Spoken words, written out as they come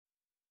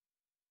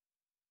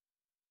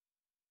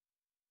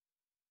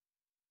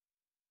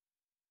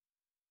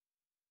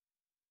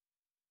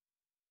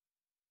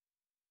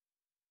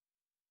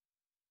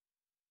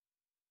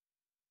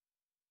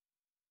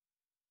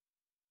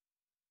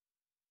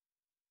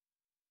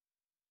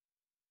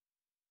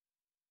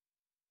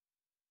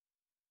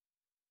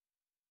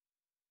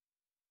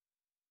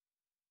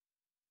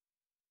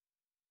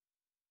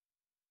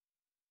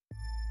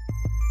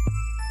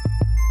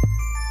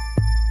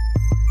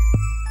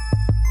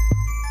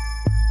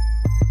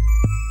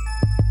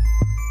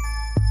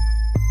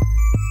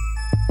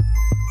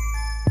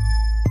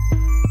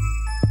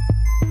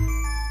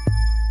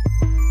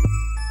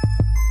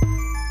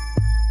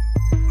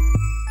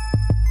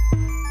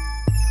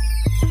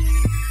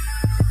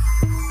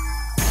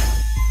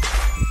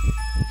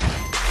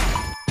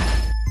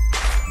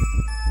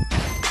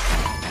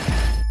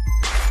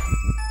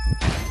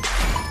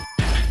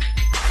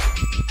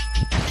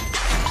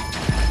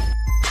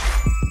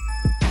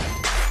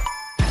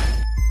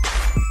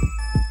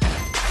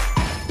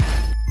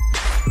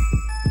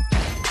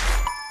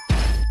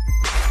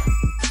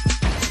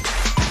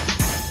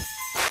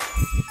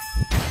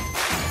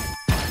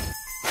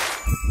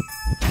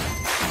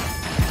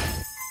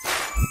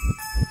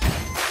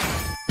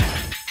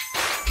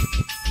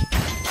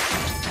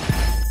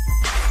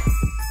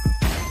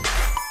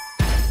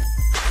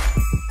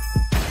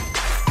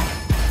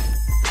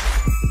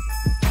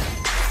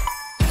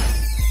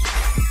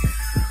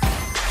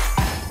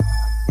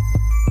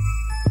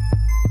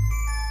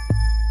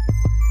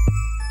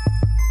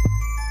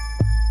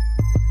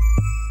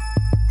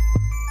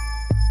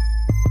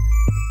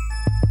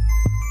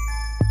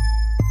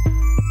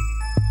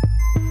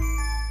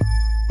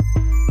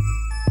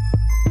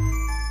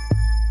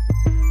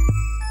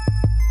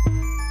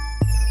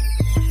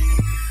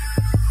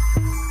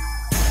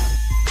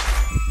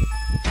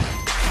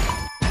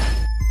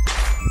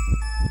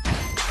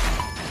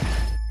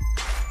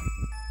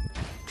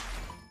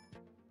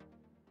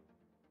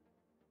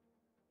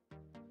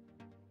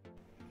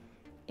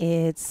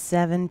It's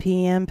 7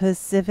 p.m.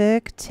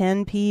 Pacific,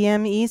 10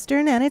 p.m.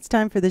 Eastern, and it's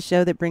time for the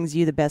show that brings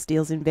you the best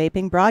deals in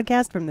vaping,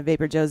 broadcast from the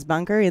VaporJoe's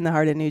bunker in the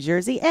heart of New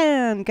Jersey,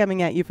 and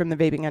coming at you from the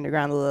Vaping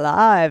Underground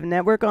Live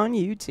Network on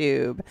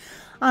YouTube.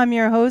 I'm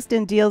your host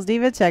and deals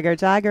diva,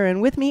 TygerTyger,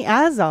 and with me,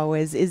 as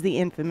always, is the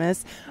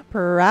infamous,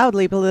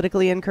 proudly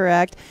politically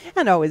incorrect,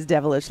 and always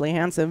devilishly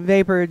handsome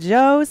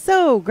VaporJoe.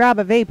 So grab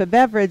a vape, a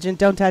beverage, and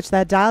don't touch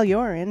that dial.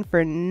 You're in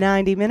for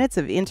 90 minutes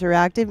of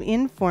interactive,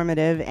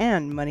 informative,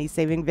 and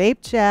money-saving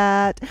vape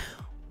chat.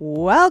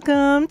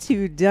 Welcome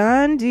to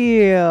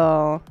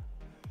DoneDeal.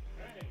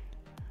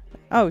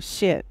 Oh,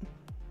 shit.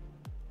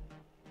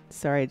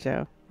 Sorry,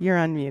 Joe. You're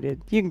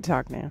unmuted. You can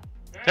talk now.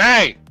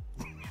 Hey!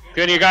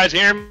 Can you guys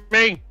hear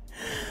me?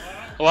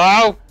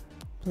 Hello?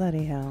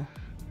 Bloody hell.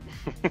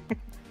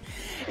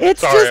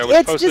 It's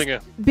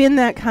just been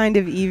that kind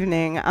of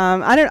evening.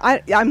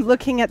 I'm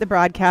looking at the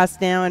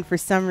broadcast now, and for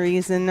some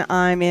reason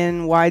I'm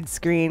in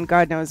widescreen.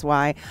 God knows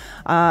why.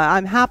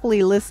 I'm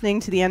happily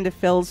listening to the end of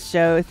Phil's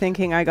show,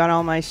 thinking I got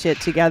all my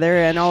shit together,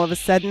 and all of a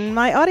sudden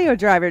my audio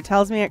driver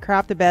tells me it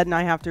crapped the bed and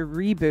I have to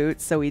reboot.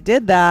 So we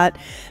did that.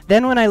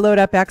 Then when I load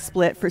up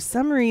XSplit, for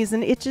some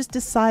reason it just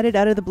decided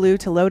out of the blue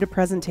to load a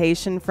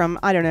presentation from,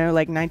 I don't know,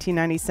 like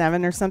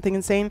 1997 or something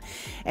insane.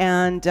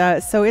 And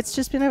so it's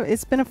just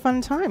been a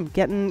fun time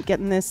getting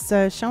this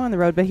show on the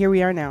road, but here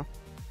we are now.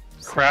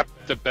 Crap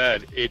the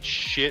bed. It's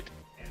shit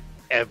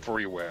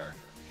everywhere.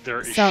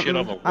 There is shit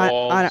on the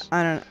walls.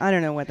 I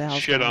don't know what the hell.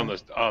 Shit on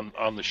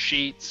the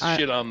sheets.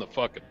 Shit on the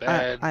fucking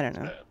bed. I don't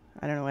know.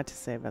 I don't know what to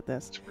say about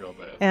this. It's real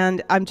bad.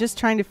 And I'm just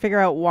trying to figure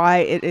out why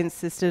it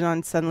insisted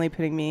on suddenly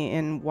putting me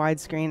in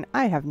widescreen.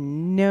 I have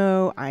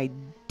no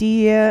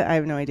idea. I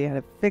have no idea how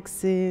to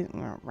fix it.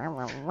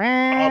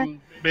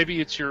 Maybe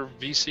it's your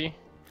VC.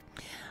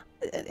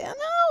 No,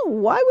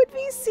 why would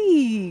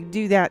VC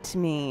do that to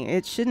me?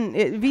 It shouldn't.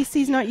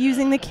 VC's not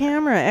using the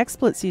camera.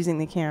 XSplit's using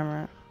the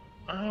camera.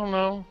 I don't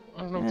know.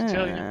 I don't know what to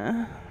tell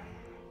you.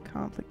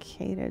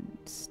 Complicated,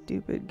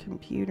 stupid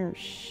computer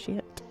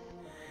shit.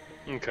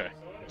 Okay.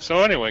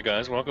 So anyway,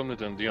 guys, welcome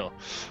to DoneDeal.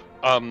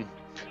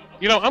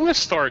 You know, I'm going to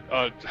start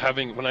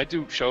when I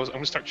do shows, I'm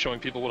going to start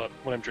showing people what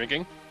I'm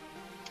drinking.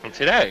 And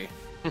today,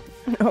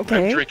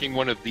 okay. I'm drinking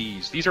one of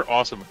these. These are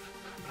awesome. I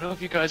don't know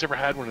if you guys ever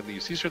had one of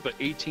these. These are the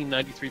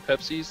 1893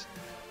 Pepsis.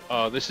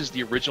 This is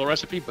the original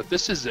recipe, but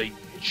this is a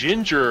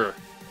ginger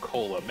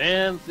cola.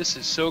 Man, this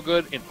is so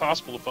good.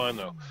 Impossible to find,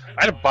 though.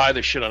 I had to buy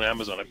this shit on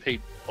Amazon. I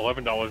paid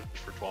 $11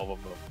 for 12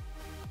 of them.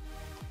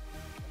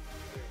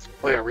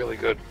 Oh, yeah, really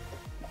good.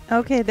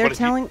 Okay, they're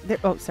telling...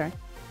 oh, sorry.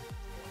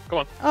 Go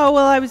on. Oh,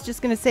 well, I was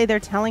just going to say they're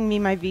telling me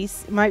it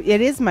is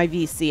my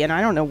VC, and I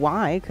don't know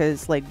why,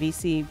 because, like,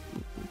 VC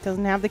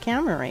doesn't have the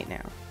camera right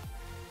now.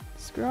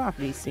 Screw off,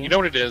 VC. You know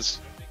what it is?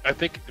 I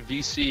think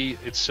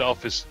VC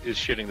itself is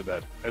shitting the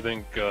bed. I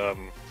think,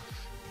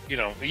 you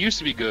know, it used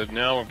to be good.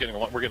 Now we're getting a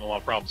lot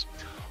of problems.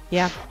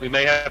 Yeah. We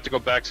may have to go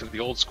back to the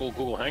old school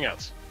Google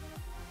Hangouts,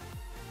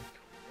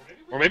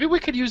 or maybe we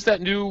could use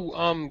that new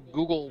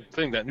Google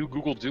thing, that new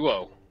Google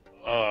Duo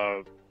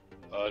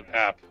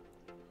app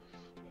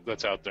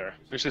that's out there.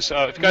 There's this.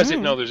 If you guys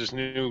didn't know, there's this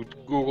new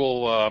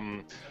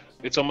Google.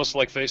 It's almost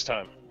like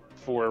FaceTime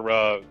for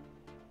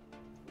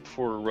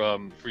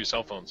your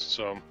cell phones.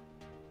 So.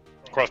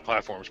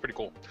 Cross-platform. It's pretty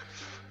cool.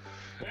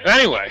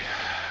 Anyway,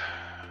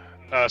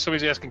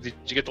 somebody's asking, did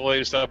you get the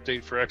latest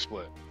update for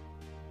XSplit?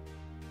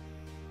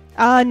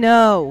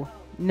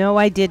 No,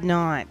 I did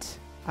not.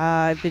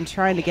 I've been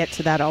trying to get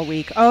to that all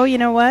week. Oh, you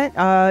know what?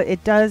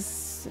 It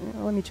does.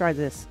 Let me try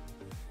this.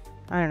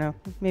 I don't know.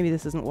 Maybe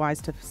this isn't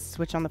wise to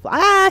switch on the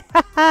fly.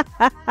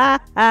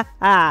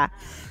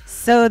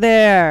 So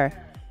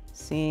there.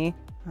 See,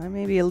 I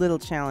may be a little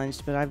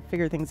challenged, but I've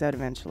figured things out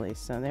eventually.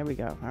 So there we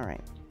go. All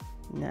right.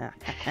 Nah.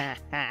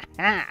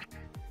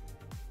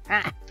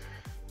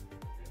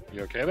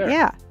 You okay there?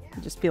 Yeah.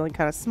 I'm just feeling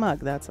kind of smug,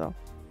 that's all.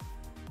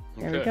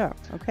 There we go.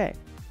 Okay.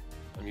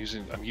 I'm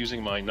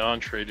using my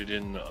non-traded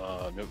in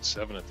Note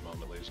 7 at the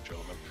moment, ladies and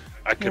gentlemen.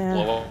 I could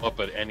blow up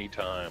at any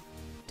time.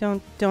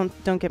 Don't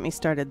get me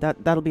started.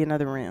 That'll be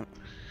another rant.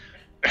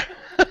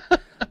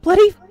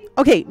 Bloody.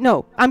 Okay,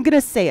 no. I'm going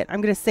to say it.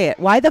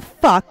 Why the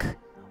fuck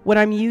when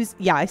I'm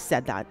yeah, I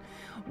said that.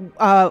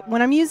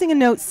 When I'm using a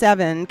Note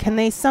 7, can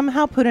they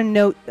somehow put a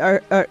Note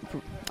or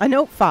a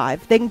Note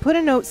 5? They can put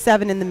a Note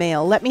 7 in the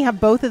mail. Let me have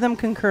both of them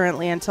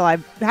concurrently until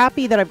I'm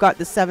happy that I've got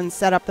the 7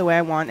 set up the way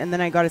I want, and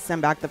then I got to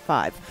send back the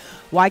 5.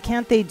 Why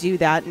can't they do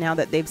that now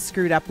that they've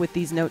screwed up with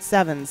these Note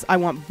 7s? I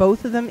want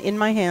both of them in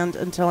my hand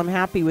until I'm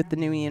happy with the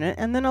new unit,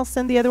 and then I'll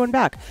send the other one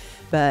back.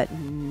 But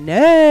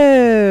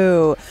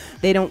no,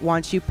 they don't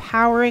want you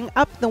powering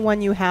up the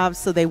one you have,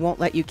 so they won't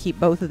let you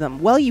keep both of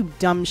them. Well, you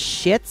dumb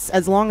shits,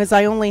 as long as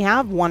I only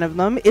have one of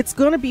them, it's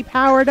going to be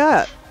powered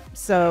up.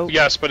 So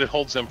yes, but it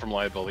holds them from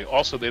liability.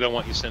 Also, they don't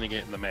want you sending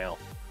it in the mail,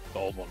 the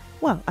old one.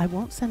 Well, I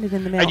won't send it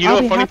in the mail. And you know I'll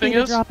the be funny happy thing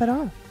to is, drop it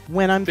off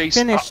when I'm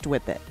finished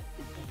with it.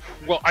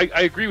 Well,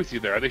 I agree with you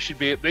there. They should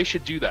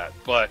do that,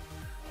 but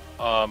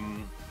or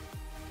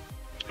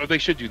they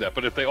should do that.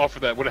 But if they offer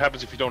that, what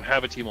happens if you don't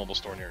have a T-Mobile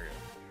store near you?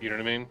 You know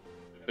what I mean?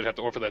 They'd have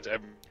to offer that to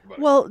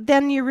everybody. Well,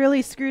 then you're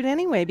really screwed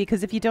anyway,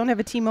 because if you don't have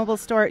a T-Mobile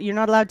store, you're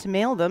not allowed to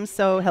mail them.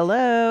 So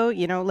hello,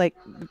 you know, like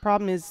the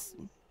problem is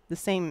the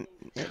same.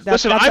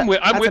 Listen, I'm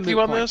with you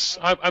on point. this.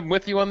 I'm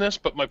with you on this,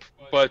 but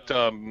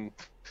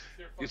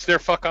it's their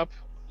fuck up,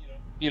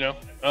 you know.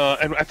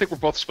 And I think we're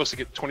both supposed to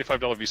get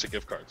 $25 Visa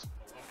gift cards,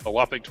 a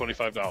whopping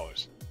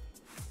 $25.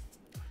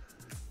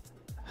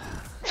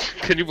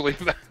 Can you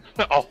believe that?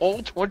 A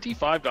whole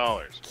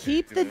 $25.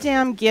 Keep the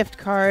damn gift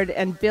card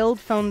and build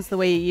phones the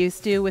way you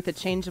used to with a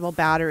changeable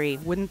battery.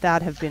 Wouldn't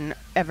that have been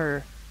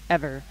ever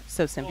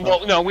so simple?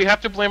 Well, no, we have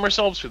to blame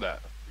ourselves for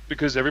that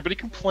because everybody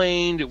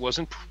complained it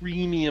wasn't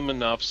premium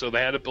enough, so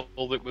they had to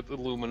build it with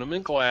aluminum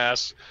and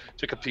glass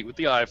to compete with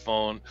the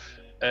iPhone.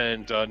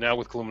 And now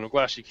with aluminum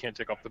glass, you can't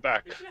take off the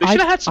back. They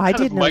should have had some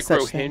kind of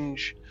micro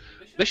hinge.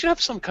 They should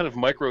have some kind of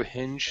micro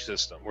hinge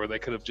system where you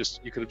could have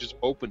just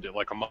opened it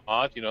like a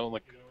mod, you know,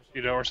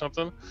 or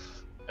something,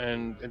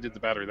 and did the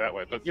battery that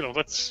way. But you know,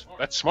 that's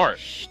smart.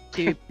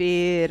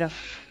 Stupid.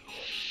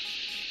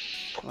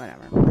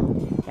 Whatever.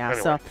 Yeah.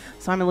 Anyway.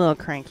 So I'm a little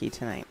cranky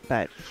tonight,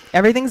 but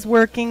everything's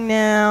working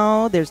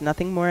now. There's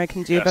nothing more I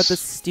can do about the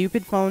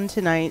stupid phone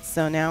tonight.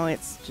 So now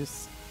it's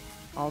just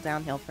all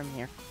downhill from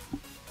here.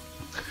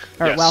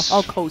 Or well,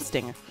 all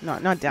coasting,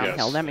 not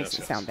downhill. That makes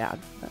it sound bad.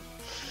 But.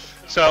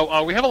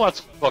 So we have a lot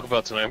to talk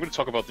about tonight. I'm going to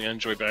talk about the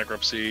Enjoy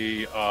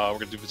bankruptcy. We're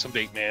going to do some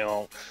date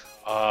mail.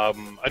 I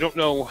don't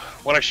know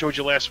what I showed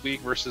you last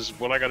week versus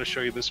what I got to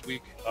show you this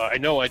week. I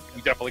know we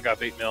definitely got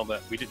bait mail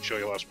that we didn't show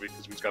you last week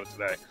because we just got it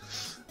today.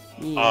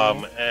 Yeah.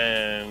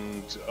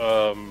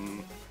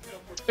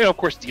 You know, of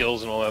course,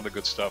 deals and all that other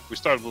good stuff. We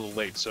started a little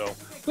late, so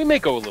we may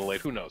go a little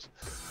late. Who knows?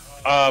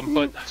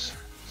 But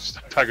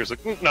Tiger's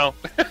like, no,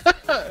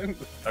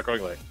 not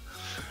going late.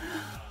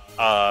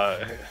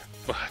 But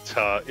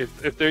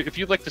if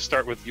you'd like to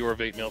start with your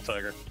vape mail,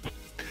 Tiger,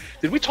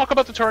 did we talk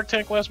about the Torque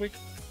tank last week?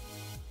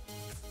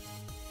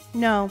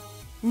 No,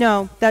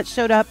 that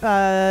showed up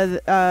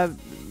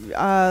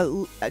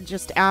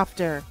just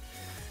after.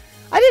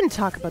 I didn't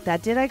talk about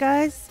that, did I,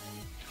 guys?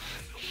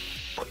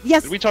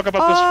 Yes. Did we talk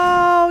about this?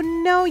 Oh,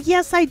 no,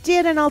 yes, I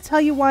did, and I'll tell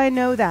you why I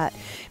know that.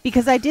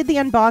 Because I did the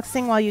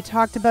unboxing while you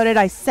talked about it.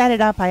 I set it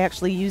up. I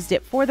actually used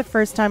it for the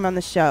first time on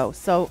the show.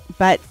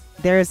 But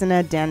there's an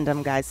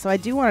addendum, guys. So I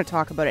do want to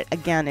talk about it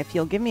again, if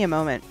you'll give me a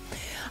moment.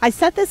 I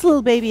set this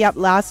little baby up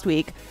last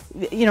week,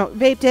 you know,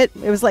 vaped it.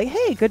 It was like,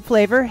 hey, good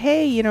flavor.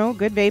 Hey, you know,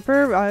 good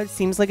vapor.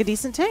 Seems like a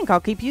decent tank.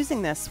 I'll keep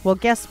using this. Well,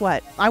 guess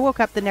what? I woke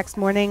up the next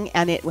morning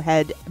and it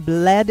had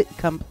bled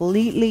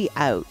completely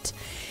out.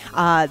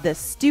 The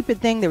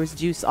stupid thing, there was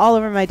juice all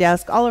over my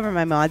desk, all over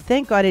my mod.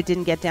 Thank God it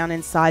didn't get down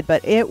inside,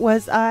 but it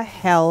was a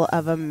hell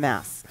of a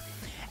mess.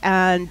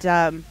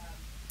 And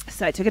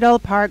so I took it all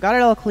apart, got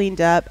it all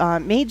cleaned up,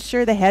 made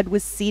sure the head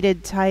was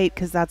seated tight,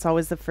 because that's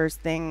always the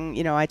first thing,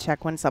 you know, I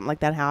check when something like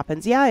that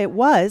happens. Yeah, it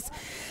was.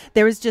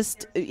 There was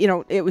just, you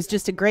know, it was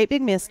just a great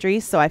big mystery.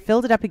 So I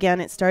filled it up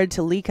again. It started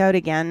to leak out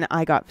again.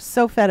 I got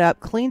so fed up,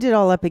 cleaned it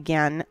all up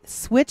again,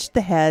 switched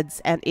the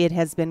heads, and it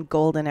has been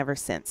golden ever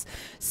since.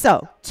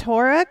 So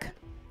Torque,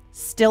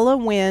 still a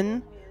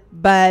win,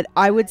 but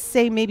I would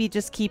say maybe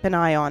just keep an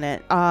eye on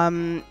it.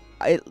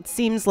 It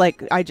seems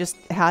like I just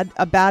had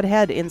a bad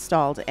head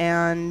installed,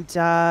 and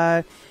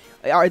are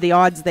the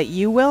odds that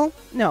you will?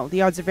 No,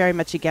 the odds are very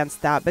much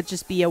against that, but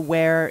just be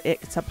aware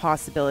it's a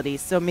possibility.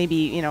 So maybe,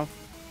 you know,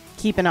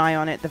 keep an eye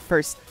on it the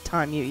first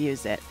time you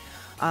use it.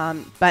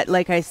 But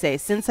like I say,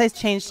 since I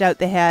changed out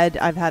the head,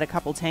 I've had a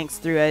couple tanks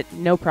through it,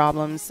 no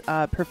problems,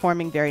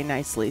 performing very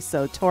nicely.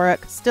 So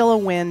Torque, still a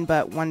win,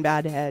 but one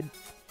bad head,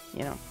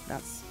 you know,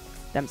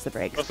 them's the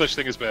breaks. No such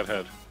thing as bad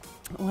head.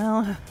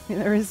 Well,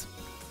 there is,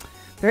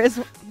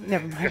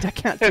 never mind, I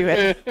can't do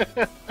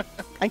it.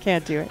 I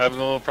can't do it. Having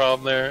a little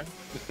problem there.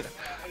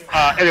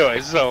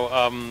 Anyway,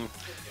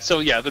 so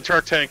yeah, the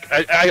Torque tank,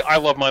 I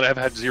love mine. I've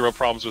had zero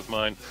problems with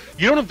mine.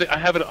 You don't have I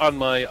have it on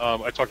my,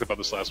 I talked about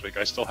this last week.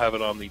 I still have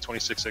it on the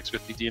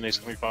 26X50 DNA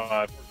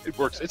 75. It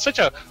works. It's such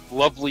a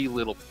lovely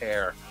little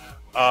pair.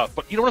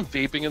 But you know what I'm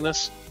vaping in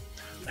this?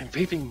 I'm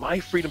vaping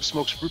My Freedom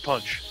Smokes Fruit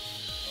Punch.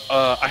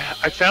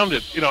 I found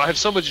it. You know, I have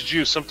so much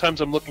juice.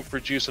 Sometimes I'm looking for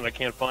juice and I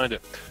can't find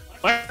it.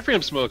 My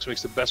Freedom Smokes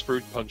makes the best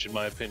fruit punch, in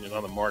my opinion,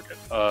 on the market.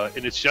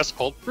 And it's just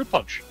called Fruit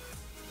Punch.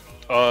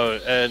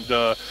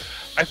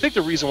 I think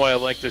the reason why I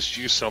like this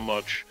juice so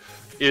much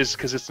is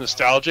because it's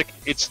nostalgic.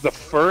 It's the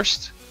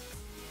first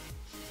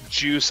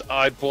juice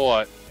I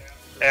bought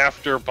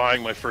after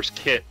buying my first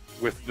kit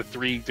with the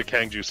 3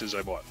 Decang juices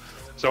I bought.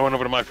 So I went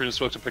over to My Freedom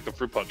Smokes and picked up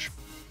Fruit Punch.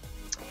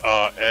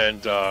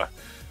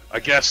 I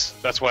guess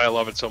that's why I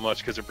love it so much,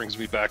 because it brings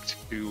me back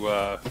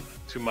to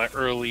my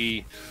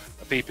early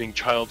vaping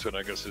childhood,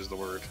 I guess is the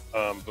word.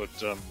 But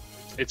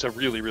it's a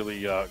really,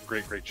 really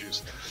great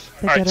juice.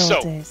 The All right, good old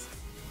so days.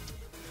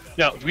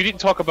 now we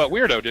didn't talk about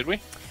Weirdo, did we?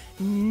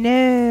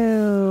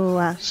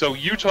 No. So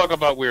you talk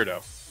about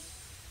Weirdo.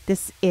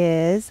 This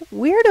is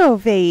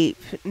Weirdo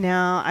Vape.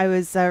 Now, I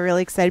was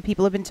really excited.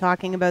 People have been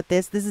talking about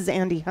this. This is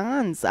Andy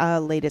Hahn's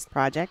latest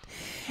project,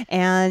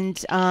 and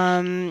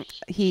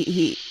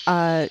we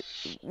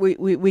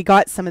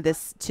got some of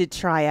this to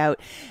try out.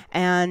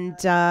 And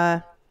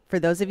for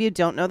those of you who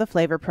don't know the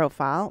flavor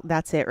profile,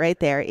 that's it right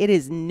there. It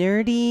is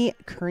nerdy,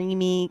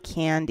 creamy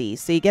candy,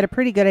 so you get a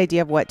pretty good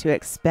idea of what to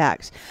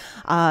expect.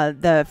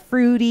 The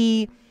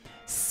fruity,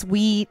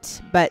 sweet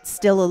but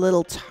still a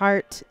little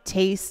tart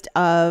taste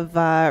of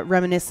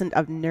reminiscent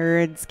of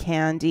Nerds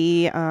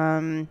candy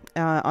on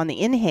the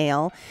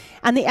inhale,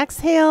 and the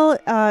exhale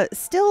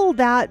still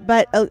that,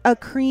 but a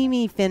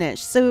creamy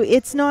finish. So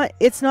it's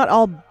not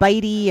all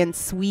bitey and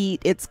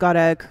sweet. It's got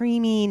a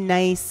creamy,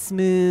 nice,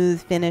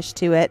 smooth finish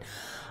to it.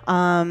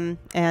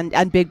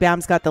 And Big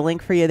Bam's got the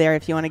link for you there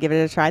if you want to give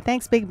it a try.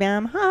 Thanks, Big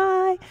Bam.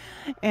 Hi.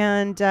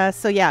 And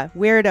so yeah,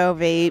 Weirdo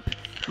Vape,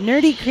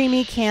 nerdy,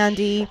 creamy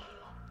candy.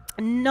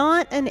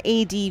 Not an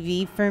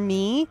ADV for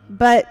me,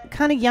 but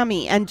kind of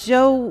yummy. And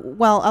Joe,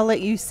 well, I'll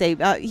let you say.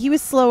 He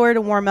was slower to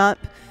warm up.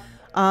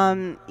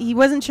 He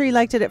wasn't sure he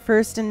liked it at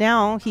first, and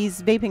now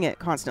he's vaping it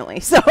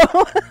constantly. So,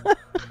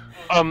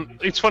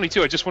 it's funny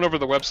too. I just went over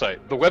the website.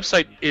 The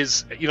website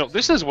is,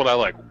 this is what I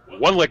like.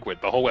 One liquid,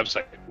 the whole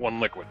website, one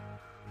liquid,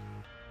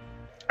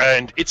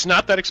 and it's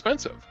not that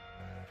expensive.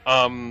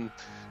 Am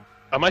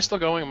I still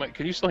going?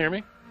 Can you still hear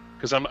me?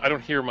 Because I don't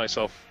hear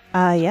myself.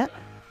 Yeah.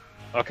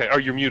 Okay, oh,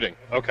 you're muting.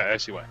 Okay, I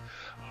see why.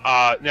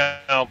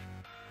 Now,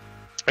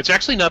 it's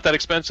actually not that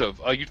expensive.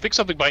 You'd think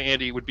something by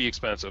Andy would be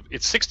expensive.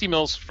 It's 60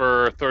 mils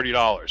for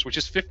 $30, which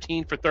is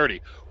 15 for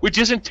 30, which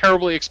isn't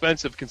terribly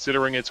expensive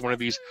considering it's one of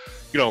these,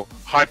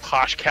 high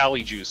posh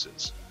Cali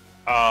juices.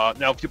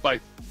 Now, if you buy,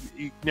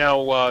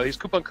 his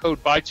coupon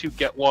code buy two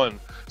get one,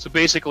 so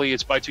basically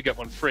it's buy two get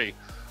one free.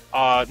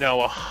 Now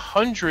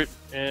 100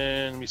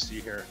 and let me see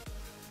here.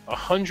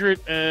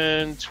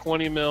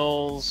 120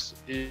 mils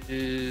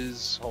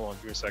is, hold on,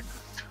 give me a sec.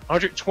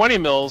 120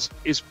 mils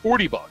is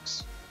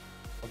 $40.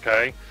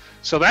 Okay,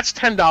 so that's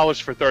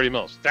 $10 for 30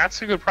 mils. That's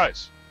a good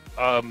price,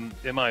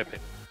 in my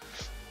opinion.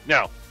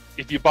 Now,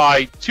 if you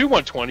buy two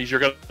 120s, you're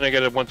going to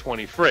get a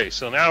 120 free.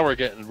 So now we're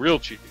getting real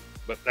cheap,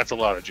 but that's a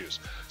lot of juice.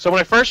 So when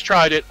I first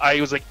tried it,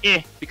 I was like,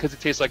 because it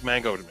tastes like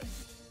mango to me.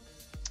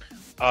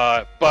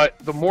 But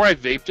the more I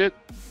vaped it,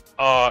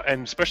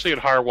 and especially at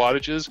higher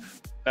wattages,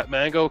 that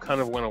mango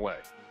kind of went away.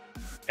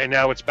 And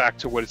now it's back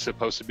to what it's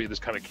supposed to be, this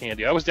kind of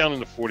candy. I was down in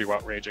the 40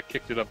 watt range. I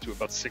kicked it up to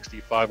about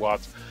 65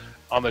 watts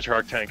on the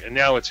Shark Tank. And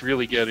now it's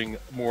really getting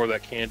more of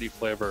that candy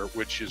flavor,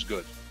 which is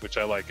good, which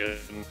I like.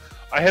 And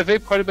I have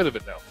vaped quite a bit of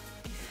it now.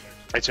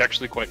 It's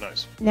actually quite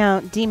nice. Now,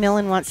 D.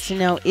 Millen wants to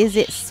know, is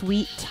it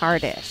sweet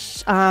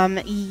tartish?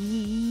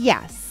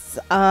 Yes.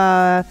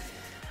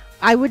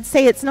 I would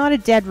say it's not a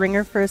dead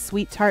ringer for a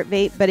sweet tart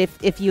vape, but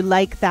if you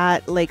like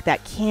that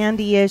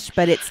candy-ish,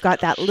 but it's got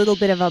that little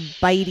bit of a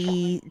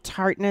bitey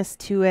tartness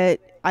to it,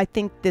 I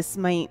think this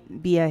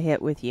might be a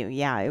hit with you.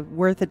 Yeah,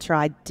 worth a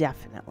try,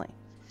 definitely.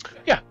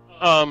 Yeah,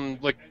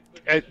 like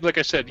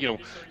I said,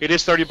 it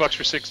is $30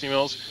 for 60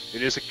 mils.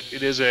 It is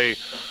a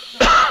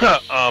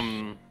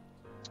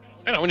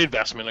an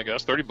investment, I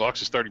guess.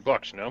 $30 is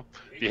 $30,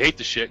 If you hate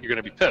the shit, you're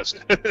gonna be pissed,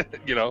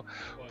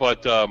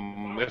 But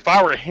if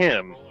I were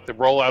him to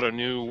roll out a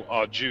new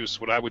juice,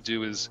 what I would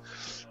do is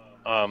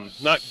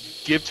not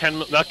give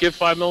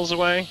 5 mils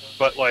away,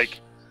 but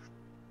like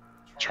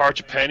charge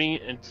a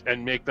penny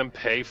and make them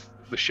pay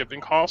the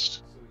shipping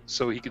cost,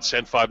 so he could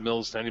send 5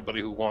 mils to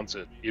anybody who wants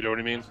it. You know what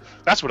I mean?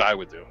 That's what I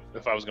would do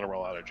if I was gonna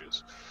roll out a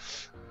juice.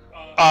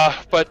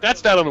 But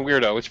that's that on the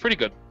Weirdo. It's pretty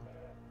good.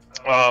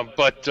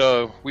 But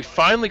we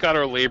finally got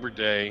our Labor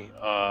Day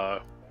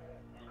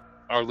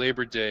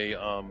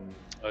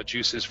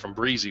juices from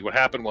Breezy. What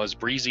happened was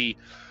Breezy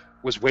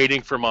was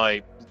waiting for my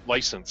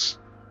license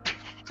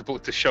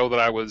to show that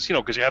I was,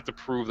 because you have to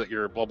prove that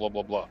you're blah blah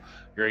blah blah,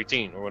 you're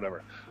 18 or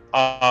whatever.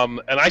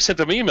 And I sent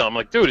them an email. I'm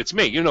like, dude, it's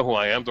me. You know who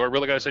I am. Do I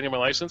really gotta send you my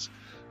license?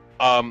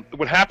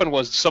 What happened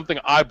was something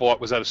I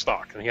bought was out of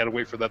stock, and he had to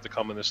wait for that to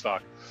come in the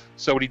stock.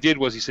 So what he did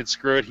was he said,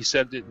 screw it. He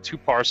sent it in 2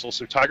 parcels.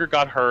 So Tiger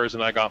got hers,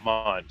 and I got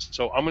mine.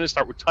 So I'm going to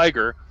start with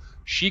Tiger.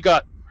 She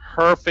got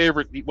one of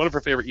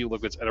her favorite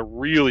e-liquids at a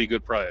really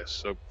good price.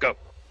 So go.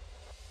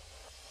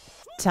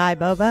 Thai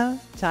boba,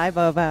 Thai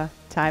boba,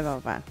 Thai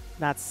boba.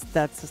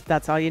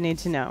 That's all you need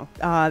to know.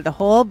 The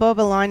whole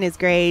boba line is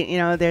great.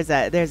 There's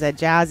a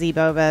jazzy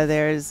boba.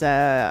 There's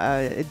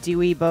a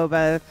dewy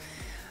boba.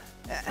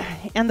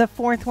 And the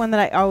fourth one that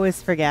I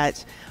always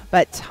forget,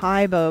 but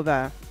Thai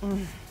boba,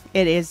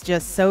 it is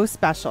just so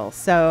special.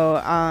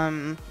 So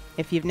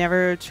if you've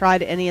never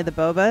tried any of the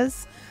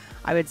bobas,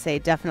 I would say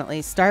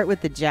definitely start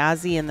with the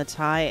jazzy and the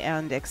Thai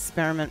and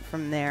experiment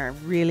from there.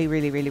 Really,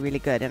 really, really, really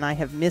good. And I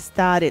have missed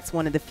that. It's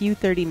one of the few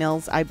 30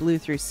 mils I blew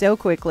through so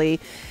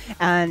quickly,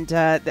 and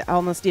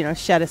almost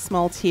shed a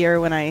small tear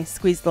when I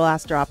squeezed the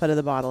last drop out of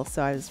the bottle.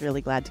 So I was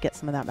really glad to get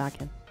some of that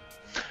back in.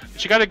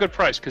 She got a good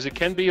price because it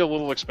can be a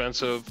little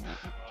expensive.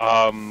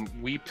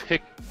 We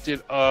picked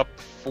it up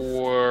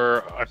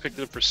for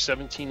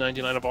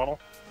 $17.99 a bottle.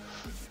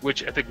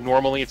 which I think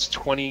normally it's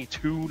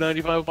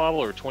 $22.95 a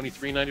bottle or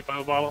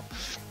 $23.95 a bottle.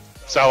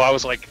 So I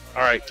was like,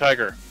 all right,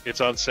 Tiger,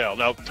 it's on sale.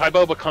 Now, Thai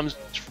Boba comes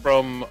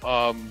from,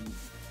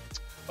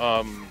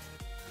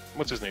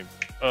 what's his name?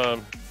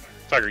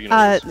 Tiger, you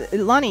know.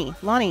 Lonnie.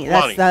 Lonnie,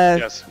 That's,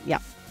 yes. Yeah.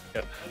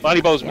 Yeah.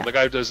 Lonnie Bozeman, Yeah. the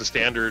guy who does the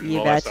standard and You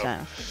all that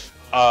betcha. stuff.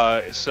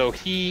 So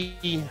he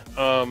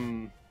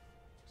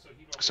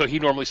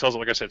normally sells it,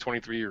 like I said,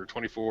 23 or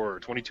 24 or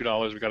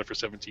 $22. We got it for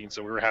 17,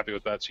 so we were happy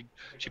with that.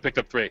 She picked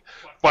up 3,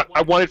 but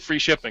I wanted free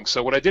shipping.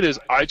 So what I did is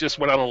I just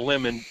went out on a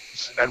limb and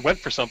went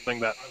for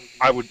something that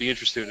I would be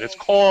interested in. It's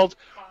called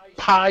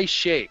Pie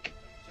Shake.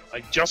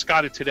 I just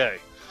got it today.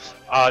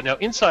 Now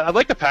inside, I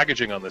like the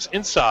packaging on this.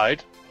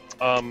 Inside,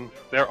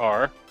 there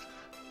are,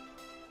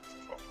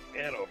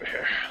 and over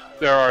here,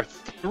 there are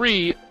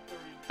 3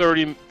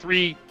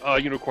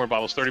 unicorn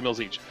bottles, 30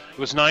 mils each. It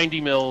was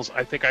 90 mils.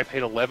 I think I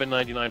paid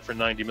 $11.99 for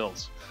 90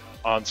 mils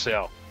on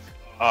sale.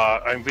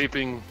 I'm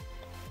vaping.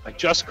 I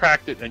just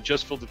cracked it and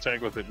just filled the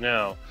tank with it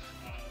now,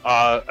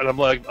 and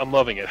I'm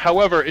loving it.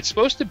 However, it's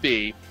supposed to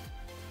be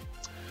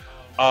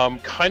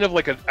kind of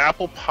like an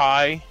apple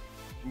pie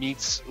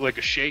meets like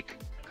a shake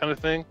kind of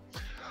thing.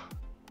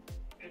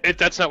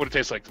 That's not what it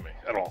tastes like to me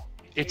at all.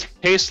 It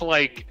tastes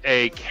like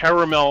a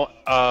caramel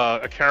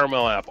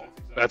apple.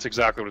 That's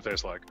exactly what it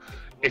tastes like.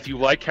 If you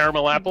like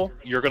caramel apple,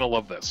 you're gonna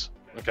love this.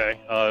 Okay.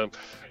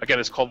 Again,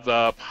 it's called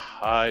the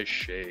Pie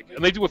Shake,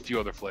 and they do a few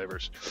other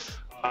flavors.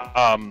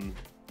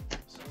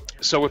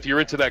 So if you're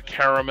into that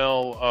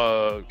caramel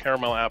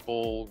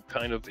apple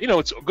kind of,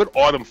 it's a good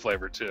autumn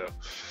flavor too.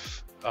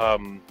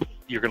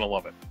 You're gonna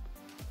love it,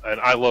 and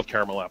I love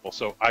caramel apple.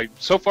 So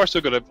so far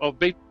so good. I've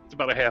baked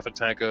about a half a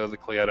tank of the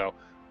Clieto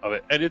of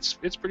it, and it's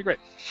pretty great.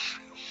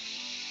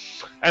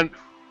 And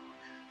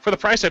for the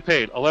price I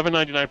paid,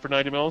 $11.99 for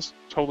 90 mils,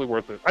 totally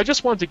worth it. I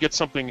just wanted to get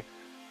something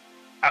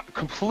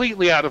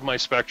completely out of my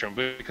spectrum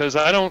because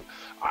I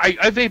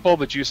vape all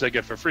the juice I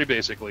get for free,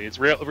 basically. It's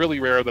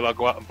really rare that I'll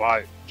go out and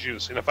buy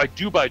juice. And if I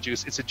do buy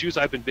juice, it's a juice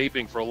I've been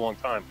vaping for a long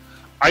time.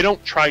 I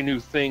don't try new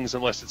things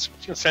unless it's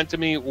sent to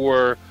me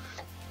or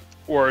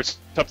it's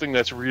something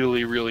that's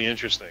really, really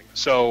interesting.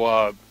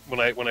 So when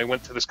I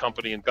went to this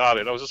company and got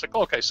it, I was just like,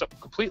 oh, okay, something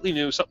completely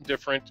new, something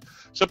different,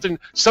 something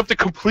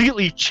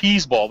completely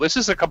cheeseball. This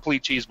is a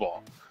complete cheeseball.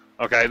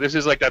 Okay, this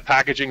is like that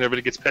packaging that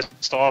everybody gets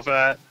pissed off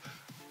at.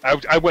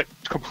 I went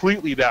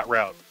completely that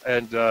route,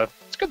 and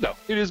it's good though.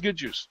 It is good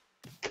juice.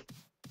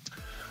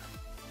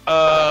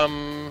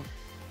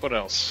 What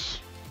else?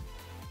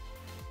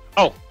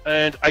 Oh,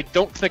 and I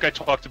don't think I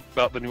talked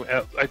about the new.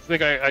 I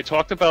think I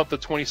talked about the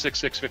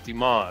 26650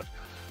 mod,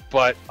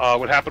 but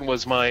what happened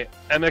was my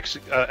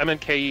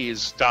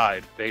MNKEs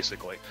died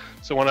basically.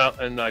 So I went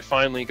out and I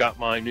finally got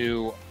my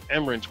new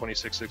Emrin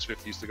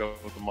 26650s to go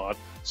with the mod.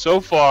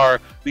 So far,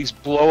 these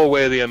blow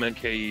away the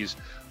MNKEs.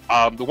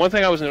 The one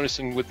thing I was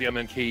noticing with the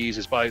MNKEs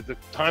is by the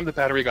time the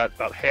battery got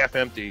about half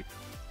empty,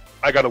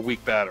 I got a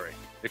weak battery.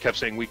 It kept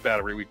saying weak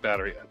battery, weak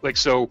battery. Like,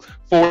 so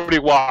 40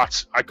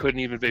 watts, I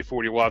couldn't even vape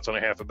 40 watts on a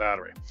half a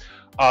battery.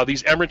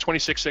 These Emrin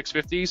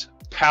 26650s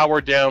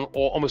power down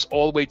almost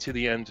all the way to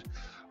the end.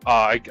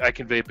 I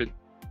can vape at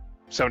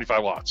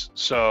 75 watts.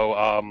 So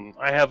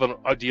I have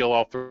a deal.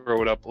 I'll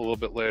throw it up a little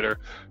bit later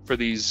for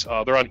these.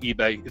 They're on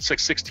eBay. It's like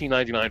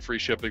 $16.99 free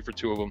shipping for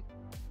 2 of them.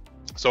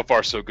 So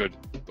far, so good.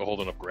 They're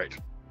holding up great.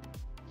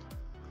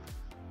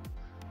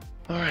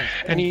 All right.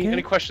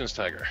 Any questions,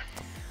 Tiger?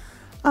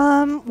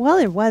 Well,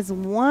 there was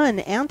one.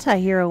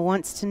 Anti-Hero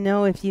wants to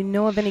know if you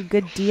know of any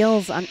good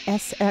deals on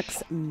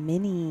SX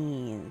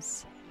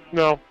Minis.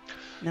 No.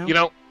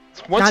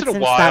 Once in a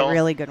while. That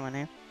really good one,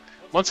 eh?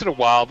 Once in a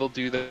while, they'll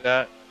do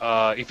that.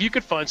 If you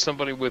could find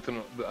somebody with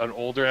an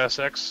older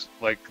SX,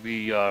 like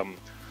the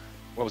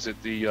what was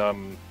it, the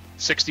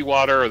 60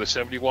 watter or the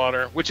 70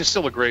 watter, which is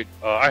still a great.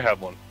 I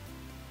have one.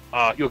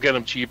 You'll get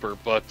them cheaper,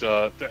 but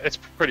it's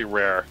pretty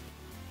rare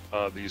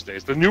these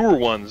days. The newer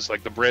ones,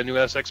 like the brand new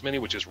SX Mini,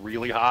 which is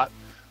really hot,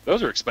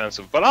 those are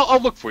expensive. But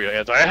I'll look for you,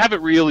 Anti. I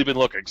haven't really been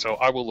looking, so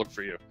I will look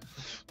for you.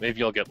 Maybe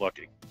you'll get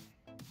lucky.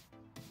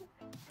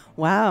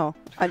 Wow.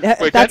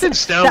 Wait, that didn't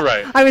sound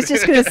right. I was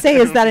just going to say,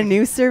 is that a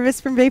new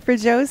service from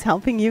VaporJoe's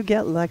helping you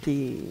get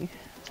lucky?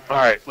 All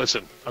right,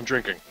 listen, I'm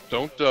drinking.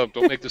 Don't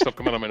make this stuff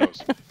come out of my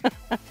nose.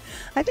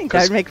 I think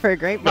that would make for a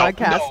great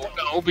broadcast.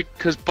 No,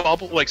 because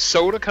like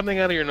soda coming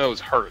out of your nose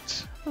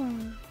hurts.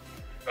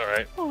 All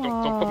right,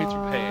 don't put me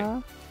through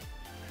pain.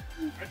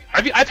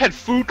 I've had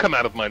food come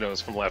out of my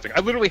nose from laughing. I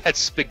literally had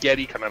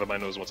spaghetti come out of my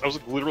nose once. I was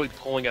like, literally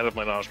pulling out of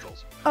my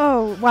nostrils.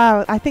 Oh,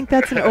 wow. I think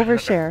that's an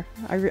overshare.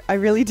 I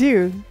really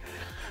do.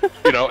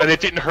 And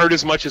it didn't hurt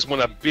as much as when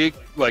a big,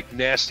 like,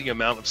 nasty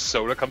amount of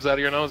soda comes out of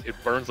your nose. It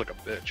burns like a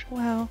bitch.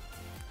 Wow.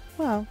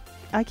 Well,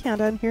 I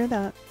can't unhear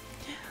that.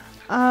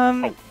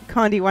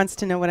 Condi wants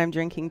to know what I'm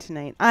drinking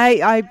tonight.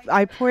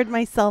 I poured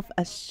myself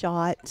a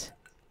shot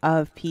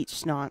of peach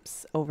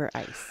schnapps over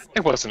ice.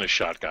 It wasn't a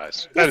shot,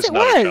 guys. Yes, That is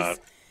not a shot.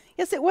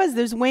 Yes, it was.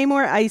 There's way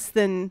more ice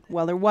than,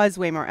 well, there was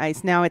way more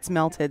ice. Now it's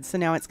melted, so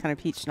now it's kind of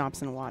peach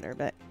schnapps and water,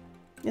 but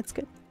it's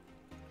good.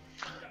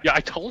 Yeah,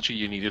 I told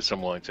you needed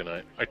some wine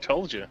tonight. I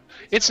told you.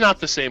 It's not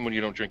the same when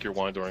you don't drink your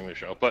wine during the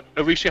show, but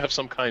at least you have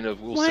some kind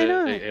of, we'll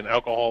say, an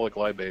alcoholic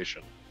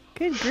libation.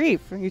 Good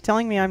grief! Are you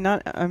telling me I'm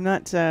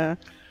not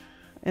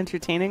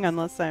entertaining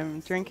unless I'm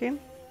drinking?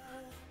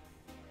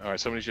 All right,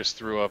 somebody just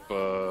threw up.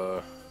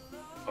 Oh,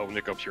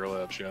 Nico Pure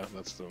Labs. Yeah,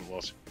 that's the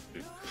lawsuit.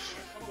 All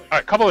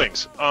right, couple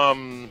things.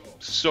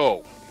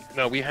 So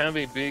now we have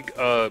a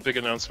big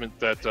announcement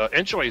that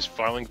Enjoy is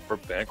filing for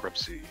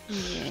bankruptcy.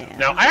 Yeah.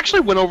 Now I actually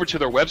went over to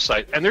their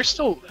website, and they're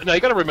still. Now you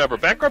got to remember,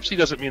 bankruptcy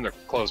doesn't mean they're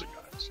closing,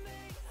 guys.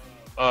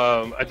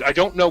 I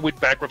don't know what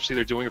bankruptcy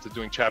they're doing, if they're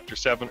doing Chapter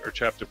 7 or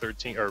Chapter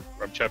 13 or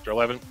Chapter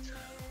 11.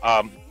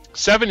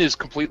 7 is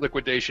complete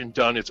liquidation,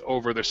 done. It's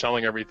over. They're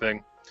selling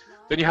everything.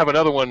 Then you have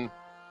another one.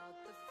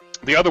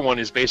 The other one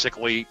is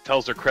basically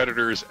tells their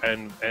creditors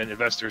and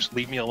investors,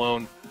 leave me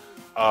alone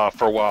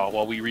for a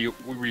while we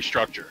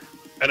restructure.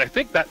 And I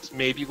think that's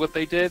maybe what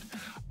they did.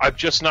 I'm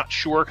just not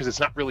sure because it's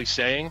not really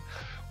saying.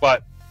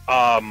 But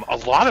a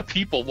lot of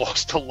people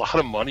lost a lot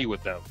of money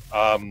with them.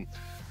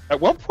 At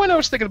one point, I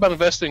was thinking about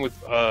investing with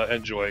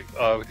Enjoy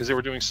because they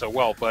were doing so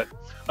well, but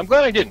I'm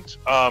glad I didn't.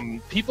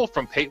 People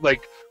from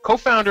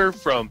co-founder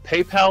from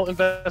PayPal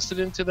invested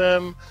into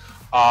them.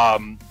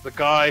 The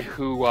guy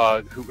who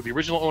the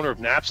original owner of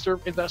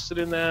Napster invested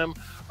in them.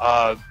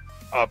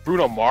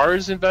 Bruno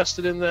Mars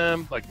invested in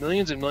them, like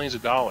millions and millions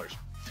of dollars.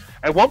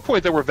 At one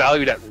point, they were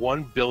valued at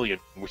 $1 billion,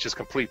 which is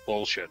complete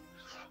bullshit.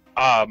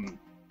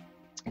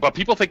 But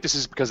people think this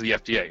is because of the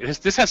FDA.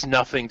 This has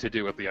nothing to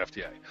do with the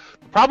FDA.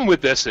 The problem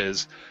with this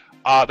is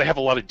they have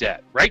a lot of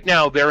debt. Right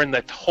now, they're in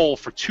that hole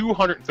for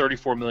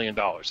 $234 million.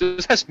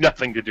 This has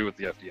nothing to do with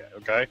the FDA,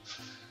 okay?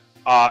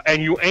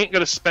 And you ain't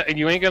gonna spend, and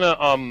you ain't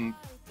gonna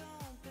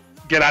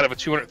get out of a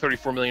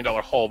 $234 million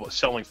hole by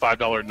selling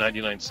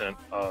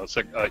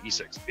 $5.99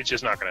 e-cigs. It's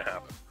just not gonna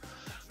happen.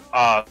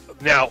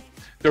 Now,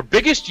 their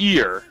biggest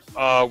year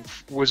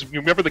was, you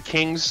remember the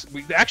Kings?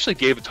 We actually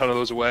gave a ton of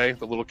those away,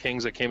 the little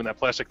Kings that came in that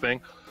plastic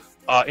thing.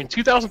 In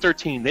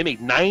 2013, they made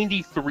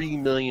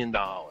 $93 million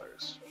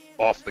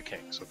off the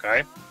Kings,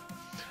 okay?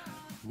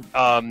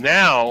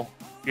 Now,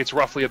 it's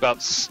roughly about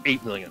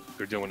 $8 million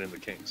they're doing in the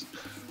Kings.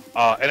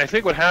 And I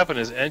think what happened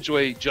is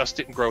Enjoy just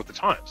didn't grow with the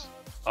times.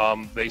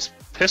 They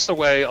pissed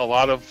away a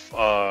lot of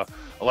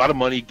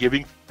money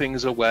giving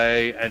things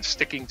away and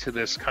sticking to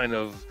this kind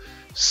of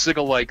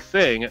cig-like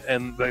thing,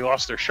 and they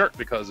lost their shirt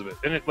because of it.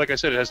 And like I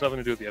said, it has nothing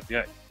to do with the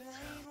FDA.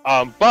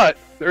 But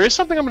there is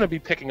something I'm going to be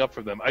picking up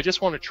from them. I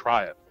just want to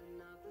try it.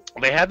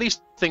 They have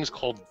these things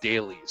called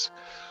dailies.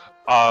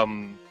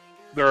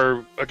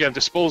 They're, again,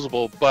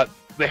 disposable, but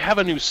they have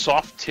a new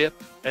soft tip,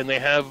 and they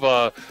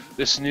have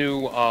this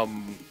new,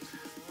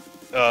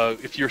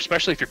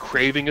 especially if you're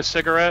craving a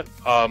cigarette,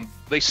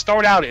 they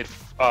start out at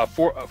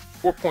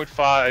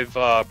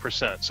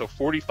 4.5%, so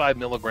 45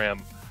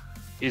 milligram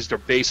is their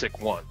basic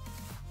one.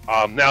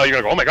 Now you're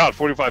going to go, oh my God,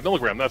 45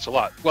 milligram, that's a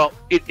lot. Well,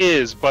 it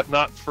is, but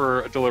not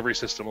for a delivery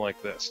system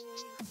like this.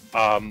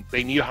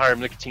 They need higher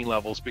nicotine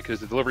levels because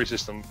the delivery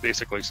system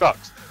basically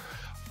sucks.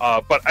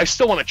 But I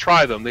still want to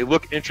try them. They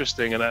look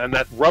interesting, and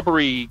that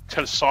rubbery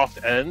kind of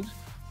soft end,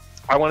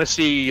 I want to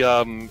see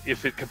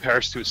if it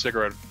compares to a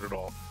cigarette at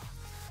all.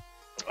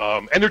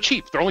 And they're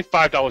cheap. They're only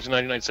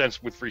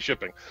 $5.99 with free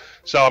shipping.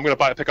 So I'm going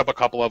to pick up a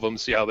couple of them,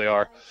 see how they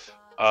are.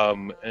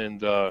 Something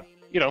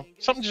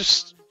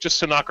just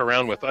to knock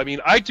around with. I mean,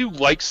 I do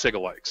like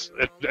cig-alikes.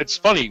 It's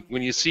funny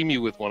when you see me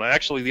with one.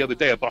 The other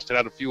day I busted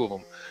out a few of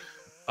them.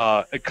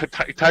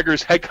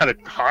 Tiger's head kind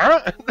of,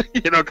 kind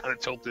of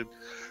tilted.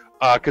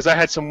 Because I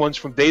had some ones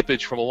from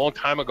Vapage from a long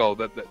time ago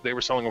that they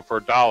were selling them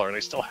for $1, and I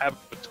still have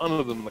a ton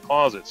of them in the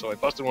closet. So I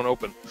busted one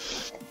open,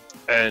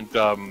 and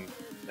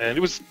it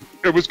was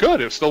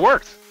good. It still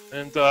worked.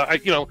 And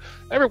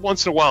every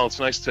once in a while, it's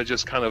nice to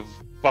just kind of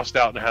bust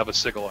out and have a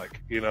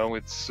cig-alike.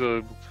 It's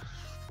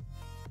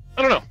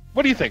I don't know.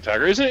 What do you think,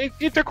 Tiger? Isn't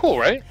it? They're cool,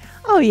 right?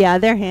 Oh yeah,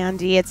 they're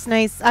handy. It's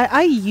nice.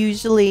 I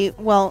usually,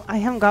 well, I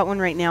haven't got one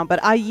right now,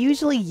 but I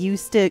usually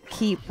used to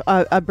keep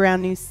a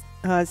brand new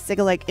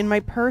cig-alike in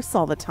my purse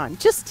all the time,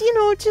 just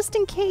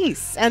in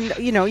case. And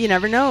you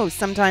never know.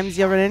 Sometimes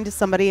you'll run into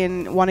somebody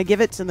and want to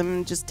give it to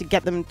them just to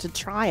get them to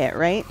try it,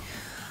 right?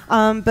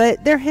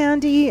 But they're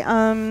handy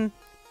and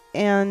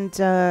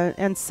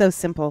so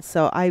simple.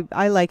 So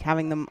I like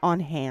having them on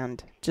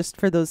hand just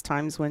for those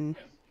times when.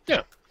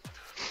 Yeah.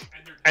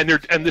 And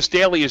this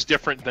daily is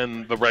different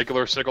than the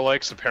regular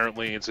cig-alikes.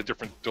 Apparently, it's a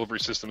different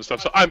delivery system and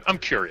stuff. So I'm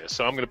curious.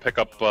 So I'm going to pick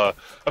up a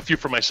few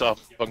for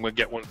myself. I'm going to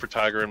get one for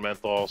Tiger and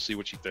Menthol. See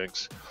what she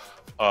thinks.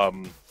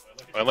 And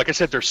like I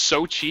said, they're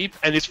so cheap,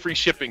 and it's free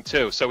shipping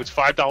too. So it's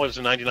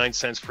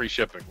 $5.99 free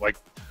shipping. Like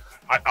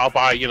I'll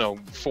buy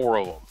 4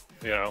 of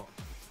them.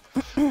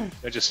 And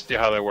just see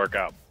how they work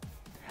out.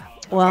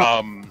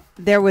 Well,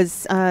 there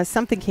was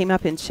something came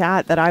up in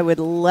chat that I would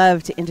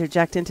love to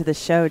interject into the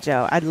show,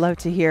 Joe. I'd love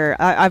to hear.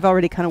 I've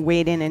already kind of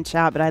weighed in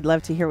chat, but I'd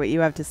love to hear what you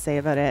have to say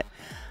about it.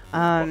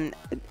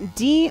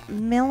 D.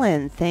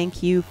 Millen,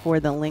 thank you for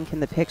the link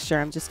in the picture.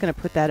 I'm just going to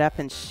put that up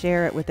and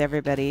share it with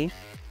everybody.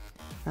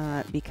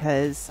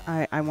 because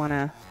I want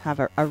to have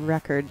a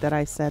record that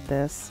I said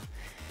this.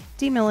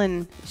 D.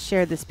 Millen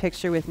shared this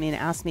picture with me and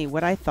asked me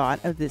what I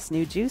thought of this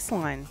new juice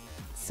line.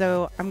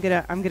 So I'm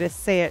gonna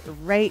say it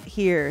right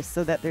here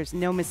so that there's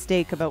no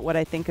mistake about what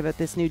I think about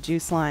this new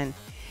juice line.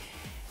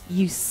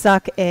 You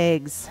suck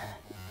eggs,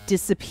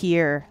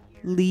 disappear,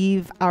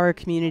 leave our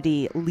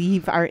community,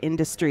 leave our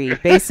industry.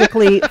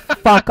 Basically,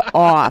 fuck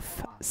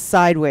off,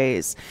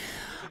 sideways.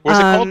 Was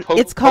it called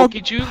it's called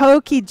Pokey Juice?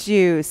 Pokey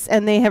Juice,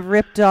 and they have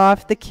ripped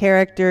off the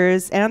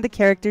characters and the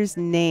characters'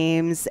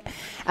 names,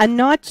 and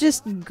not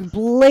just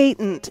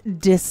blatant,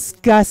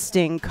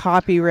 disgusting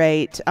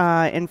copyright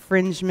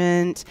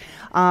infringement.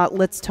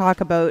 Let's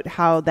talk about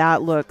how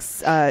that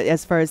looks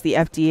as far as the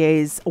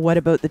FDA's "what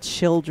about the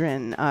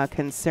children"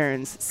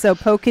 concerns. So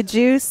Pokey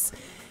Juice,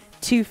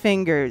 2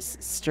 fingers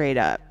straight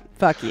up.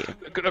 Fuck you.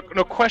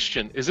 No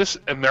question. Is this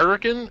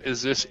American?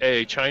 Is this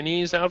a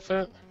Chinese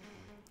outfit?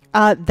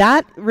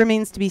 That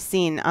remains to be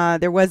seen.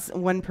 There was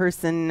one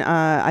person,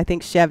 I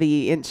think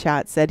Chevy in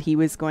chat said he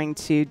was going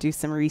to do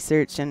some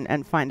research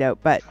and find out.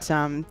 But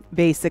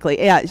basically,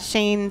 yeah,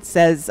 Shane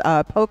says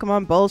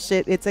Pokemon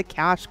bullshit. It's a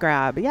cash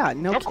grab. Yeah,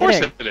 no kidding. Of course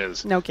it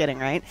is. No kidding,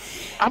 right?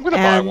 I'm going to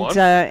buy one.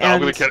 No,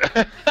 I'm going to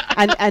kid.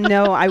 and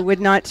no, I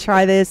would not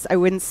try this. I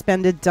wouldn't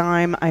spend a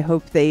dime. I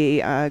hope they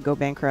go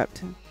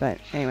bankrupt. But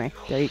anyway,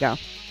 there you go.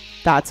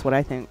 That's what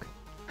I think.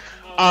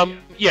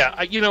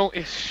 Yeah, you know,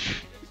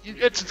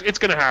 it's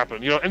gonna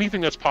happen. You know, anything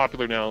that's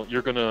popular now,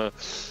 you're gonna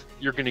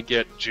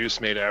get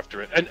juice made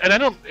after it. And I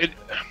don't.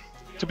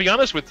 To be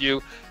honest with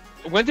you,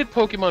 when did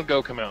Pokemon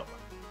Go come out?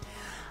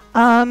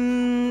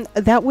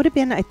 That would have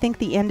been, I think,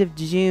 the end of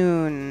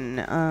June.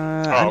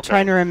 I'm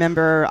trying to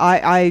remember.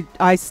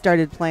 I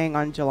started playing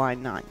on July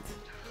 9th.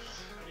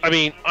 I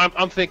mean,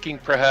 I'm thinking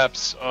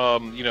perhaps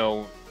you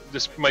know,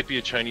 this might be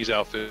a Chinese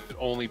outfit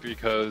only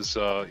because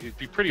it'd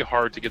be pretty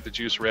hard to get the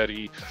juice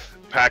ready,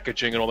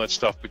 packaging and all that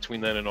stuff between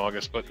then and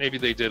August. But maybe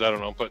they did. I don't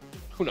know. But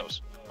who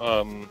knows?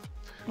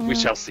 We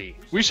shall see.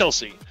 We shall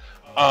see.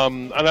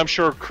 And I'm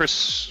sure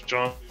Chris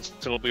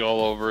Johnson will be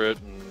all over it,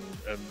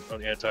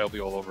 and Anti will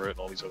be all over it, and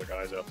all these other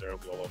guys out there will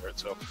be all over it.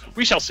 So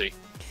we shall see.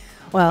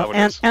 Well,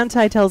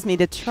 Anti tells me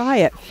to try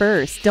it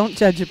first. Don't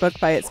judge a book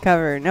by its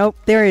cover. Nope,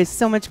 there is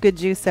so much good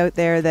juice out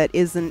there that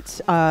isn't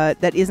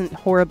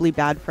horribly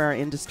bad for our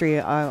industry.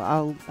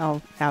 I'll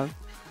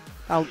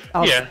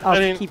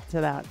keep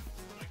to that.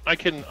 I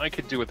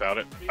could do without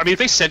it. I mean, if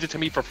they sent it to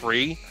me for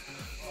free,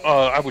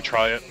 I would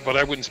try it, but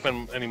I wouldn't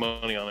spend any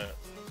money on it.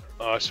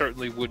 I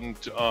certainly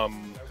wouldn't,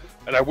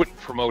 and I wouldn't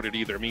promote it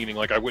either. Meaning,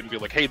 like, I wouldn't be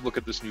like, "Hey, look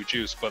at this new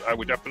juice," but I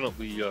would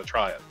definitely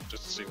try it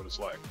just to see what it's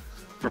like.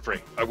 For free.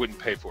 I wouldn't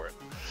pay for it.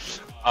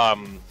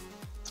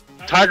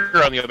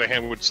 Tiger, on the other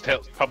hand, would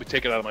probably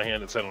take it out of my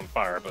hand and set it on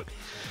fire. But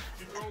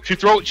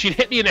she'd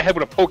hit me in the head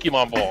with a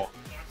Pokemon ball,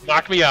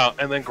 knock me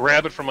out, and then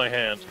grab it from my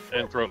hand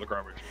and throw it in the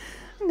garbage.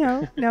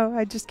 No,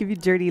 I'd just give you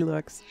dirty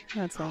looks.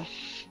 That's all.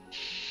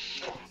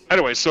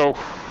 Anyway, so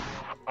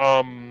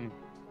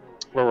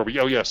where were we?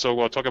 Oh yeah,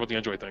 so talk about the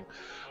Enjoy thing.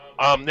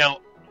 Now.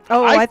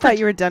 Oh, I thought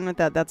you were done with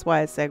that. That's why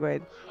I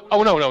segued.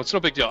 Oh no, it's no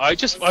big deal. I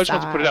just wanted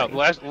to put it out.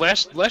 Last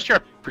year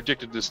I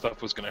predicted this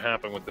stuff was going to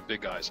happen with the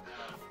big guys.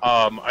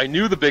 I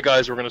knew the big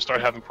guys were going to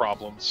start having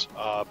problems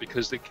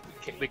because they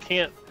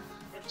can't,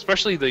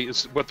 especially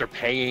what they're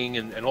paying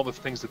and all the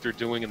things that they're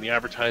doing in the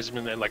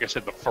advertisement, and like I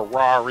said, the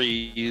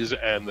Ferraris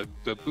and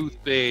the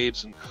booth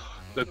babes and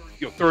the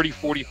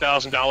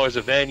 $30,000-$40,000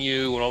 a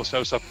venue and all this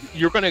other stuff.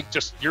 You're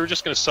just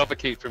going to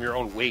suffocate from your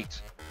own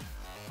weight.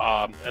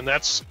 And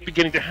that's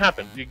beginning to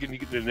happen.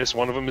 And this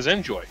one of them is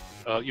Enjoy.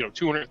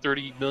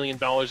 $230 million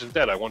in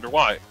debt. I wonder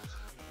why.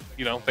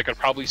 You know, they could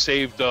probably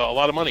saved a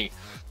lot of money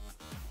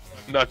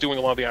not doing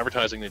a lot of the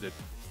advertising they did.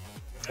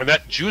 And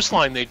that juice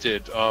line they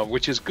did,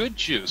 which is good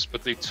juice,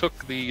 but they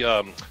took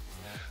the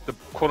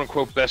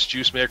quote-unquote best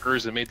juice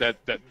makers and made that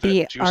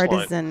the juice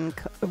artisan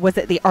line. Was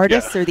it the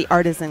artist or the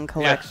artisan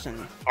collection?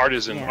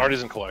 Yeah.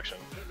 Artisan collection.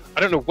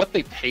 I don't know what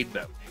they paid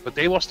them, but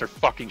they lost their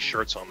fucking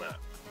shirts on that.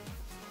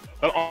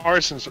 An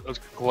artisan's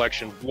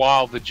collection,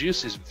 while the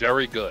juice is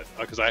very good,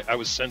 because I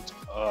was sent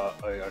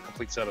a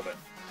complete set of it.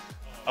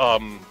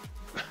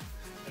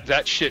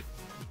 That shit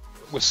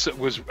was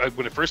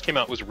when it first came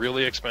out was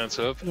really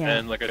expensive,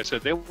 and like I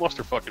said, they lost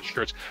their fucking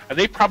shirts, and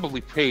they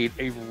probably paid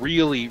a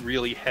really,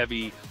 really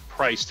heavy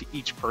price to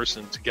each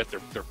person to get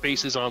their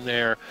faces on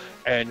there,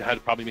 and had to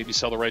probably maybe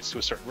sell the rights to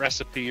a certain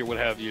recipe or what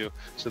have you,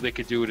 so they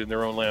could do it in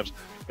their own labs.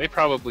 They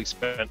probably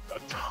spent a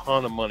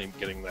ton of money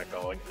getting that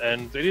going,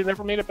 and they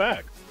never made it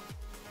back.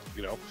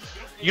 You know,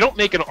 you don't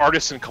make an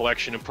artisan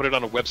collection and put it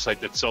on a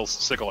website that sells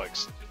sickle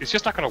eggs. It's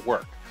just not going to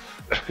work.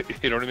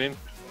 You know what I mean?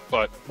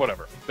 But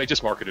whatever. They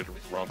just marketed it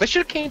wrong. They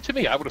should have came to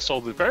me. I would have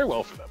sold it very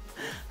well for them.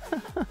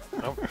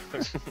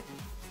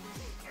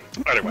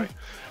 Anyway,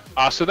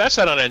 so that's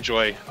that on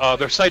Enjoy.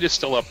 Their site is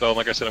still up though.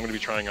 Like I said, I'm going to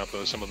be trying out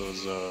some of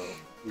those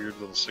weird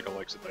little sickle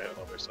eggs that they have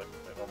on their site.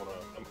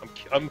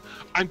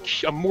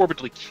 I'm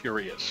morbidly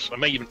curious. I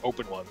may even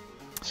open one.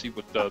 see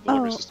what the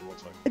delivery system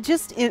looks like.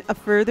 Just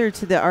further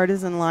to the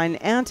artisan line,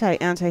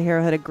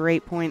 Anti-Hero had a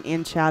great point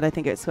in chat. I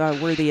think it's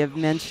worthy of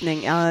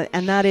mentioning,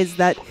 and that is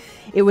that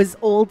it was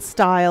old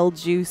style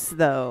juice,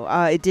 though.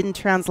 It didn't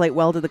translate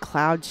well to the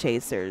cloud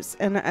chasers,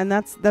 and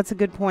that's a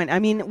good point. I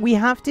mean, we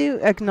have to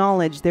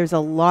acknowledge there's a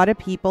lot of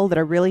people that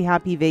are really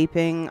happy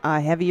vaping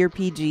heavier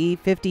PG,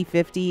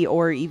 50/50,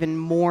 or even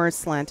more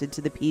slanted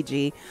to the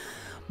PG,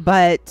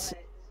 but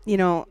you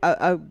know,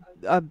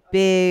 a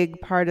big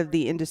part of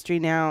the industry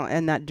now,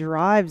 and that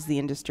drives the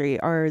industry,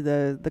 are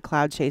the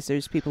cloud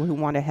chasers, people who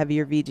want a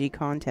heavier VG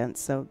content.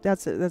 So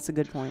that's a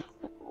good point.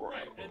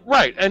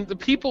 Right, and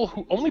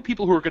the only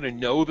people who are going to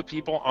know the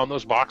people on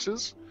those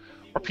boxes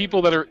are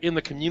people that are in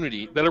the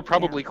community that are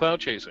probably cloud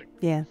chasing.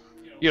 Yeah.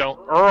 You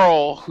know,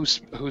 Earl, who's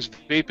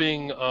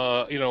vaping,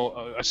 you know,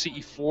 a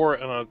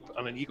CE4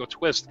 and an Ego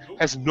Twist,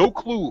 has no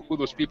clue who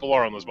those people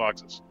are on those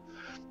boxes,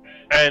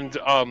 and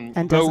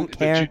doesn't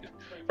care.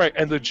 Right,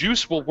 and the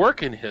juice will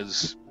work in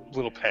his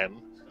little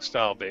pen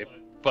style vape,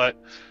 but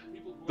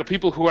the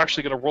people who are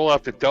actually going to roll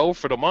out the dough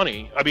for the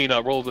money, I mean,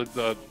 roll out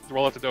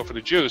the dough for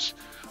the juice,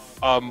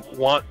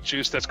 want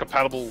juice that's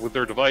compatible with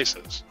their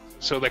devices.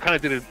 So they kind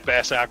of did it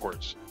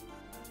backwards,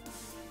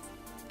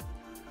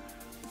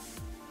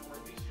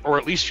 or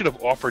at least should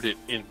have offered it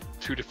in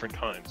two different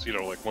kinds. You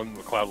know, like one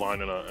the cloud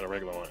line and a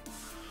regular line.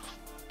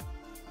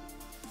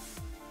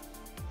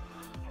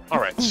 All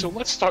right, so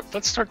let's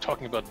start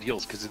talking about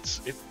deals, because it's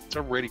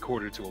already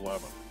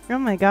 11:15. Oh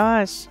my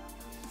gosh.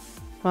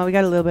 Well, we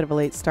got a little bit of a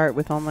late start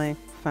with all my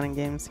fun and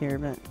games here,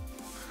 but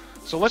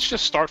so let's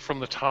just start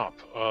from the top.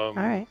 All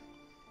right.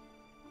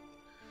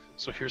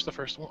 So here's the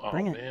first one. Oh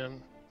Bring it.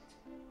 Man,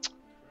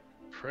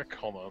 prick.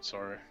 Hold on,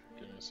 sorry.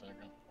 Give me a second.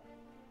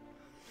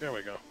 There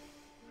we go.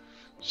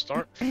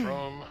 Start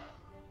from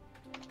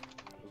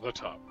the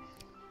top.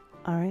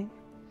 All right.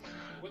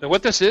 Now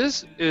what this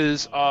is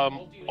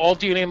all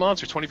DNA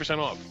mods are 20%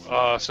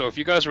 off. So if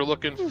you guys are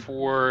looking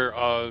for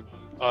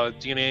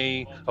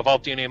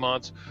Evolved DNA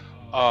mods,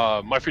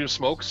 My Freedom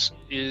Smokes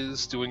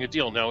is doing a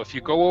deal. Now if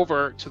you go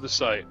over to the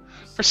site,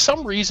 for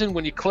some reason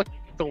when you click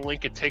the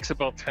link it takes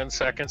about 10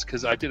 seconds,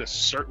 because I did a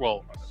search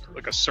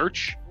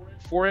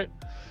for it,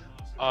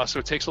 so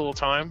it takes a little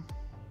time.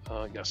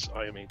 Yes,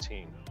 I am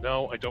 18.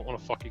 No, I don't want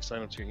to fucking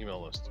sign up to your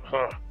email list.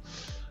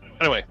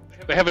 Anyway,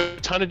 they have a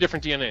ton of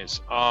different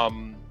DNAs.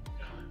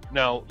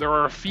 Now, there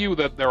are a few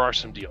that there are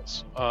some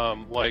deals.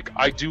 Like,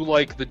 I do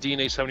like the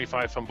DNA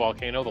 75 from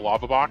Volcano, the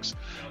lava box.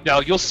 Now,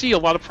 you'll see a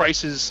lot of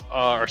prices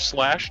are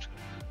slashed.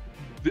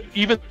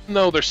 Even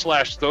though they're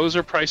slashed, those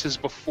are prices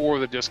before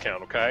the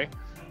discount, okay?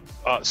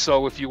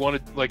 So if you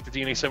wanted, like, the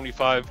DNA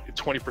 75,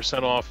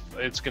 20% off,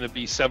 it's going to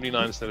be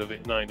 $79 instead of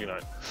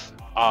 $99.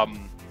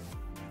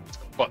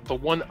 But the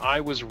one I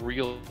was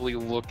really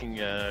looking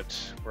at,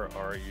 where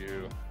are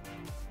you?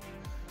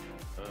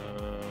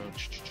 Where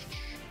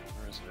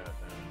is it at now?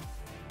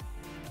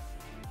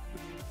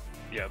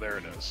 Yeah, there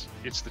it is.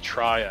 It's the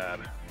Triad.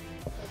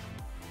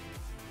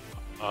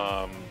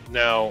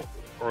 Now,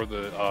 or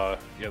the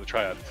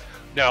Triad.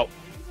 Now,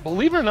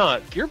 believe it or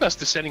not,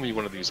 GearBest is sending me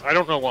one of these. I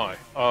don't know why.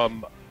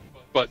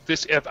 But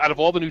this, out of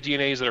all the new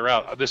DNAs that are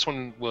out, this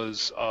one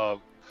was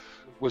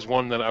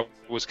one that I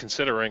was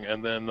considering,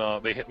 and then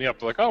they hit me up.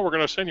 They're like, "Oh, we're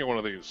gonna send you one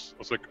of these." I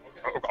was like,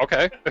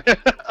 "Okay,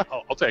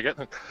 I'll take it."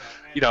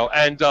 You know,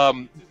 and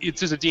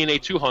it's a DNA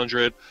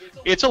 200.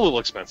 It's a little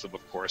expensive,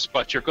 of course,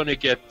 but you're going to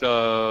get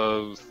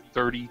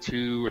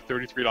 $32 or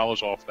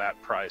 $33 off that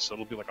price. So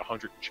it'll be like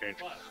 $100 and change.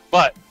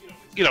 But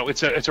you know,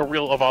 it's a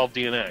real Evolved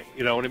DNA.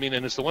 You know what I mean?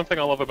 And it's the one thing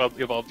I love about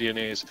the Evolved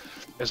DNAs.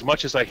 As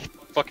much as I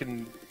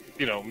fucking,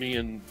 you know, me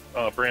and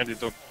Brandon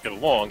don't get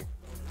along,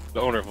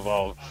 the owner of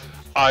Evolve,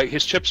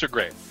 his chips are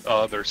great.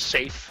 They're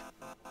safe,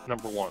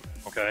 number one,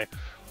 okay?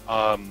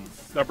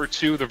 Number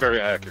two, they're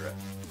very accurate,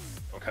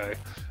 okay?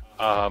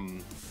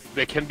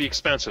 They can be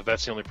expensive,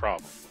 that's the only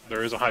problem.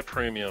 There is a high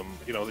premium.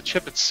 You know, the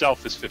chip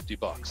itself is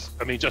 $50.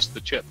 I mean, just the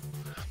chip.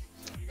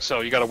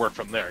 So you got to work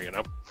from there, you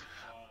know?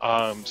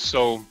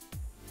 So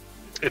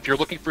if you're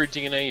looking for a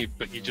DNA,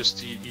 but you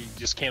just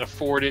can't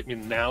afford it, I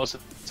mean, now's the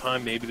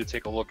time maybe to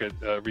take a look at,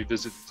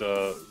 revisit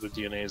the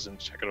DNAs and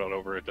check it out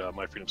over at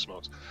My Freedom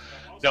Smokes.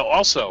 Now,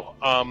 also,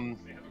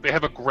 they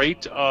have a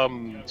great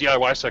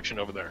DIY section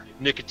over there.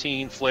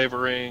 Nicotine,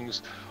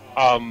 flavorings.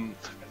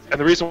 And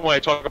the reason why I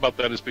talk about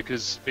that is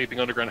because Vaping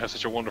Underground has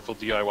such a wonderful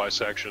DIY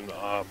section.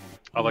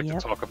 I like to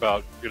talk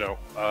about, you know,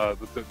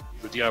 the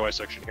DIY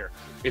section here.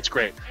 It's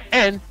great.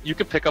 And you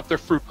can pick up their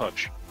fruit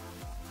punch,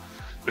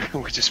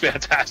 which is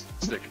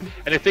fantastic.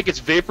 And I think it's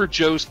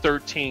VaporJoe's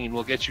 13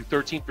 will get you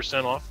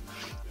 13% off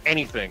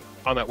anything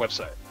on that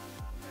website.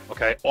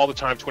 Okay, all the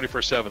time,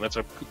 24/7. That's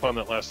a coupon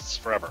that lasts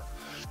forever.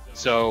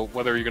 So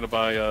whether you're going to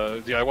buy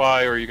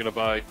DIY or you're going to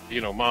buy, you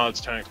know,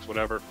 mods, tanks,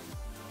 whatever,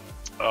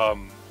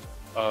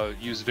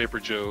 use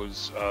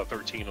VaporJoe's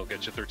 13 will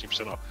get you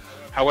 13% off.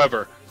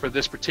 However, for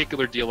this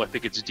particular deal, I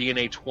think it's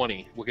DNA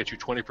 20 will get you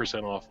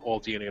 20% off all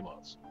DNA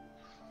mods.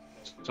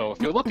 So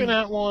if you're looking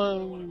at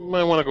one, you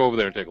might want to go over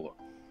there and take a look.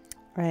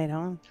 Right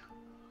on.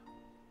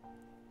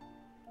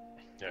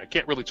 Yeah, I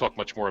can't really talk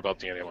much more about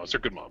the anti-mods. They're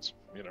good mods.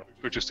 You know,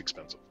 they're just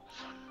expensive.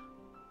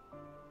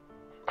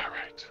 All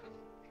right.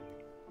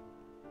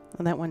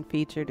 Well, that one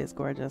featured is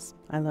gorgeous.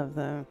 I love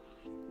the.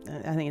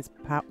 I think it's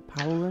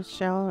Paula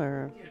shell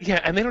or. Yeah,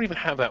 and they don't even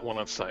have that one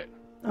on site.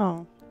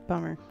 Oh,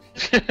 bummer.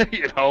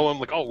 You know, I'm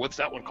like, oh, what's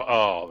that one called?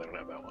 Oh, they don't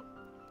have that one.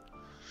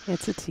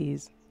 It's a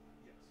tease.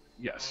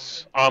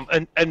 Yes.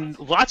 And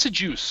lots of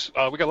juice.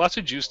 We got lots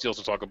of juice deals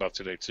to talk about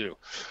today too.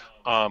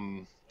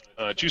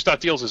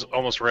 Juice.deals is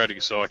almost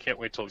ready, so I can't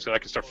wait till I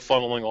can start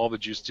funneling all the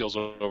juice deals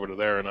over to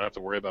there, and I don't have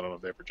to worry about it on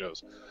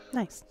VaporJoe's.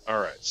 Nice. All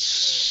right,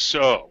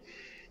 so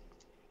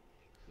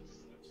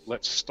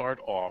let's start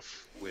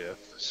off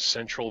with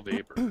Central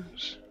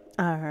Vapors.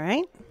 All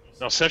right.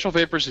 Now, Central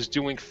Vapors is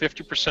doing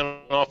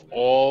 50% off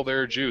all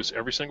their juice,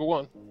 every single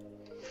one.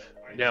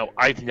 Now,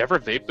 I've never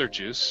vaped their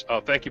juice.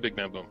 Thank you, Big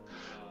Man Boom.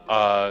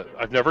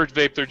 I've never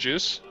vaped their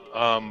juice,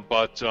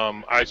 but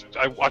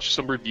I watched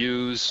some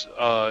reviews,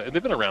 and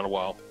they've been around a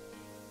while.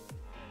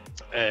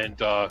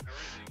 And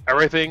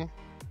everything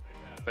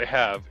they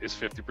have is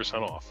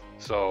 50% off.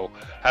 So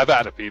have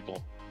at it,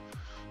 people.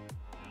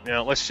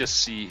 Now, let's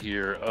just see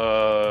here.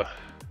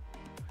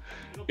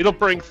 It'll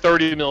bring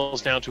 30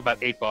 mils down to about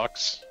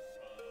 $8.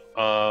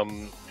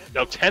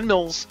 Now, 10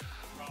 mils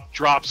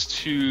drops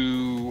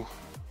to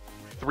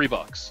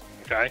 $3.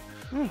 Okay.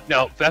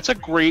 Now, that's a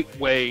great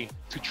way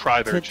to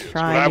try their juice.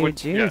 Try new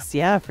juice,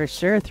 yeah, for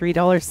sure.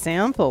 $3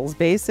 samples,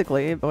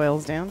 basically, it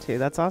boils down to.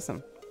 That's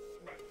awesome.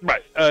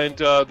 Right, and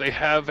they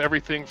have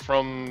everything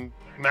from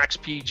max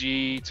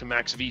PG to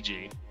max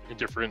VG in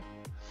different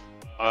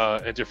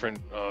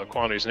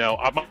quantities. Now,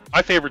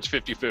 my favorite's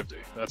 50/50.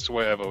 That's the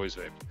way I've always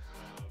vaped.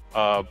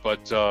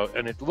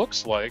 And it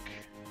looks like,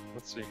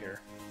 let's see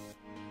here,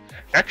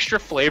 extra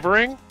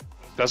flavoring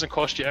doesn't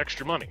cost you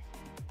extra money.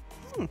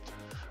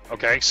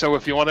 Okay, so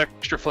if you want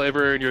extra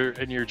flavor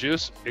in your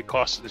juice, it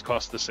costs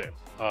the same.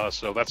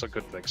 So that's a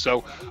good thing.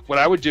 So what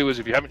I would do is,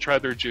 if you haven't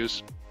tried their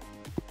juice,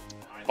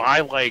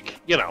 buy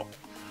like, you know,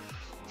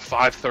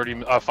 5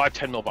 10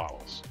 ml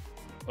bottles.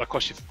 That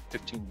costs you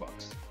 $15,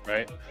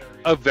 right?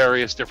 Of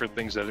various different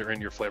things that are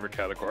in your flavor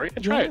category,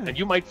 and try it, and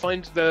you might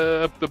find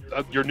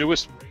your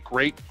newest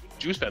great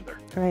juice vendor.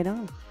 Right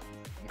on.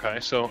 Okay,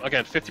 so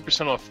again,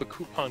 50% off. The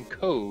coupon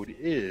code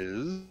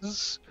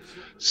is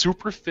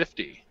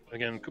Super50.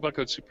 Again, coupon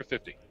code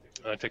Super50.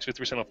 It takes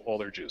 50% off all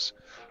their juice.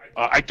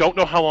 I don't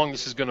know how long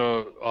this is going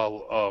to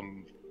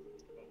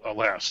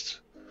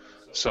last.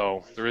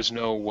 So there is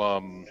no,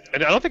 and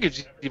I don't think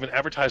it's even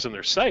advertised on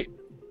their site.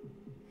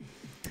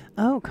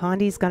 Oh,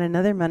 Condi's got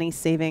another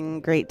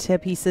money-saving great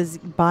tip. He says,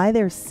 buy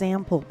their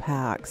sample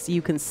packs.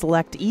 You can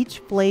select each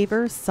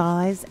flavor,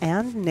 size,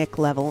 and nic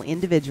level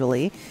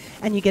individually,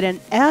 and you get an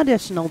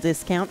additional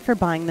discount for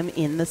buying them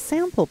in the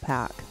sample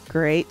pack.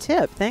 Great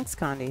tip. Thanks,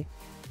 Condi.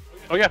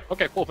 Oh, yeah.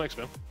 Okay, cool. Thanks,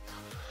 man.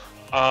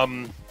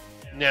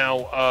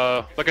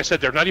 Now, like I said,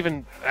 they're not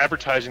even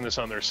advertising this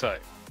on their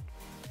site.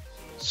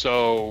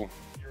 So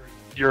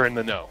you're in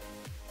the know.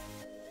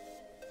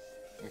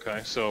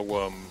 Okay,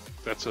 so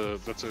that's a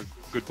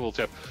good little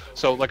tip.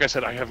 So, like I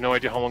said, I have no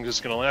idea how long this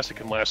is going to last. It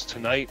can last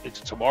tonight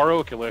into tomorrow.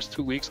 It can last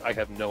 2 weeks. I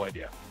have no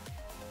idea.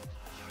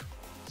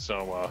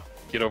 So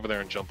get over there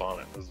and jump on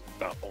it. That's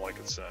about all I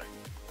can say.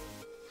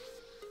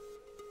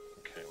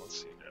 Okay,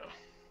 let's see now.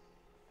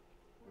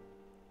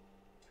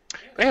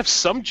 They have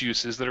some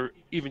juices that are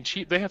even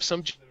cheap. They have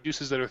some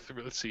juices that are.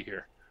 Let's see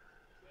here.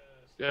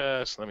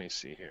 Yes, let me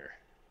see here.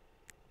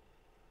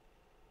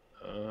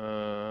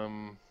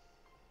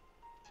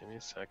 Give me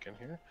a second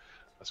here.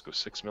 Let's go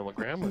 6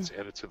 milligram. Let's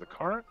add it to the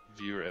cart.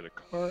 Viewer edit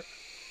cart.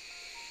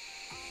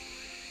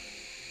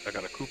 I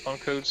got a coupon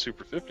code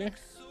Super50.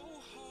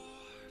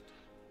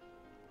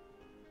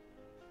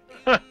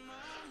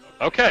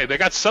 Okay, they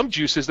got some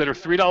juices that are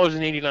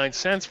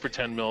 $3.89 for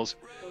 10 mils.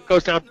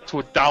 Goes down to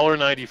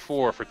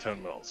 $1.94 for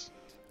 10 mils.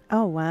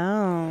 Oh,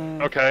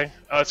 wow. Okay,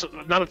 so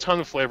not a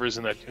ton of flavors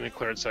in the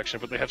clearance section,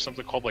 but they have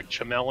something called like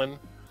Chamelon,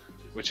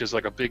 which is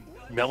like a big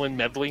melon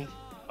medley.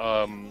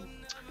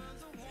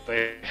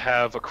 They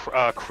have a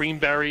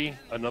creamberry,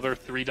 another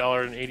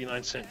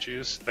 $3.89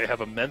 juice. They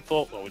have a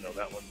menthol. Oh, no,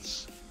 that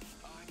one's.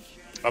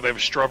 They have a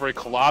strawberry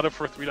colada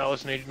for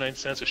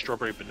 $3.89. A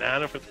strawberry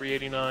banana for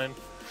 $3.89.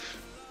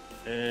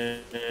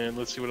 And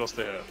let's see what else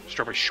they have.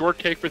 Strawberry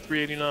shortcake for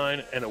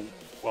 $3.89, and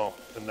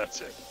and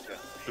that's it. Yeah,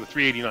 for the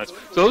 $3.89.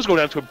 So those go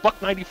down to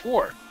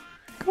 $1.94.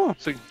 Cool.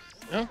 So,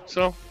 yeah,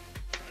 so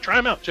try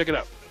them out. Check it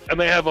out. And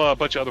they have a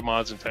bunch of other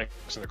mods and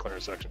tanks in the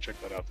clearance section.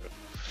 Check that out,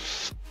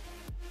 too.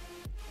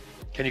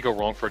 Can you go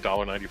wrong for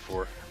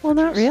 $1.94? Well,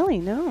 not really,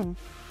 no.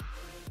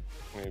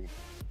 I mean,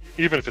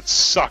 even if it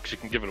sucks, you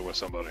can give it with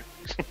somebody.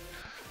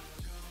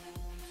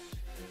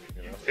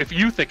 You know, if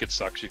you think it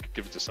sucks, you could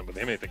give it to somebody.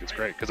 They may think it's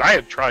great. Because I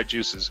have tried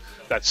juices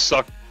that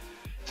suck.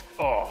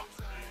 Oh.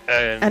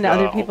 And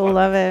other people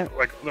love it.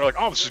 Like they're like,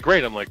 oh, this is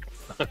great. I'm like,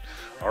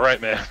 all right,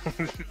 man.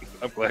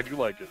 I'm glad you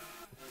like it.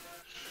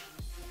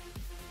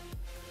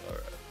 All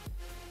right.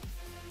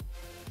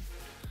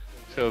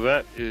 So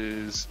that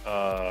is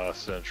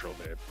Central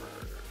Vapors.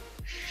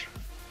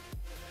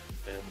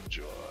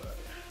 Enjoy.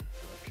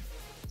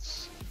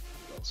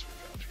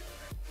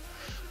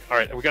 All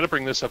right, and we got to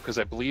bring this up because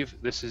I believe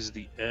this is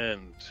the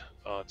end.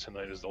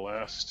 Tonight is the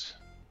last.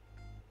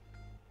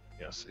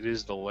 Yes, it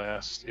is the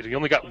last. You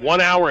only got 1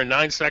 hour and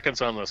 9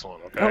 seconds on this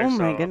one. Okay. Oh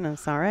my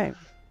goodness! All right.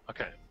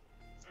 Okay.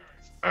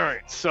 All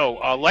right. So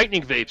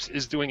Lightning Vapes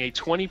is doing a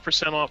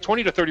 20% off,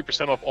 20 to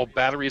 30% off all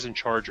batteries and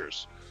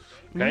chargers.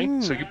 Okay.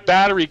 So you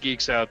battery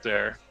geeks out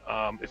there,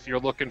 if you're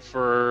looking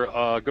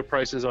for good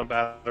prices on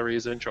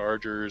batteries and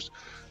chargers,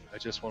 I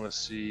just want to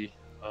see.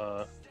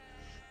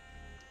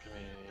 Give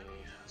me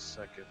a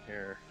second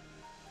here.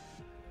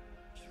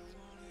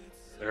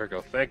 There we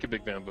go. Thank you,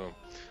 Big Bam Boom.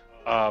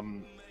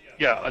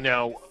 Yeah,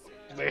 now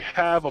they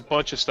have a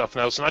bunch of stuff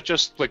now. It's not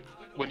just like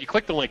when you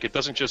click the link, it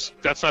doesn't just,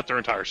 that's not their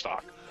entire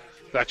stock.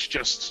 That's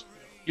just,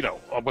 you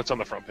know, what's on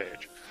the front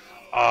page.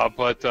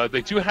 But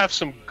they do have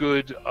some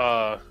good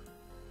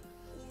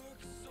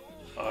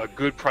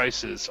good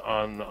prices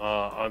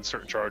on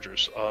certain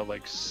chargers.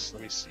 Like,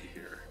 let me see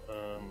here.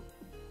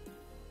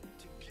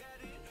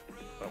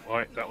 Oh,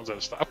 right, that one's out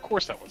of stock. Of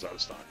course, that one's out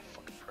of stock.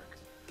 Fucking prick.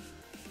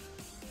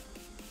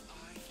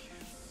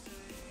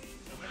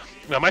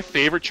 Now, my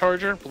favorite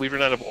charger, believe it or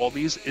not, of all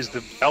these is the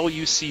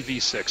LUC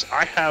V6.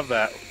 I have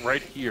that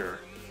right here.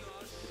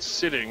 It's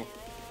sitting. I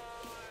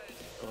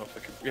don't know if I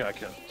can. Yeah, I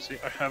can. See,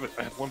 I have it.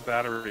 I have one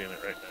battery in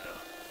it right now,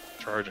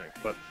 charging.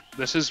 But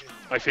this is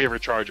my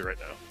favorite charger right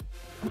now.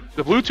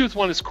 The Bluetooth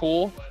one is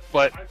cool,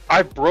 but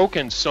I've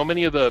broken so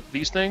many of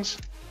these things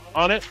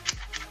on it.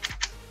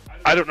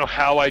 I don't know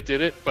how I did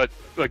it, but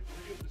like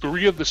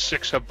 3 of the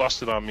 6 have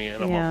busted on me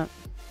in a month.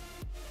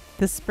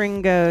 The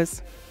spring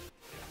goes.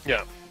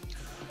 Yeah.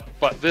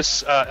 But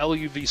this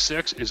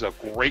LUV6 is a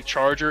great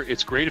charger.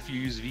 It's great if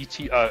you use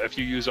if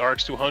you use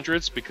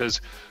RX200s because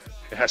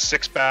it has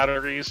 6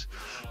 batteries,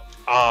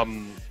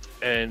 and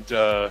you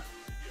know,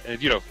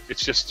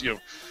 it's just, you know,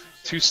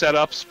 2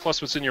 setups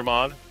plus what's in your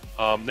mod.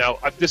 Now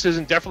this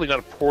isn't definitely not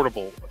a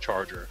portable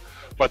charger,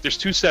 but there's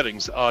 2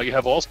 settings. You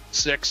have all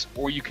 6,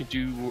 or you can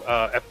do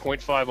at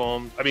 0.5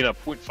 ohm. I mean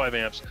 0.5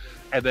 amps,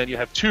 and then you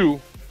have 2,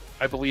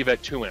 I believe,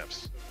 at 2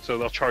 amps. So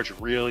they'll charge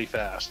really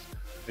fast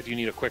if you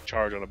need a quick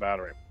charge on a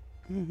battery.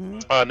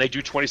 And they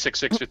do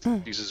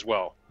 26/650s as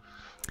well,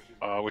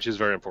 which is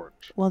very important.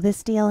 Well,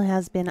 this deal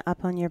has been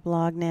up on your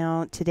blog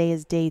now. Today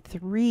is day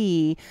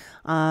 3.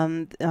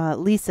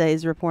 Lisa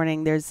is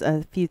reporting there's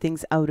a few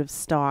things out of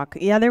stock.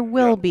 Yeah, there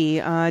will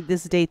be.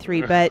 This is day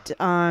 3, but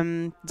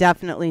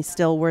definitely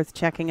still worth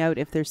checking out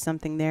if there's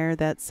something there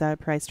that's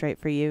priced right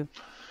for you.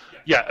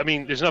 Yeah, I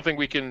mean, there's nothing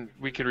we can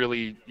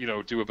really, you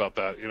know, do about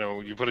that. You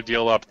know, you put a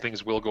deal up,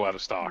 things will go out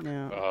of stock.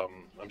 Yeah.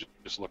 I'm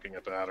just looking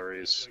at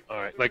batteries. All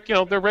right, like, you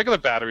know, their regular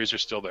batteries are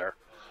still there.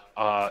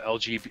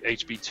 LG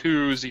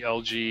HB2s, the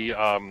LG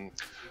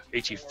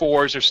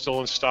HE4s are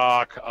still in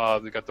stock.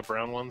 They got the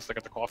brown ones. They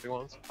got the coffee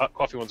ones.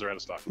 Coffee ones are out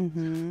of stock.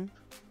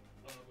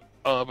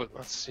 But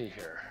let's see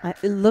here.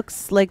 It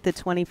looks like the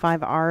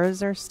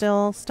 25Rs are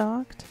still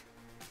stocked.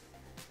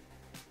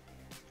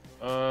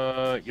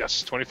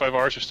 Yes,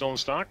 25Rs are still in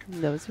stock.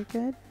 Those are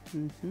good.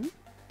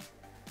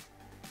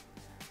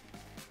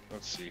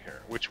 Let's see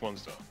here. Which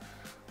ones though?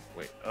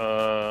 Wait.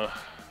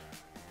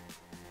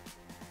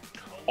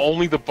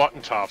 Only the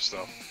button tops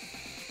though.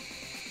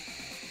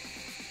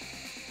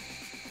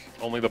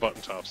 Only the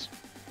button tops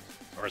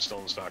are still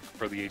in stock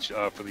for the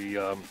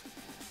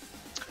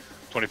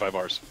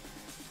 25Rs.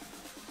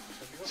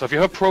 So if you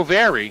have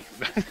ProVary,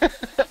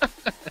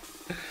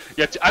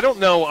 yeah, I don't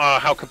know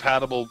how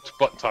compatible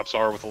button tops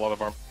are with a lot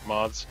of our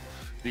mods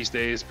these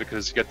days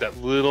because you get that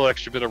little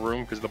extra bit of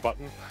room because of the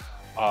button.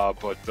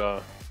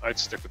 But I'd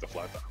stick with the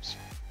flat tops.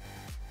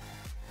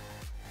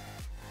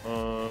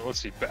 Let's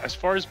see. As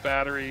far as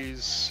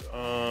batteries,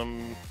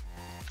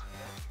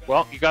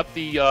 well, you got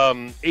the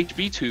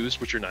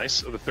HB2s, which are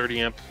nice, the 30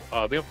 amp.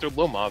 They're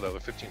low mod though.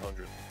 They're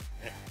 1500.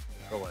 Yeah,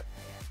 go away.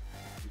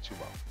 You're too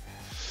low.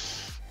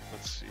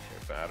 Let's see here.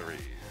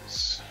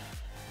 Batteries.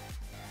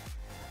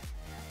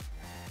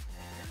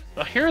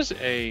 Now here's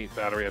a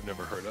battery I've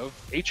never heard of.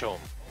 H-Ohm.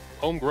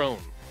 Homegrown,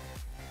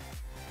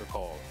 they're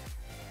called.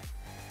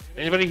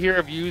 Anybody here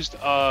have used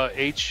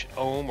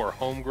H-Ohm or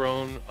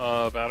homegrown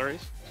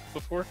batteries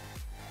before?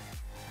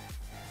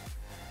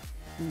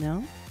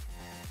 No.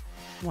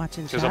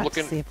 Watching chat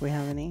to see if we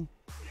have any.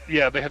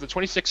 Yeah, they have the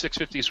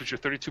 26/650s, which are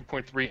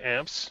 32.3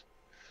 amps.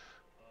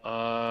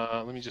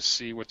 Let me just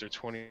see what their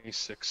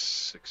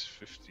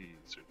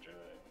 26/650s are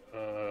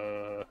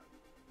doing.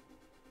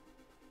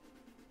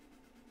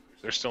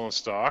 They're still in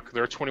stock.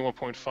 They're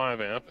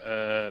 21.5 amp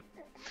at...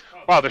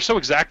 Wow, they're so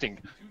exacting.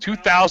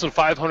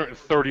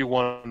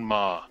 2,531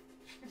 mAh.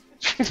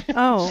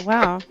 Oh,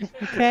 wow.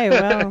 Okay,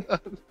 well.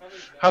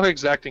 How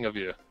exacting of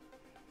you.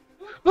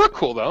 Look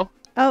cool, though.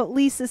 Oh,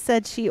 Lisa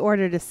said she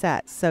ordered a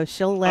set, so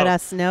she'll let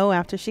us know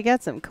after she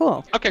gets them.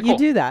 Cool. Okay, cool. You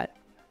do that.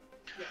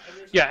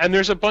 Yeah, and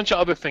there's a bunch of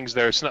other things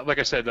there. It's not, like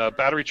I said,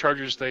 battery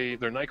chargers, their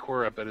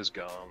Nightcore, I bet, is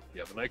gone.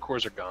 Yeah, the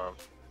Nightcores are gone.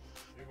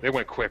 They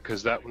went quick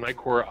because that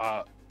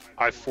Nightcore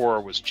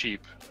i4 was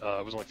cheap.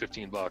 It was only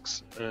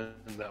 $15, and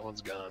that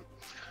one's gone.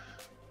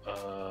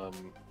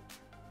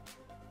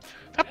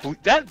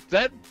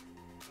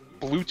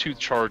 Bluetooth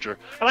charger,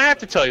 and I have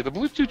to tell you, the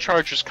Bluetooth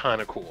charger is kind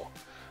of cool.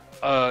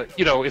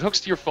 You know, it hooks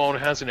to your phone, it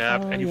has an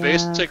app, and you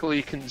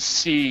basically can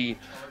see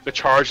the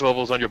charge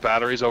levels on your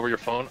batteries over your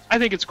phone. I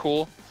think it's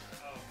cool.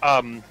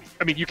 I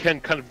mean, you can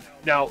kind of,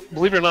 now,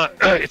 believe it or not,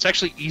 it's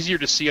actually easier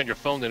to see on your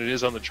phone than it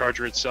is on the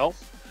charger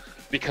itself,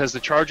 because the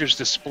charger's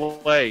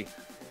display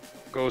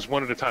goes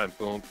one at a time.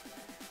 Boom,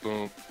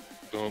 boom,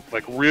 boom,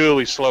 like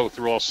really slow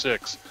through all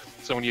 6.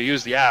 So when you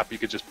use the app, you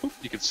could just,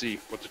 you can see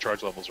what the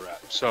charge levels are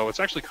at. So it's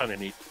actually kind of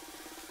neat.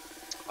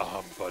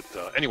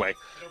 Anyway,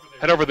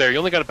 head over there. You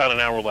only got about an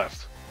hour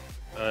left.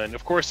 And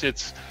of course,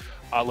 it's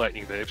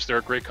Lightning Vapes. They're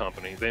a great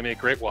company. They make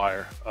great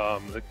wire.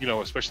 You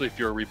know, especially if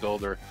you're a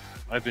rebuilder.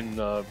 I've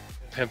been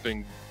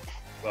pimping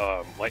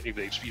Lightning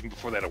Vapes even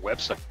before they had a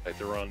website.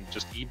 They're on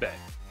just eBay.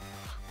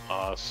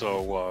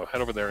 So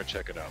head over there and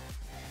check it out.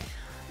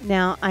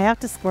 Now, I have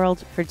to squirrel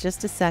for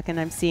just a second.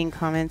 I'm seeing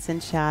comments in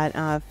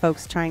chat,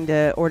 folks trying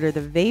to order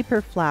the Vapor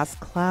Flask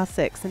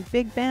Classics. And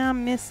Big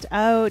Bam missed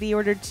out. He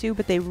ordered 2,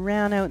 but they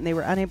ran out and they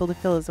were unable to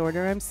fill his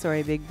order. I'm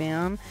sorry, Big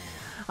Bam.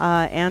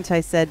 Anti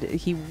said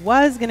he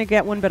was going to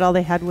get one, but all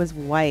they had was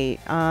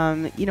white.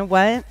 You know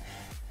what?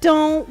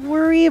 Don't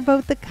worry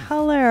about the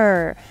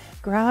color.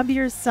 Grab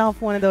yourself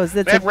one of those.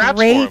 That's a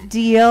great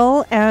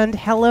deal. And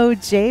hello,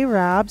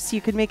 J-Wraps. You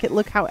can make it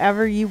look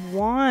however you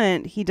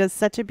want. He does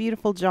such a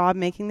beautiful job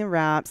making the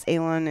wraps.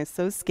 Elon is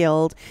so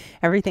skilled.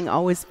 Everything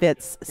always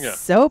fits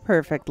so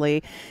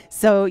perfectly.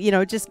 So, you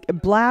know, just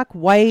black,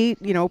 white,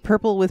 you know,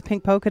 purple with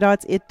pink polka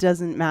dots. It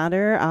doesn't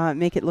matter.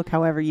 Make it look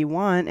however you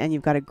want, and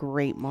you've got a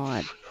great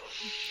mod.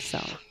 So.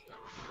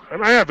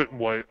 And I have it in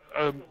white.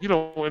 You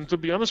know, and to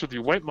be honest with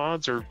you, white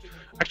mods are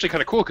actually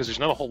kind of cool because there's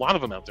not a whole lot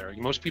of them out there.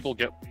 Most people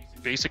get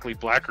basically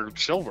black or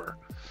silver.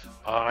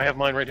 I have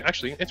mine right here.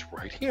 Actually, it's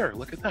right here.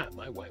 Look at that,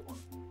 my white one.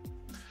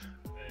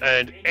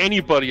 And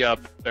anybody out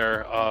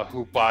there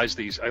who buys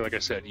these, like I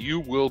said, you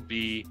will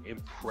be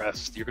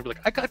impressed. You're going to be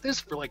like, I got this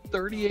for like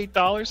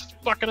 $38. It's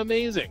fucking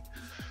amazing.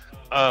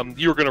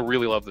 You're going to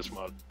really love this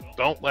mod.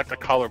 Don't let the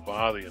color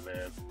bother you,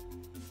 man.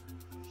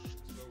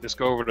 Just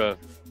go over to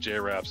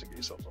J-Wraps and get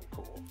yourself something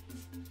cool.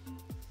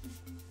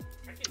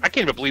 I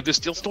can't even believe this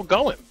deal's still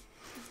going.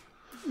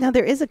 Now,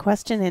 there is a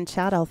question in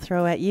chat I'll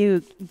throw at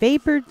you.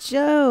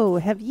 VaporJoe,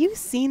 have you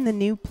seen the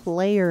new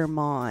player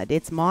mod?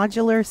 It's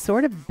modular,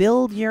 sort of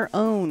build your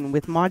own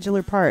with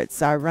modular parts.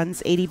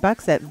 Runs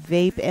 $80 at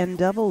Vape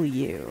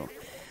NW.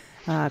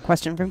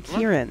 Question from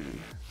Kieran.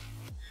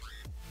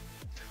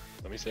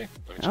 Let me see.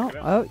 Let me check it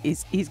out. Oh,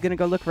 he's going to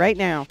go look right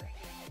now.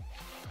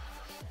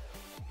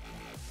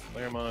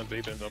 Player mod,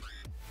 Vape NW.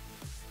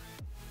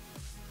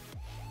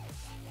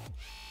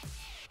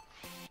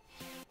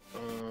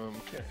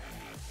 Okay.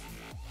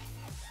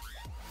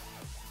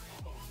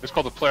 It's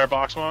called the player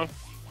box mod.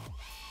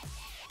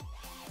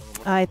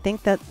 I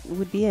think that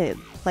would be a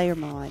player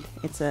mod.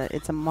 It's a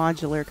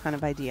modular kind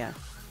of idea.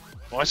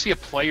 Well, I see a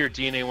player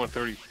DNA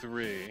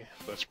 133.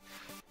 That's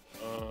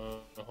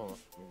hold on, let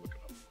me look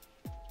it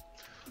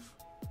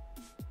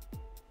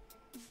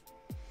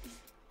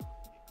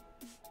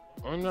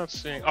up. I'm not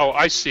seeing. Oh,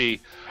 I see.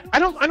 I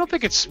don't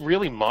think it's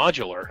really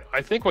modular.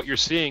 I think what you're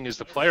seeing is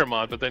the player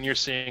mod, but then you're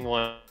seeing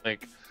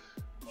like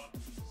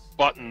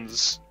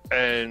buttons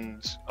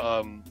and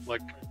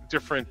like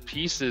different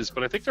pieces,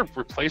 but I think they're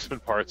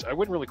replacement parts. I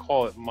wouldn't really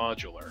call it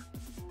modular.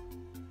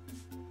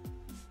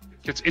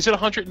 Is it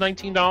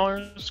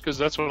 $119? Because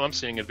that's what I'm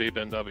seeing at Vape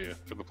NW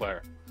for the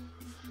player.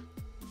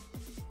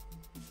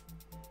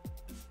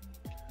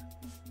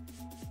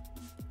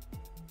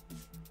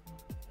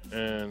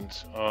 And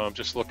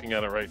just looking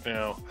at it right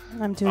now.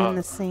 I'm doing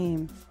the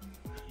same.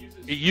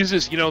 It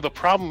uses, you know, the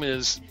problem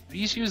is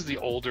these use the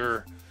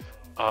older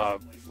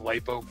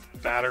LiPo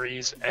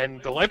batteries,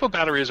 and the LiPo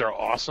batteries are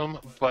awesome,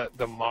 but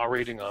the mAh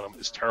rating on them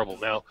is terrible.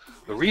 Now,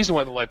 the reason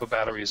why the LiPo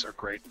batteries are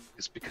great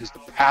is because the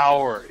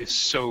power is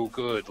so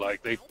good.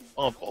 Like, they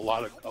pump a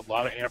lot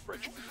of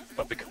amperage,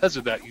 but because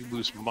of that, you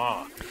lose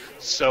mAh.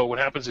 So what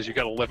happens is you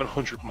got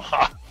 1100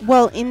 mAh.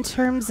 Well, in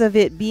terms of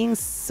it being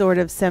sort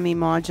of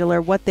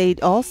semi-modular, what they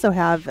also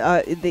have,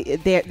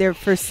 they're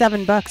for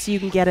 $7 you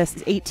can get a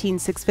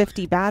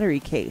 18650 battery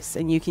case,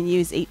 and you can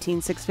use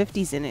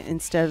 18650s in it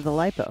instead of the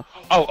LiPo.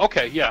 Oh,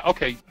 okay, yeah,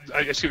 okay.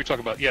 I see what you're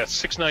talking about. Yeah,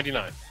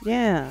 $699.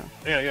 Yeah.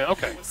 Yeah,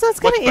 okay. So it's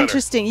kind of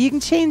interesting. You can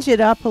change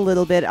it up a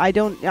little bit. I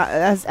don't,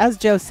 as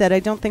Joe said, I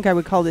don't think I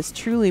would call this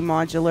truly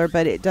modular,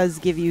 but it does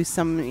give you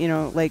some, you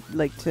know,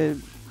 like to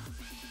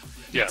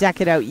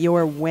deck it out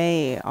your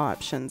way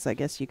options, I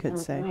guess you could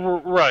say.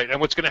 Right,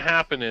 and what's going to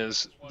happen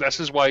is this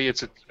is why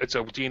it's a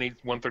DNA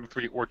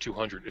 133 or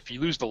 200. If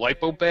you use the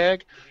LiPo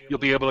bag, you'll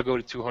be able to go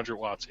to 200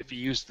 watts. If you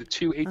use the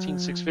two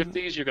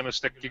 18650s,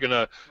 you're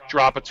gonna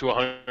drop it to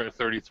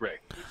 133.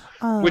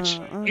 Which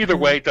either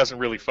way doesn't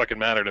really fucking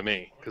matter to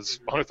me, because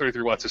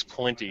 133 watts is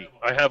plenty.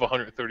 I have a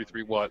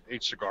 133 watt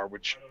H cigar,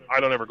 which I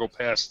don't ever go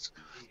past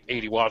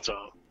 80 watts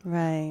on.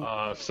 Right.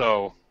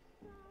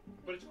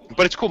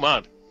 But it's a cool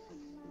mod.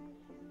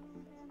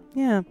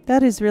 Yeah,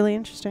 that is really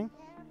interesting.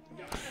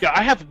 Yeah,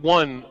 I have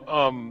one.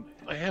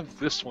 I have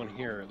this one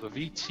here, the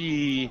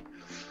VT.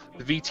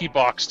 the VT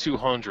Box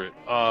 200,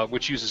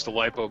 which uses the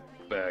LiPo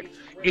bag.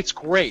 It's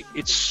great.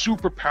 It's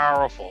super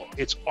powerful.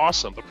 It's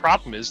awesome. The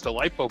problem is the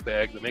LiPo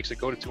bag that makes it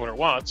go to 200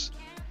 watts.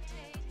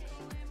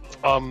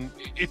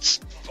 It's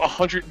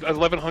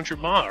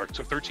 1,100 mAh or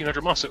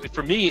 1,300 mAh. So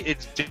for me,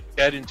 it's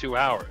dead in 2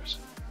 hours.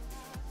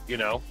 You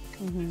know,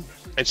 and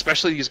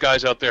especially these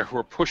guys out there who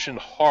are pushing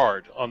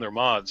hard on their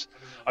mods.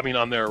 I mean,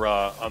 on their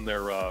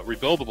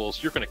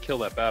rebuildables, you're going to kill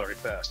that battery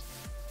fast.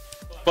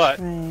 But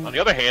on the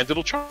other hand,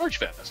 it'll charge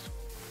fast.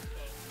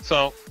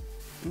 So,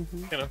 you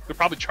know, they're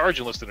probably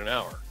charging less than an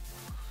hour.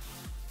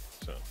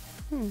 So,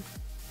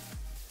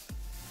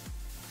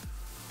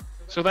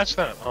 so that's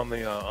that on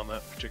the on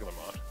that particular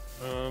mod.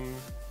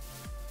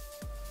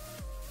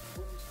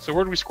 So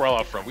where did we scroll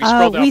out from? We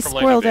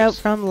scrolled out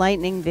from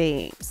Lightning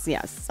Vapes.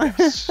 Yes.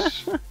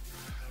 Yes.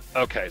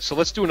 Okay, so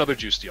let's do another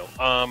juice deal.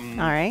 All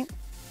right.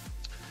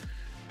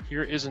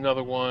 Here is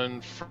another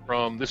one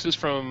from. This is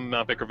from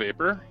Mount Baker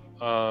Vapor.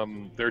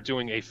 They're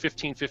doing a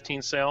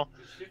 15-15 sale.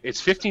 It's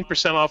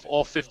 15% off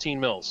all 15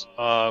 mils,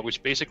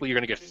 which basically you're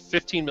going to get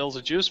 15 mils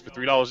of juice for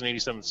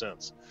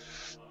 $3.87.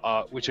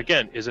 Which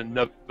again is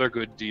another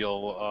good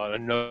deal,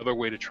 another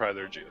way to try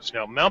their juice.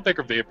 Now, Mount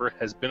Baker Vapor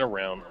has been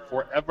around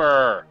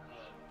forever.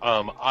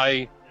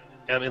 I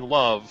am in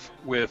love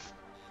with,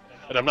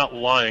 and I'm not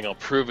lying, I'll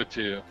prove it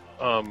to you.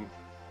 I'm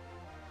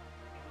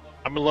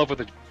in love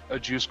with a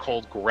juice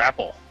called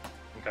Grapple.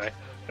 Okay,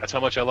 that's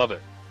how much I love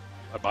it.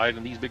 I buy it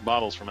in these big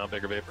bottles from Mount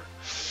Baker Vapor.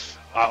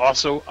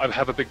 Also, I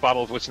have a big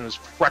bottle of what's known as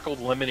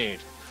Freckled Lemonade.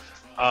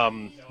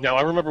 Now,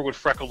 I remember when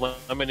Freckled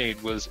Lemonade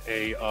was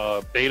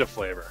a beta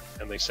flavor,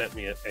 and they sent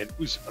me it, and it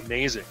was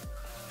amazing.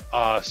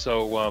 I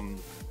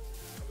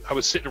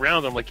was sitting around,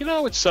 and I'm like, you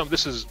know,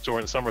 this is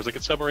during the summer, I was like,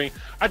 it's summery,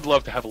 I'd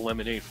love to have a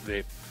lemonade for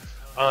vape.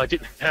 I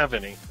didn't have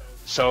any.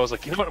 So I was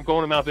like, you know what, I'm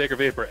going to Mount Baker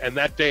Vapor, and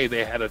that day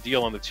they had a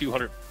deal on the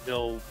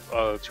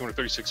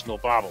 236 mil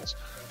bottles.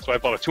 So I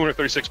bought a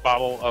 236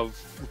 bottle of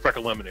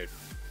Freckled Lemonade.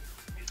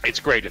 It's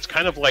great. It's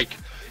kind of like,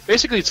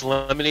 basically it's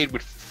lemonade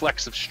with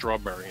flecks of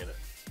strawberry in it.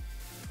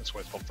 That's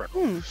why it's called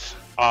Freckle.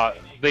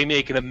 They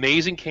make an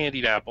amazing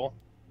candied apple.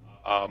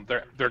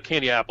 Their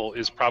candy apple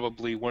is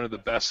probably one of the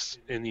best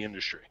in the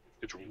industry.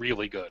 It's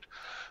really good.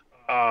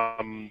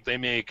 They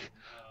make,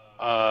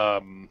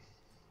 what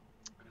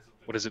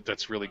is it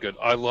that's really good?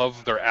 I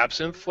love their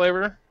absinthe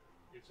flavor.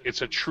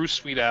 It's a true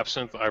sweet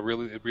absinthe. I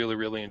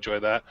really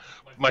enjoy that.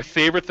 My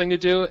favorite thing to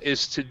do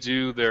is to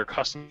do their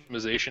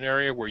customization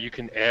area where you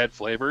can add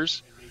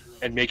flavors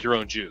and make your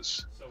own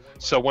juice.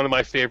 So one of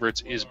my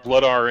favorites is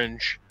blood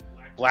orange,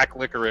 black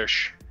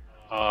licorice,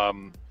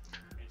 and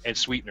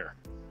sweetener.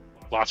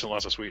 Lots and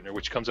lots of sweetener,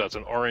 which comes out as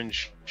an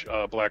orange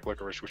black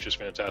licorice, which is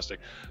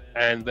fantastic.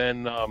 And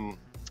then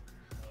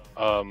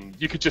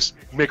you could just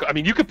make, I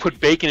mean, you could put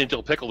bacon and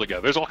dill pickle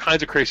together. There's all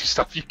kinds of crazy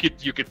stuff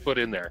you could put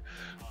in there.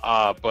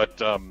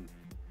 But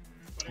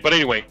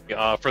anyway,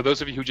 for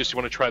those of you who just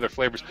want to try their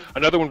flavors,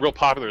 another one real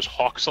popular is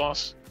hawk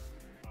sauce.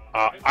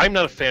 I'm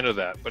not a fan of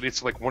that, but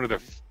it's like one of their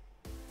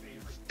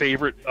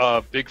favorite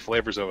big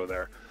flavors over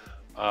there.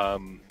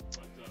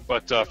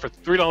 But for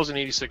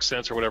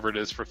 $3.86 or whatever it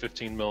is for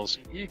 15 mils,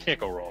 you can't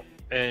go wrong.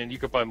 And you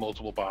could buy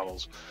multiple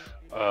bottles,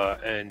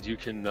 and you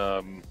can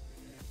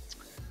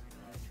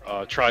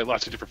try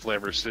lots of different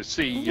flavors to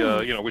see you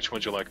know, which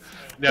ones you like.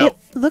 Now, it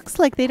looks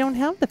like they don't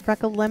have the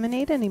Freckled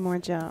Lemonade anymore,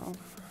 Joe.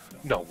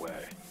 No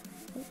way.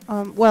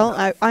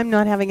 Well, I'm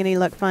not having any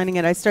luck finding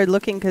it. I started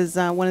looking because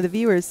one of the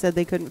viewers said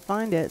they couldn't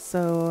find it,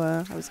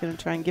 so I was going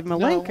to try and give them a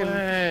link. No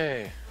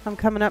way. And I'm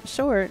coming up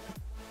short.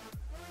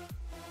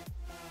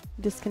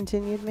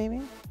 Discontinued,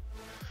 maybe?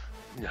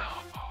 No.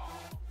 I'll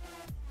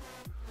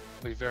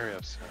be very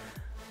upset.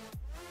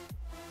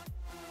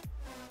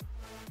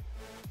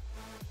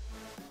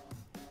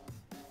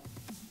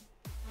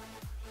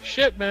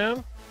 Shit,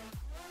 man.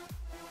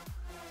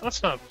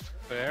 That's not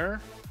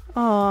fair.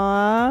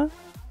 Aww.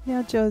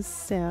 Yeah, Joe's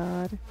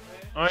sad.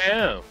 I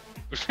am.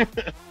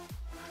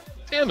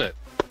 Damn it.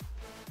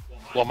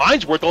 Well,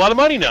 mine's worth a lot of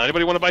money now.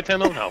 Anybody want to buy 10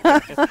 mil? No.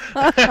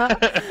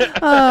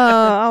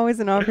 Oh, always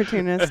an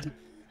opportunist.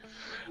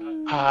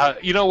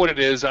 You know what it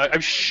is?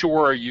 I'm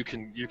sure you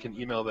can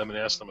email them and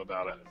ask them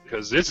about it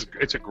because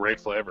it's a great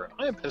flavor.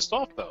 I am pissed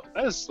off though.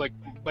 That is like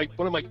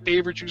one of my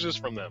favorite juices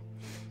from them.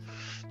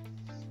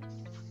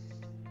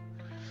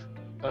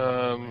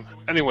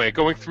 Anyway,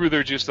 going through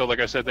their juice though, like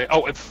I said,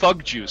 and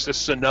Thug Juice.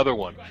 This is another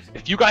one.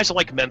 If you guys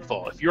like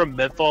menthol, if you're a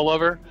menthol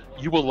lover,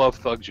 you will love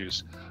Thug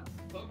Juice.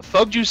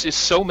 Thug Juice is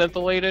so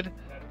mentholated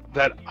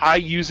that I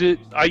use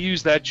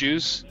that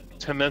juice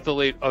to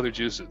mentholate other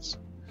juices.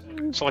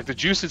 So like the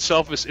juice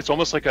itself it's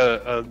almost like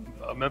a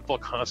menthol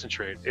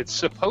concentrate. It's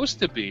supposed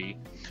to be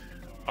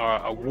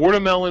a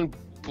watermelon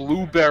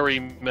blueberry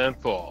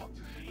menthol.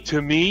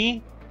 To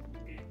me,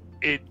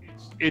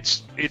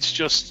 it's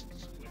just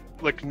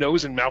like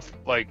nose and mouth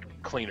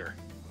like cleaner.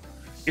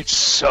 It's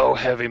so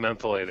heavy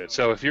mentholated.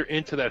 So if you're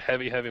into that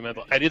heavy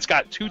menthol, and it's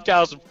got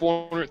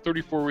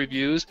 2,434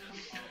 reviews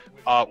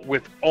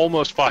with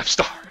almost 5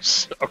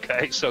 stars.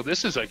 Okay, so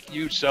this is a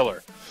huge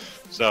seller.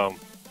 So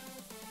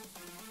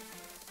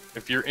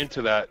If you're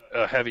into that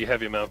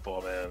heavy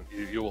menthol, man,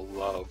 you will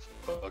love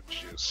bug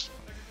juice.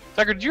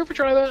 Tiger, did you ever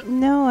try that?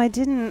 No, I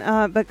didn't.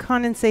 But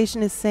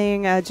Condensation is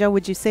saying, Joe,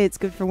 would you say it's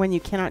good for when you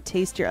cannot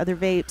taste your other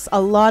vapes?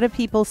 A lot of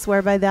people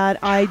swear by that.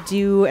 I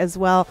do as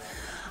well.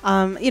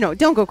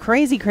 Don't go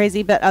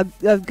crazy, but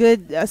a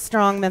good,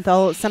 strong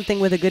menthol, something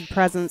with a good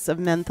presence of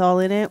menthol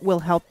in it, will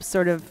help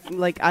sort of,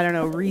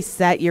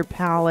 reset your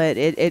palate.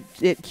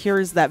 It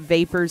cures that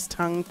vapor's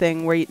tongue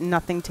thing where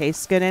nothing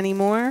tastes good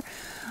anymore.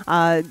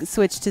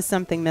 Switch to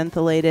something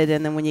mentholated,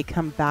 and then when you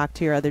come back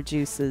to your other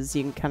juices,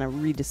 you can kind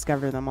of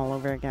rediscover them all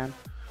over again.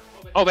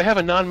 Oh, they have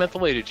a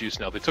non-mentholated juice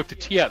now. They took the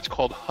T out. It's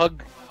called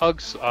Hug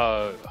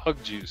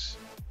Juice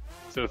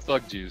instead of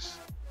Thug Juice.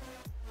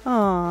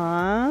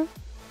 Aww.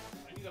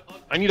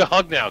 I need a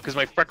hug now because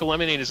my Freckle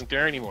Lemonade isn't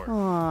there anymore.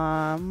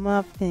 Aw,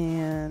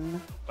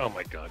 Muffin. Oh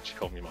my God, she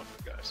called me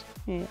Muffin, guys.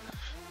 Yeah.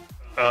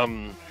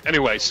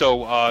 Anyway,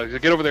 so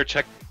get over there,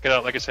 check it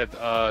out. Like I said,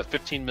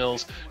 15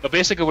 mils. Now,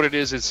 basically, what it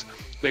is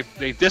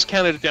they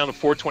discounted it down to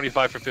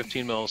 $4.25 for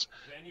 15 mils.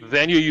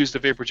 Then you use the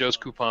VaporJoe's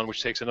coupon,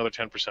 which takes another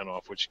 10%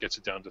 off, which gets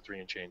it down to $3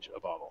 and change a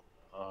bottle.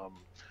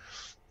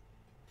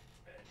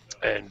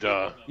 And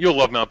you'll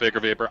love Mount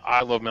Baker Vapor.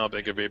 I love Mount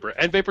Baker Vapor.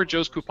 And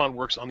VaporJoe's coupon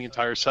works on the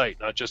entire site,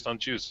 not just on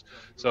juice.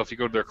 So if you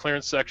go to their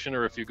clearance section,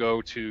 or if you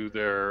go to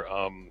their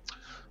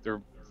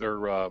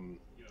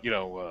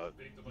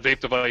vape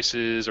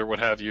devices or what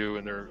have you,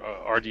 and their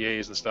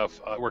RDAs and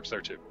stuff, it works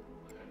there too.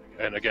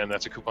 And again,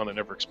 that's a coupon that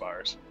never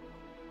expires.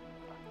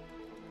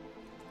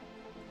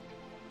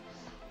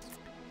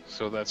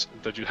 So that's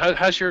the juice.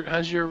 How's your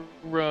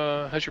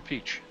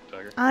peach,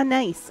 Tiger?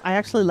 Nice. I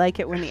actually like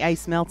it when the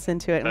ice melts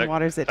into it and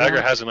waters it down.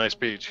 Tiger has a nice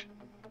peach.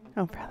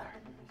 Oh, brother.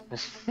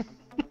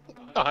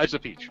 Oh, how's the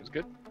peach? It was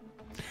good.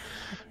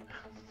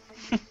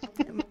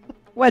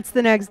 What's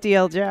the next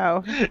deal,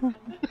 Joe?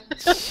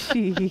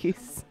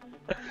 Jeez.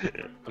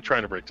 I'm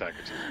trying to break Tiger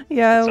too.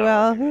 Yeah,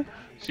 well.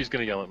 She's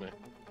gonna yell at me.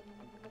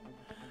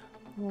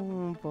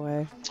 Oh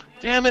boy.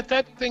 Damn it!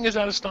 That thing is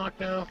out of stock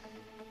now.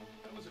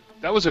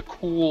 That was a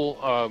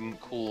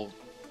cool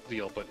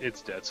deal, but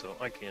it's dead, so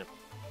I can't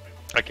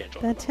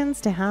talk. That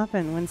tends to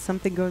happen when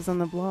something goes on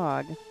the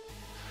blog.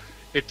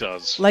 It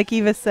does. Like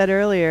Eva said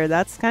earlier,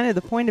 that's kind of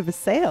the point of a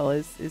sale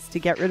is to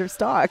get rid of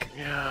stock.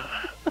 Yeah,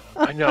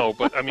 I know,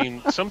 but I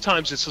mean,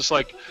 sometimes it's just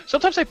like,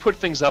 sometimes I put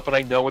things up and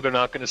I know they're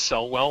not going to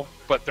sell well,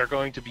 but they're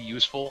going to be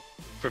useful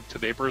to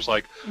vapors.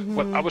 Like,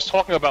 what I was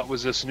talking about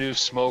was this new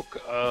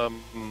smoke, well,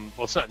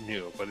 it's not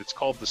new, but it's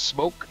called the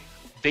Smoke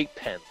Vape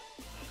Pen.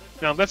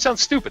 Now, that sounds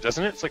stupid,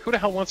 doesn't it? It's like, who the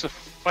hell wants a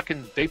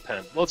fucking vape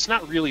pen? Well, it's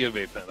not really a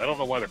vape pen. I don't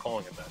know why they're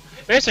calling it that.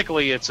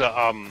 Basically, it's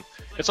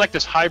like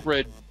this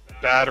hybrid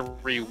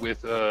battery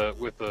with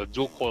a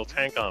dual coil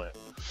tank on it.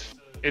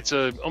 It's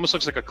almost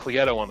looks like a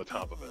Clietto on the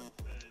top of it,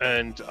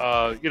 and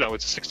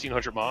it's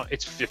 1600 mAh.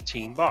 It's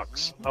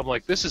 $15. I'm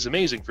like, this is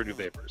amazing for new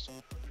vapors.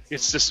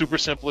 It's the super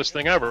simplest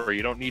thing ever.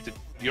 You don't need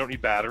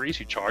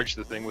batteries. You charge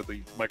the thing with the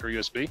micro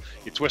USB.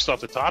 You twist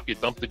off the top. You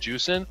dump the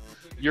juice in.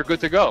 You're good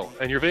to go,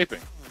 and you're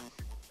vaping.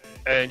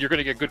 And you're going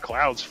to get good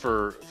clouds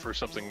for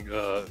something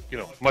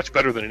much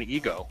better than an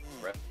Ego,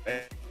 right?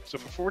 So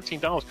for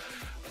 $14,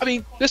 I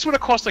mean, this would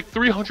have cost like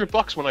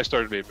 $300 when I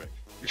started vaping.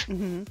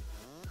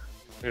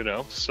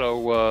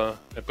 So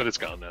but it's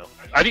gone now.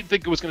 I didn't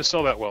think it was going to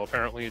sell that well.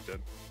 Apparently, it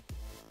did.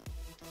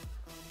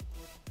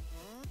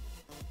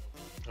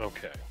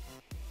 Okay.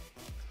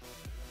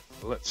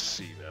 Let's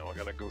see now. I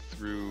got to go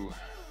through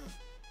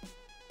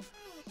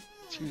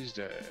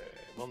Tuesday,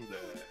 Monday.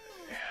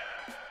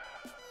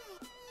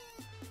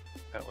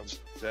 That one's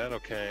dead.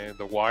 Okay,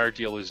 the wire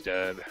deal is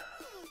dead.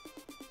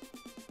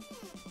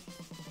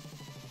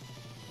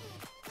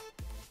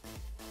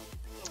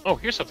 Oh,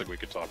 here's something we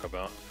could talk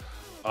about.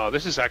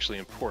 This is actually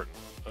important.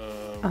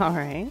 All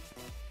right.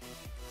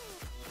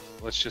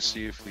 Let's just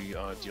see if the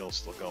deal is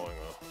still going.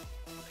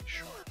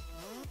 Sure.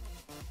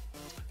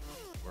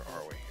 Where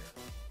are we here?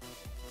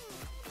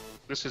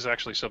 This is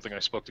actually something I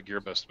spoke to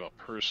GearBest about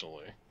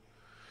personally.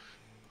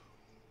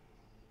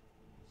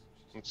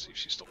 Let's see if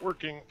she's still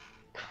working.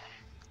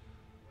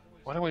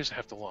 Why do I always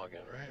have to log in,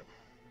 right?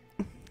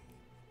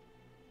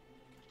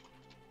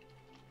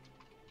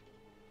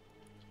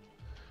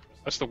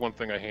 That's the one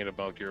thing I hate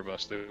about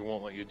GearBest. They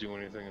won't let you do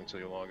anything until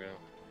you log in.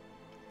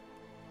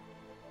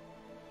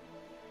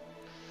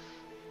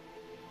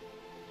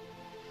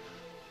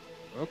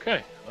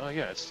 Okay. Oh,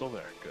 yeah, it's still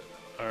there. Good.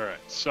 All right,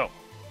 so.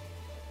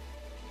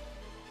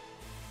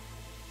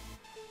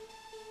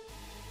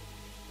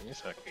 Give me a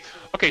second.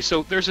 Okay,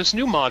 so there's this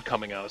new mod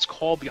coming out. It's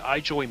called the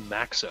iJoy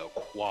Maxo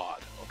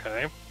Quad,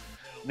 okay?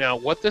 Now,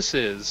 what this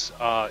is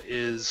a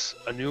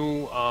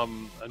new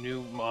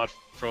mod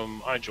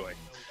from iJoy.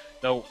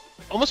 Now,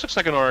 almost looks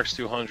like an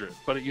RX200,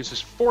 but it uses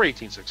 4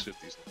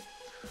 18650s.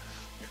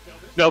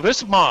 Now,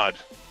 this mod,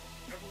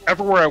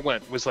 everywhere I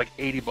went, was like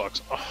 $80,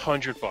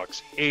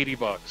 $100,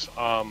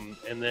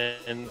 $80. And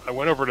then I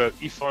went over to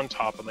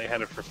eFunTop, and they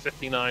had it for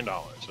 $59.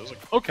 So I was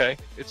like, okay,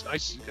 I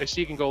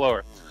see you can go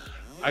lower.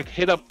 I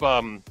hit up,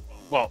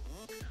 well,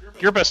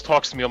 GearBest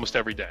talks to me almost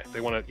every day.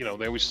 They want to, you know,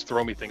 they always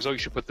throw me things. Oh, you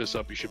should put this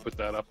up. You should put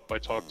that up. I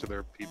talk to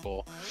their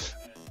people,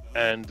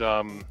 and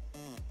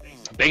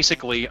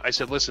basically, I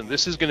said, listen,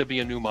 this is going to be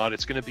a new mod.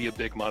 It's going to be a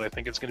big mod. I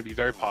think it's going to be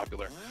very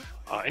popular.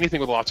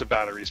 Anything with lots of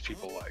batteries,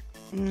 people like.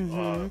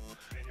 Mm-hmm.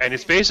 And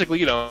it's basically,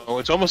 you know,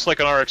 it's almost like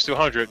an RX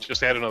 200,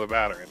 just add another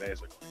battery,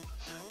 basically.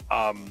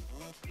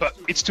 But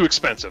it's too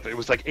expensive. It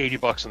was like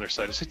 $80 on their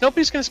site. I said,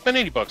 nobody's going to spend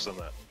 $80 on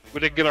that.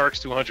 But they can get RX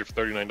 200 for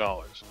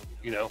 $39,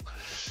 you know?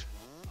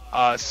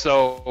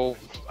 So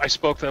I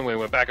spoke to them. We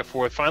went back and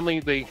forth.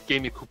 Finally, they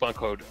gave me a coupon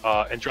code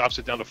and drops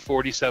it down to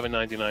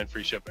 $47.99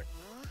 free shipping.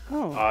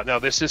 Oh. Now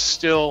this is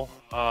still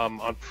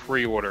on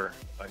pre-order,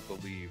 I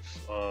believe.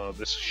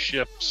 This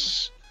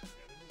ships.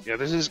 Yeah,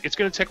 it's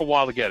going to take a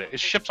while to get it. It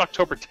ships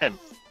October 10th.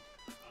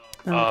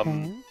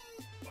 Okay.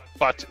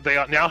 But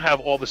they now have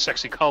all the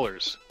sexy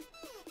colors.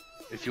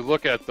 If you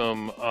look at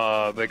them,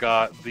 they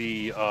got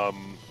the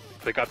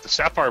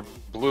sapphire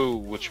blue,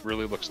 which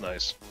really looks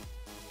nice.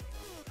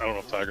 I don't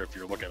know, Tiger, if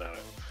you're looking at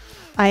it.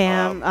 I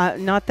am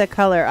not the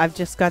color. I've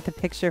just got the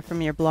picture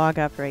from your blog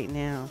up right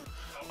now.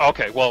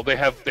 Okay, well they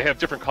have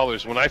different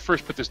colors. When I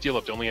first put this deal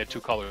up, they only had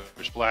two colors,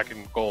 black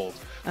and gold.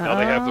 Now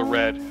they have the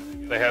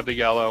red, they have the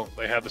yellow,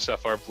 they have the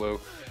sapphire blue.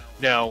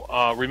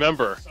 Now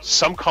remember,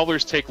 some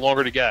colors take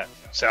longer to get.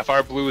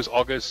 Sapphire blue is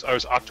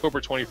October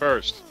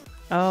 21st.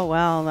 Oh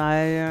well,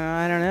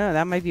 I don't know.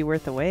 That might be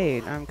worth the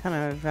wait. I'm kind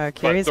of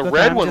curious. But the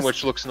red one,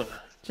 which looks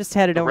just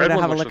headed over to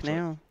have a look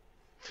now.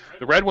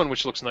 The red one,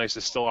 which looks nice,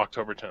 is still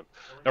October 10th.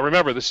 Now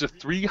remember, this is a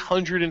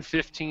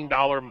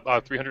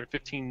 $315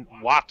 315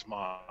 watt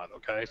mod.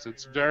 Okay, so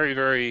it's very,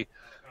 very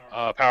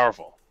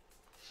powerful.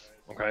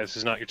 Okay, this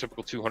is not your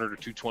typical 200 or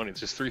 220.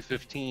 This is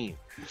 315.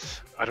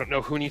 I don't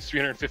know who needs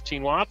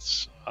 315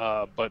 watts,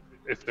 but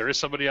if there is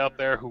somebody out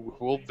there who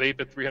will vape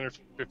at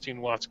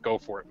 315 watts, go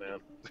for it, man.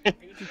 And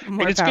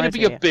it's going to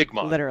be a big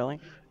mod. Literally.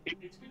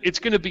 It's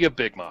going to be a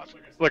big mod.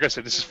 Like I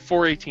said, this is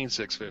 418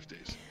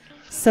 650s.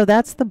 So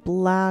that's the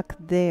black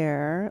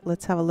there.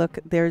 Let's have a look.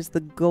 There's the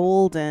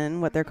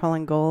golden, what they're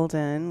calling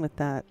golden, with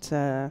that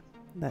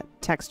that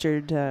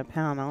textured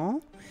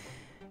panel.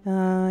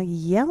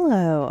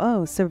 Yellow.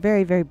 Oh, so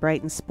very, very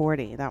bright and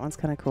sporty. That one's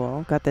kind of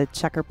cool. Got the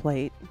checker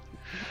plate.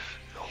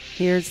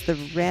 Here's the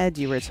red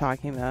you were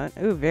talking about.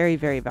 Ooh, very,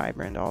 very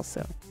vibrant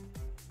also.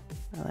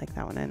 I like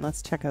that one. And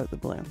let's check out the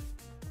blue.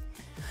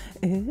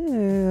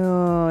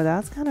 Ooh,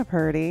 that's kind of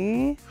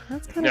pretty.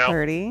 That's kind of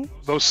pretty.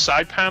 Those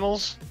side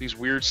panels, these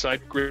weird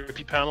side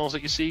grippy panels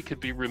that you see,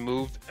 could be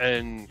removed,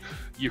 and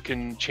you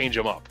can change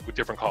them up with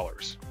different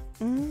colors.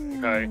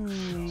 Okay,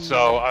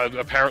 so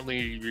apparently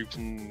you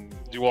can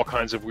do all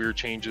kinds of weird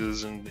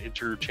changes and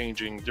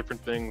interchanging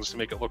different things to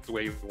make it look the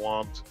way you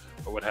want,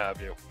 or what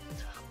have you.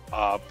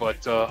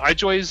 But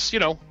iJoy's, you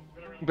know,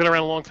 been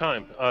around a long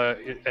time,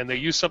 and they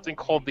use something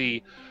called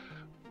the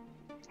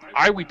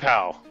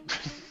iWePal.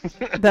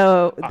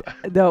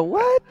 The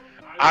what?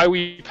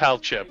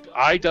 iWePal chip.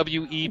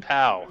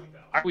 IWEPAL.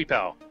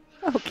 iWePal.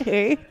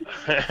 Okay.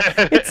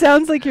 It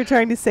sounds like you're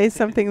trying to say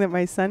something that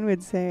my son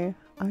would say.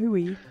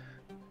 iWe.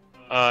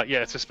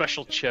 Yeah, it's a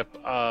special chip.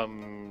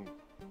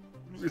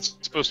 It's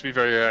supposed to be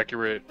very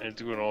accurate and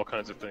doing all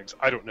kinds of things.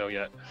 I don't know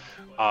yet,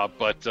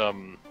 but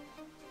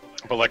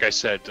like I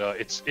said,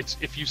 it's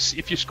if you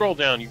scroll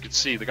down, you can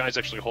see the guy's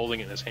actually holding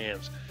it in his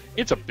hands.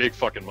 It's a big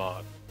fucking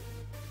mod.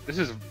 This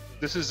is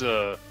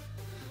a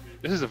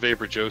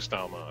VaporJoe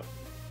style mod.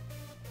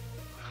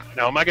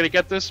 Now, am I going to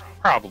get this?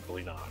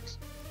 Probably not,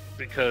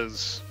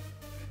 because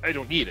I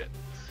don't need it.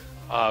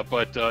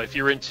 But if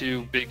you're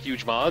into big,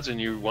 huge mods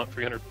and you want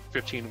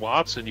 315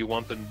 watts and you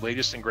want the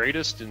latest and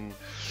greatest and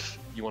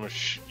you want to,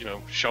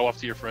 show off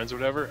to your friends or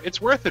whatever, it's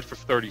worth it for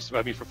for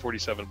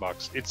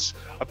 $47. It's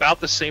about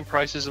the same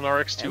price as an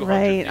RX 200.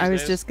 Right, I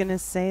was just going to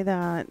say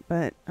that,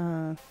 but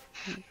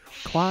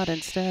quad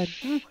instead.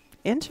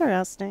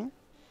 Interesting.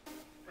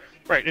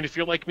 Right, and if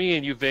you're like me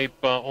and you vape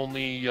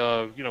only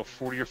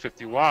 40 or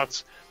 50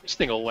 watts, this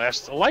thing will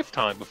last a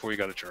lifetime before you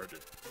got to charge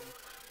it.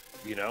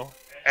 You know,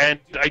 and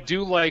I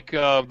do like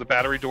the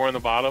battery door on the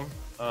bottom.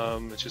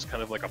 It's just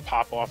kind of like a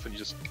pop off, and you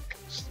just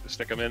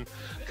stick them in,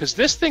 because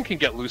this thing can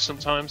get loose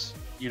sometimes.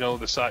 You know,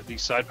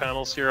 these side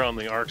panels here on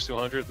the RX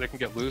 200, they can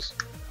get loose.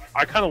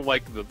 I kind of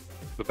like the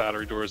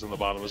battery doors on the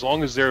bottom, as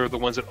long as they're the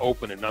ones that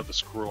open and not the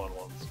screw-on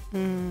ones.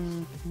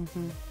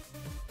 Mm-hmm.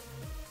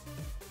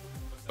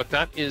 But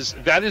that is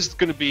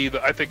going to be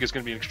I think is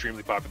going to be an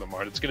extremely popular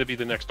mod. It's going to be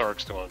the next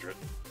RX 200.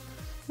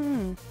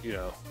 You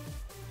know,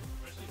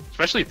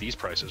 especially at these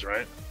prices,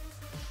 right?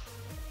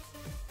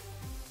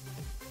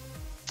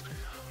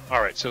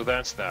 All right, so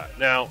that's that.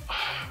 Now,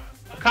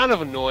 I'm kind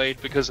of annoyed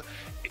because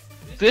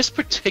this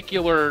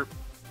particular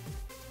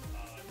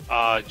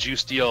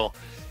juice deal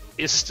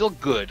is still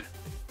good,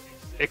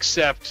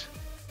 except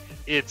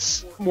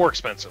it's more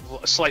expensive,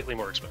 slightly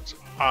more expensive.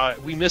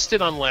 We missed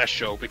it on last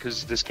show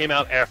because this came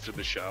out after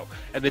the show,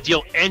 and the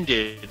deal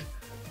ended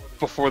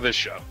before this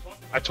show.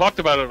 I talked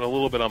about it a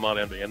little bit on Mod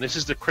Envy, and this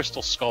is the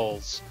Crystal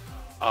Skulls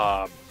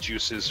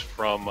juices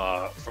from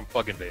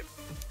Plug and Vape.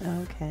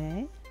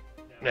 Okay.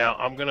 Now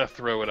I'm gonna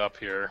throw it up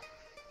here.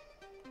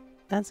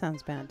 That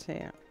sounds bad too.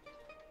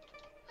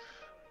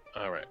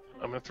 All right,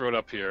 I'm gonna throw it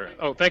up here.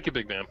 Oh, thank you,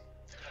 big man.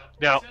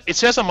 Now it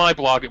says on my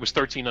blog it was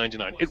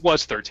 $13.99. It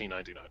was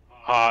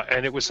 $13.99,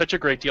 and it was such a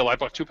great deal. I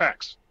bought 2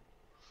 packs.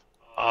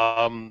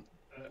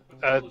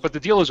 But the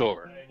deal is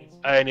over,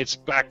 and it's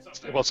back.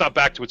 Well, it's not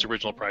back to its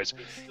original price.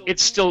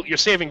 It's still you're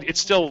saving.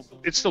 It's still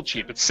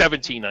cheap. It's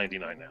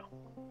 $17.99 now.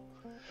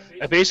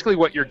 And basically,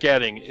 what you're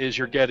getting is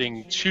you're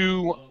getting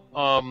 2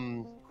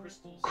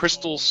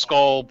 Crystal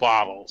Skull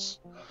bottles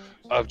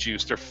of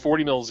juice. They're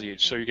 40 mils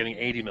each, so you're getting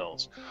 80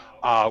 mils.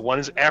 One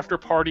is After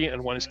Party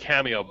and one is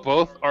Cameo.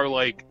 Both are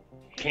like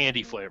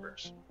candy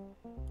flavors.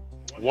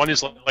 One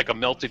is like a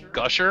melted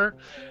gusher,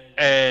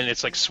 and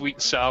it's like sweet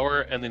and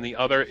sour, and then the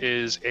other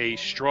is a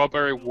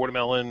strawberry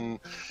watermelon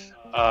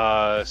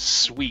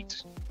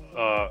sweet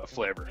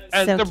flavor.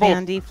 And so they're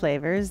candy both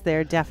flavors.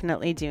 They're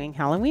definitely doing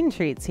Halloween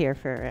treats here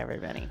for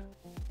everybody.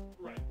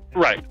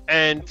 right.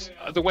 And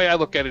the way I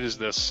look at it is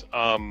this: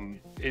 I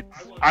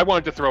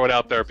wanted to throw it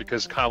out there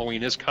because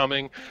Halloween is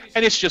coming,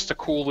 and it's just a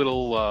cool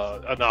little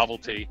a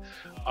novelty.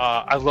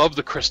 I love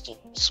the Crystal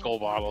Skull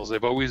bottles;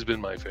 they've always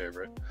been my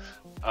favorite.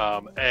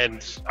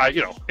 And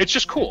it's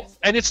just cool,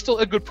 and it's still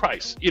a good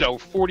price.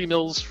 40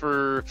 mils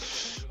for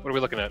what are we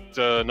looking at?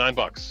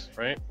 $9,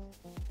 right?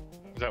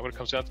 Is that what it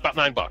comes down to? About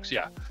 $9,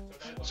 yeah.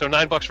 So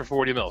 $9 for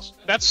 40 mils.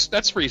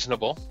 That's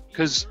reasonable,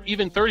 because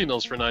even 30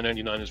 mils for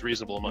 $9.99 is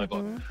reasonable in my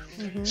book.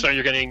 Mm-hmm. So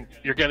you're getting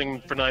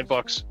for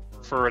 $9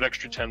 for an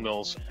extra 10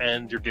 mils,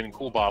 and you're getting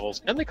cool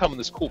bottles, and they come in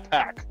this cool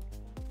pack,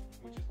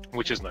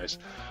 which is nice.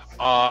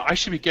 I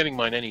should be getting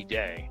mine any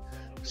day,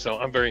 so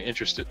I'm very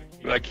interested.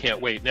 I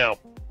can't wait. Now,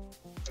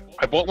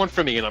 I bought one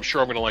for me, and I'm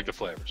sure I'm going to like the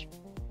flavors.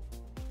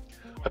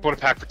 I bought a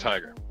pack for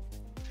Tiger.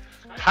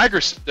 Tiger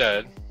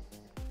said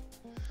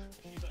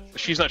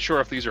she's not sure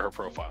if these are her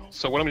profile.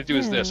 So what I'm going to do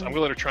is this. I'm going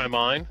to let her try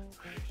mine.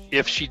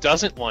 If she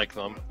doesn't like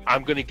them,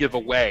 I'm going to give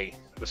away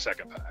the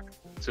second pack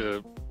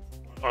to,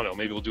 I don't know,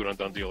 maybe we'll do it on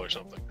DoneDeal or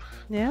something.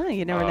 Yeah,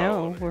 you never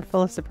know. We're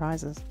full of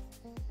surprises.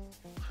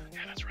 Yeah,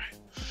 that's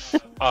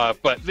right.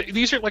 But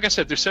these are, like I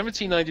said, they're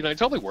 $17.99.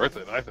 Totally worth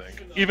it, I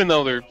think. Even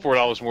though they're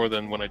 $4 more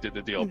than when I did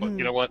the deal. But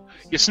you know what?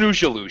 You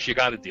snooze, you lose. You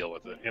got to deal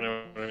with it. You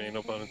know what I mean?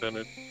 No pun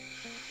intended.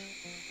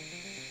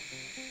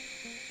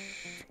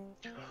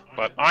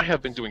 But I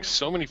have been doing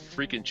so many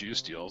freaking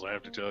juice deals, I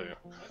have to tell you.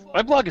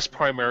 My blog is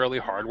primarily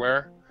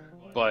hardware,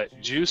 but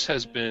juice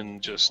has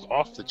been just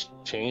off the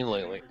chain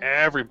lately.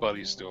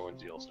 Everybody's doing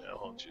deals now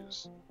on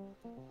juice.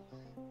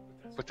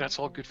 But that's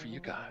all good for you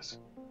guys.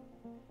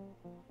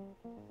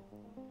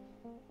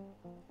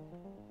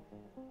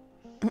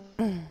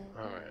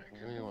 Alright,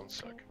 give me 1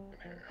 second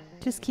here.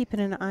 Just keeping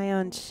an eye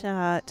on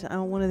chat.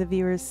 One of the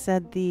viewers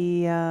said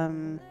the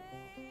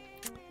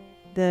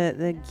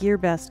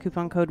GearBest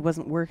coupon code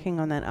wasn't working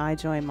on that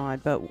iJoy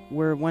mod, but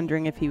we're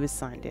wondering if he was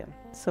signed in.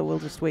 So we'll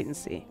just wait and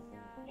see.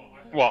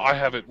 Well, I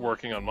have it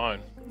working on mine.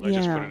 I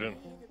just put it in.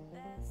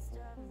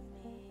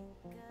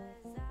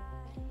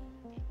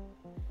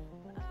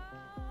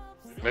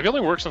 Maybe it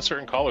only works on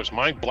certain colors.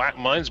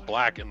 Mine's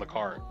black in the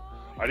cart.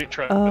 I didn't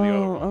try the other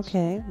ones.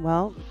 Okay.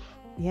 Well,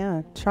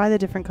 yeah. Try the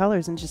different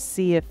colors and just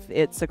see if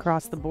it's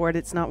across the board.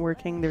 It's not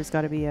working. There's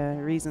got to be a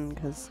reason,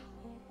 because.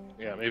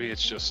 Yeah, maybe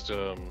it's just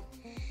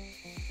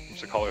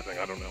it's a color thing.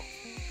 I don't know.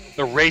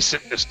 The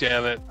racist,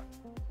 damn it.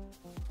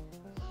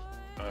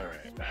 All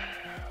right.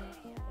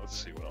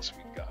 Let's see what else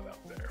we got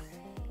out there.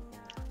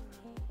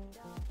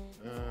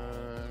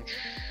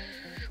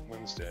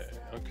 Wednesday.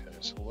 Okay,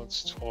 so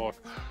let's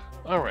talk.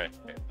 All right.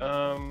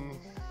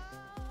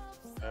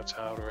 That's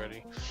out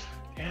already.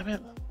 Damn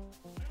it.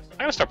 I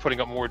gotta start putting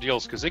up more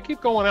deals because they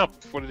keep going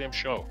out before the damn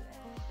show.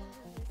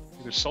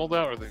 Either sold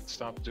out or they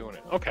stopped doing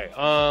it. Okay,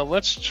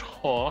 let's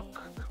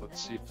talk.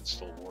 Let's see if it's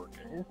still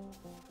working.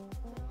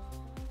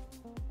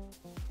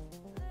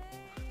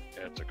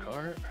 Add to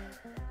cart.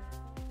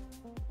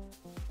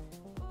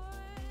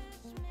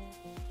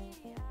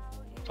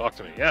 Talk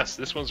to me. Yes,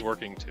 this one's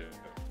working too.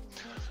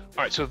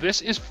 All right, so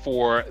this is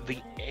for the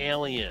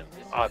Alien.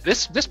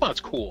 This mod's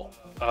cool.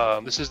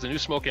 This is the new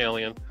Smoke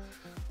Alien.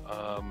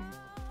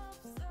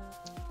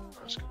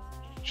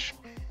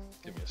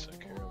 Give me a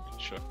sec here. I'll just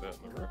chuck that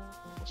in the room.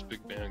 This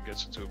big man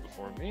gets into it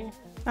before me.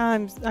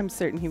 I'm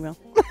certain he will.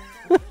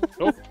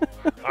 Nope.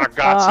 I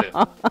got it.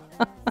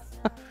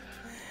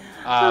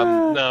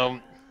 No,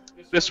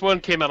 this one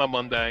came out on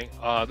Monday.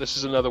 This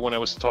is another one I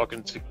was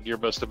talking to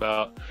GearBest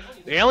about.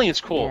 The Alien's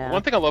cool. Yeah.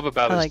 One thing I love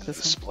about I it is like the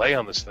this display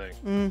on this thing.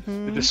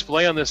 Mm-hmm. The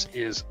display on this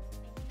is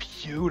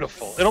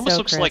beautiful. It almost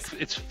looks crisp. like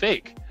it's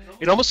fake.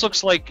 It almost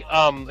looks like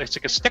it's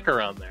like a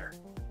sticker on there.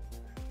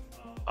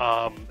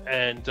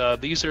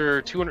 These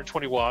are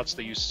 220 watts.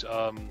 They use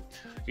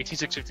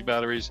 18650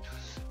 batteries.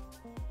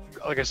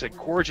 Like I said,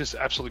 gorgeous,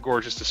 absolutely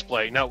gorgeous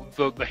display. Now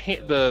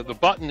the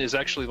button is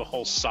actually the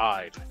whole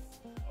side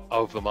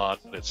of the mod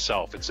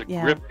itself. It's a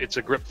grip. It's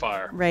a grip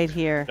fire right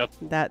here.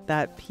 Now,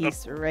 that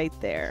piece right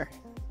there.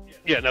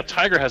 Yeah. Now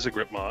Tiger has a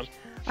grip mod.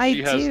 I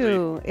She has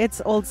do.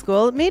 It's old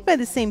school, made by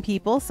the same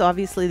people, so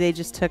obviously they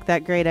just took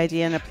that great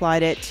idea and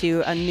applied it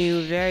to a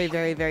new, very,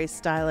 very, very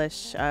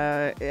stylish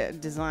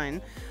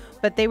design.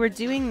 But they were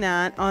doing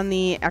that on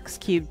the X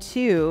Cube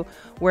 2,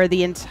 where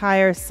the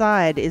entire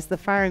side is the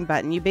firing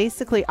button. You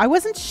basically, I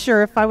wasn't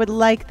sure if I would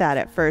like that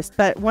at first,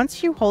 but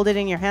once you hold it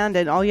in your hand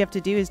and all you have to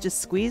do is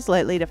just squeeze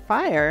lightly to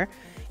fire,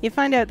 you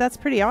find out that's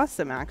pretty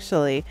awesome,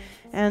 actually.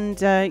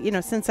 And, you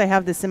know, since I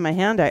have this in my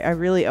hand, I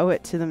really owe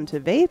it to them to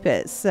vape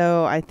it.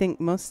 So I think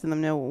most of them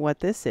know what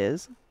this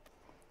is.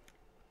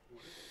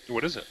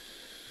 What is it?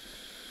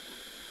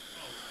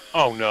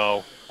 Oh,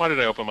 no. Why did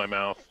I open my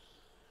mouth?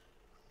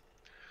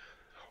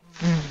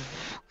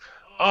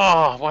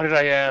 Oh, why did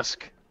I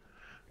ask?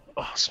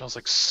 Oh, it smells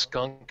like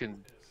skunk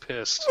and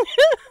piss.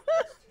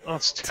 Oh,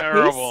 it's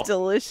terrible. Tastes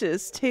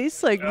delicious.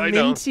 Tastes like I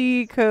know.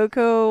 minty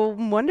cocoa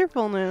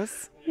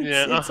wonderfulness.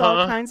 It's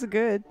all kinds of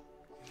good.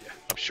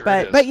 I'm sure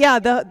it is. But yeah,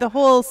 the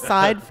whole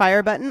side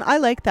fire button, I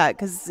like that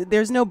because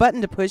there's no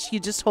button to push. You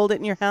just hold it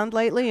in your hand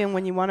lightly, and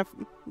when you want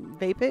to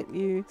vape it,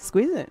 you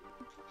squeeze it.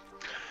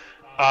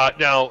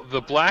 Now,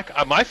 the black,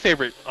 my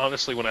favorite,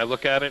 honestly, when I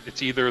look at it,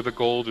 it's either the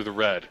gold or the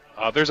red.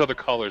 There's other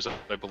colors,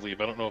 I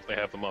believe. I don't know if they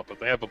have them up, but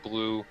they have a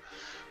blue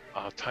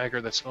Tiger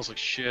that smells like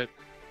shit.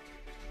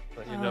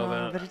 Let you know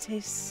that. But it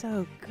tastes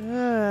so good.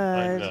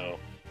 I know.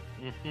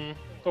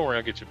 Don't worry,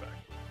 I'll get you back.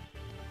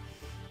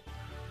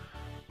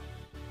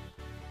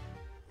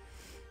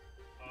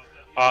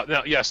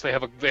 Now, yes, they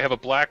have a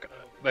black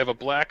on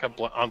black.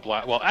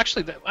 Well,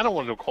 actually, I don't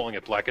want to go calling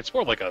it black. It's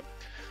more like a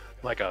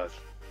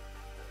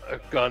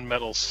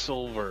gunmetal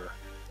silver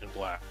and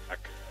black,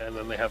 and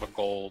then they have a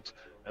gold,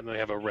 and then they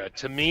have a red.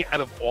 To me,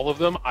 out of all of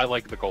them, I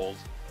like the gold.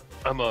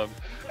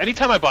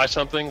 Anytime I buy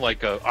something like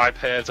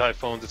iPads,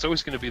 iPhones, it's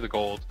always going to be the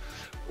gold,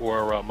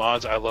 or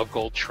mods. I love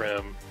gold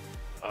trim,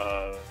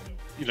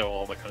 you know,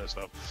 all that kind of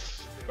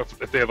stuff.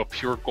 If they have a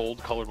pure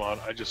gold color mod,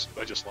 I just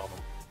love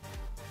them.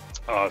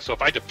 So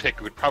if I had to pick,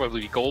 it would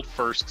probably be gold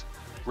first,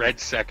 red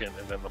second,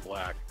 and then the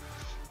black.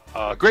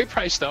 Great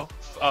price though,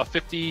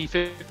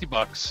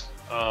 $50.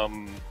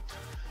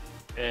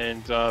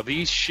 And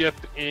these ship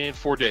in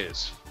 4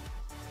 days.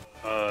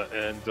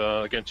 And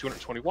again,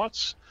 220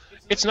 watts.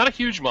 It's not a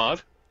huge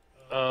mod,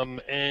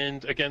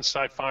 and again,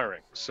 side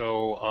firing.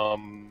 So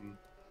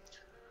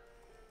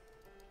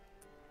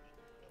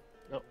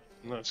no,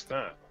 it's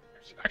that.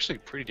 It's actually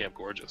pretty damn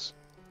gorgeous.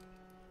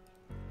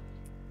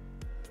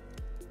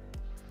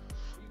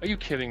 Are you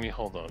kidding me?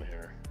 Hold on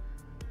here.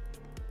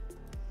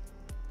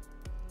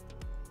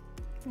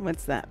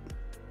 What's that?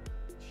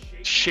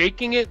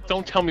 Shaking it?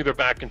 Don't tell me they're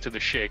back into the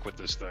shake with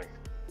this thing.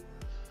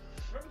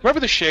 Remember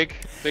the shake?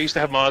 They used to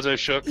have mods that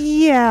shook?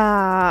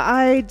 Yeah,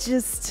 I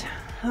don't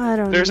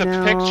know. There's a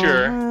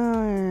picture.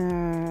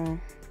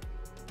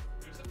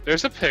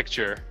 There's a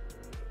picture.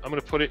 I'm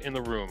going to put it in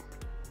the room.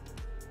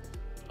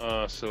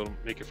 So it'll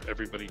make it for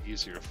everybody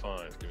easier to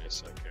find. Give me a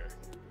sec here.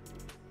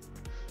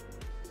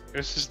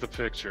 This is the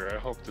picture. I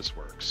hope this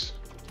works.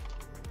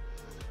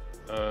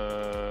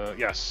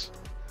 Yes.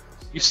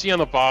 You see on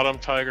the bottom,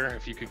 Tiger,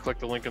 if you could click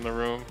the link in the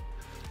room.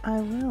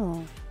 I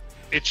will.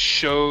 It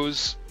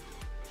shows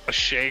a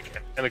shake,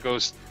 and it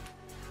goes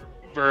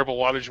variable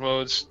wattage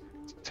modes,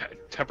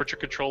 temperature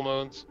control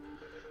modes.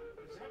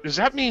 Does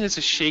that mean it's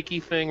a shaky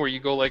thing where you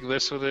go like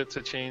this with it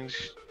to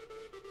change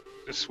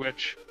the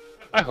switch?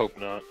 I hope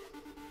not.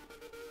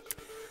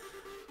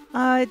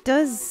 It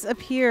does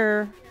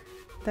appear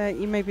that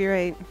you might be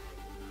right.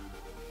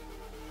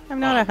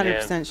 I'm not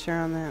 100% sure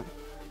on that.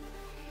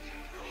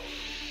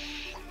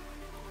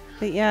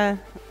 But yeah,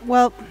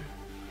 well...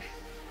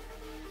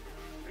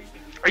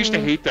 I used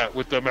to hate that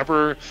with the,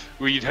 remember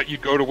where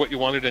you'd go to what you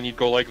wanted and you'd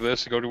go like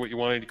this, go to what you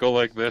wanted, you'd go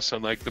like this,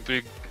 and like the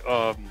big,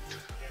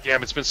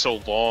 damn, it's been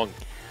so long.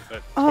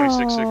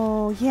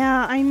 Oh,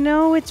 yeah, I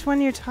know which one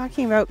you're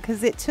talking about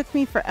because it took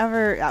me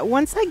forever.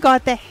 Once I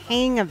got the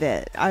hang of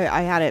it,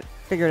 I had it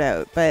figured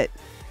out, but,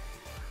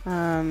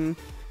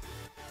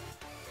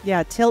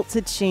 yeah, tilt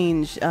to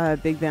change,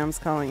 Big Bam's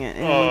calling it.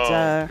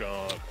 And,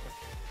 God.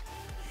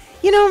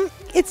 You know,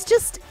 it's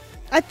just,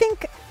 I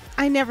think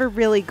I never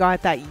really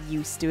got that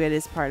used to it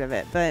as part of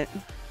it, but...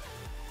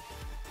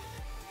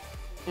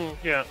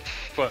 Yeah,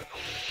 but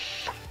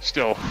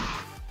still...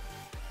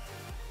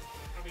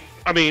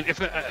 I mean, if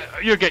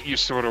you'll get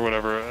used to it or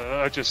whatever,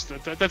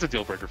 that's a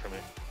deal breaker for me.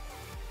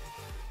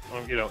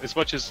 You know, as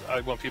much as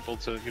I want people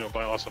to, you know,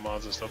 buy awesome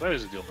mods and stuff, that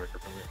is a deal breaker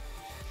for me.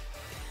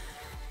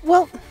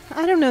 Well,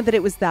 I don't know that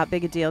it was that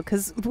big a deal,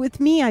 because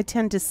with me, I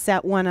tend to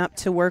set one up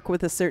to work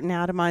with a certain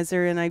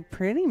atomizer, and I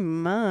pretty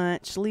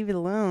much leave it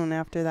alone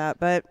after that,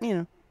 but, you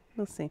know,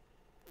 we'll see.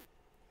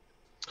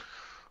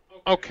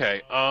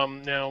 Okay,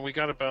 now we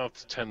got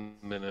about 10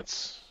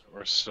 minutes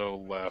or so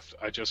left.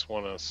 I just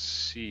want to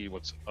see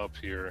what's up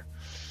here.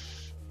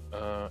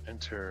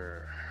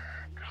 Enter.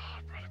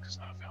 God, product is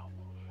not available.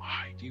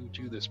 Why do you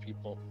do this,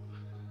 people?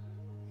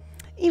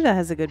 Eva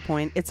has a good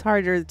point. It's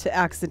harder to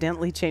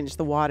accidentally change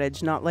the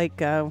wattage, not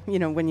like, you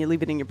know, when you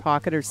leave it in your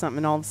pocket or something,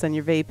 and all of a sudden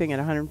you're vaping at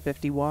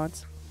 150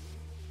 watts.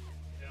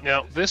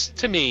 Now, this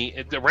to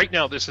me, right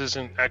now, this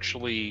isn't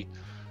actually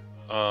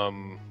a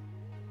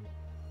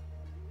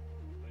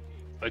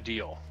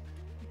deal.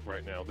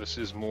 Right now, this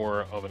is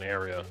more of an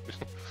area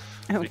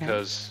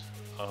because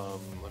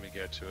let me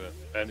get to it,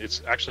 and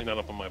it's actually not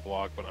up on my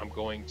blog, but I'm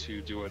going to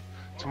do it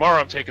tomorrow.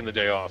 I'm taking the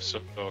day off, so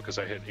because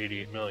I hit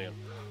 88 million,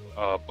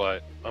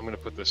 but I'm going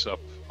to put this up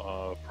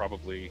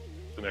probably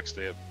the next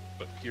day.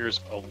 But here's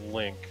a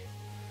link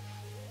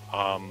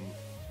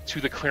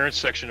to the clearance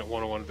section at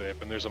 101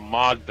 Vape, and there's a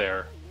mod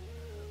there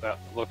that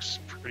looks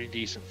pretty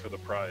decent for the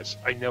price.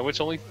 I know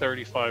it's only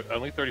 35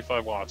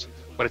 watts,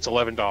 but it's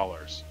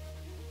 $11.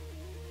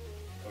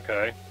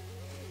 Okay,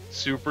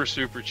 super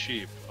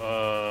cheap.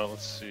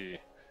 Let's see,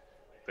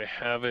 they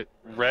have it.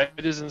 Red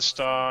is in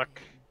stock,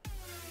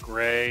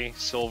 gray,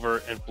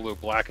 silver, and blue.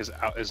 Black is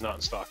not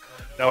in stock.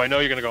 Now I know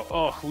you're gonna go,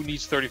 oh, who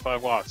needs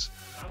 35 watts?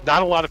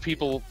 Not a lot of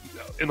people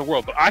in the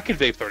world, but I can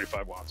vape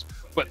 35 watts.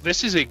 But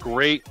this is a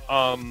great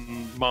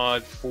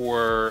mod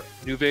for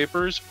new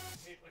vapors.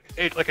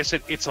 Like I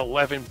said, it's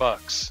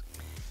 $11.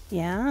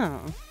 Yeah,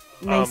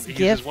 nice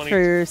gift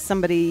for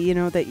somebody, you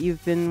know, that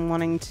you've been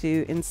wanting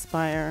to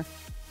inspire.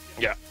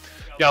 Yeah.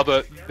 Now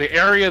the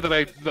area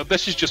that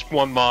this is just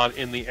one mod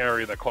in the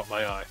area that caught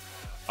my eye.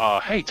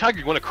 Hey Tiger,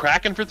 you want a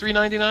Kraken for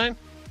 $3.99?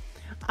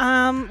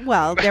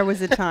 Well, there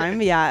was a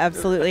time, yeah,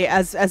 absolutely.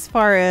 As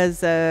far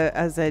as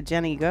a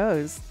Jenny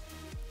goes,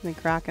 the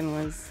Kraken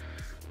was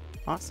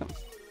awesome.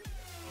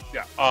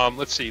 Yeah.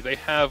 Let's see. They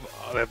have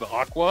the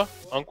Aqua.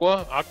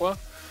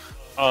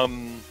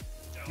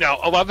 Now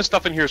a lot of the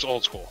stuff in here is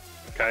old school.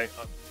 Okay,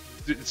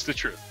 it's the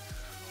truth.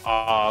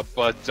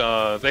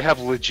 But they have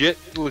legit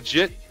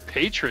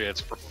Patriots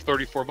for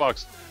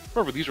 $34.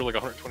 Remember, these are like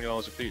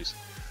 $120 a piece.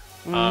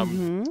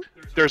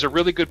 There's a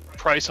really good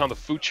price on the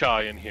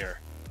Fuchai in here.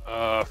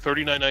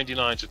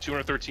 $39.99. It's a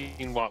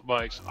 213 watt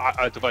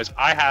device.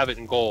 I have it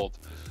in gold.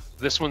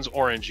 This one's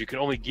orange. You can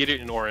only get it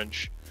in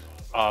orange.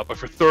 But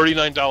for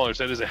 $39,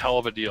 that is a hell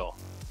of a deal.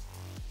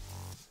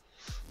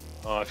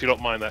 If you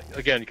don't mind that,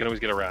 again, you can always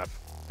get a wrap.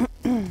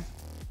 And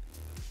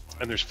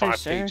there's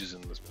 5 pages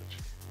in this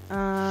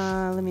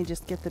bitch. Let me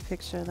just get the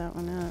picture of that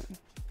one up.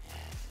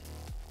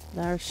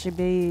 There should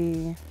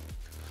be.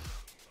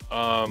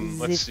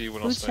 Let's see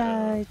what else I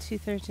have.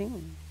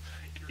 213.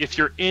 If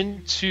you're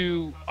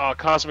into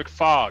Cosmic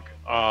Fog,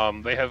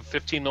 they have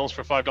 15 mils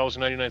for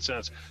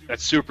 $5.99.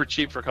 That's super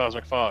cheap for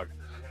Cosmic Fog.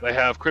 They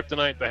have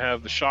Kryptonite. They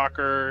have the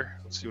Shocker.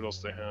 Let's see what else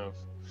they have.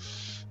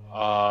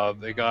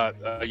 They got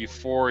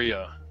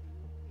Euphoria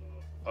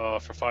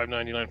for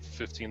 $5.99 for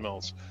 15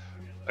 mils.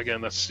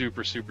 Again, that's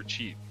super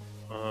cheap.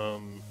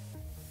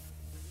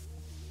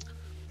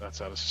 That's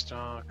out of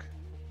stock.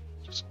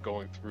 Just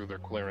going through their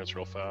clearance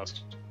real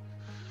fast.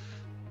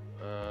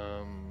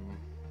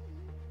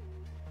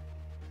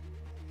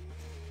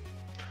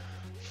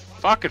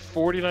 Fuck it,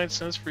 49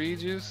 cents for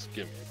e-juice?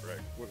 Give me a break.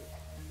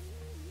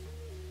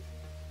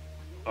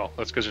 Oh,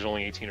 that's because there's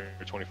only 18 or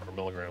 24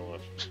 milligram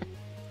left.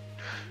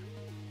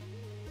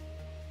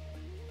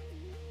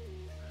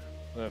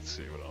 Let's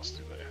see, what else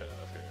do they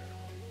have here?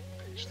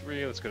 Page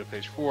 3, let's go to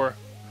page 4.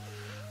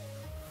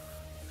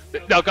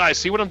 Now, guys,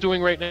 see what I'm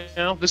doing right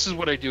now? This is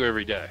what I do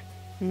every day.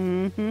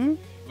 Looking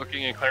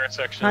in clearance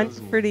sections. Hunt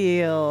for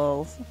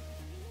deals.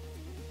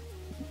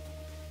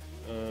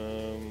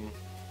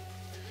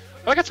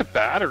 I got some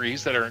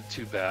batteries that aren't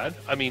too bad.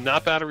 I mean,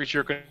 not batteries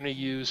you're going to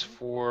use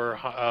for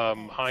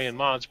high-end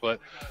mods, but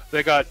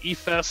they got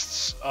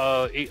eFests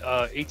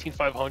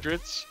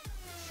 18500s,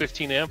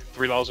 15 amp,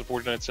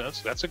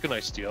 $3.49. That's a good,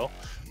 nice deal.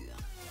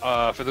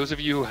 For those of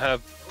you who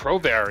have Pro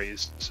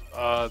Varies,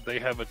 they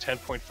have a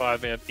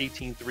 10.5 amp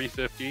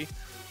 18350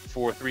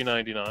 for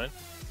 $3.99,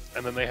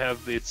 and then they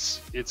have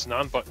its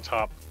non-button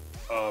top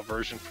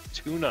version for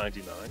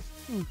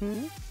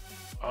 $2.99.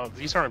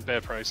 These aren't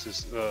bad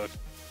prices. If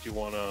you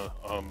want to,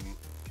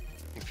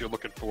 if you're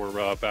looking for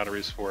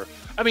batteries for,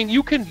 I mean,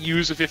 you can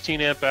use a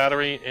 15 amp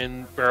battery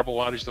in variable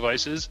wattage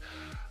devices.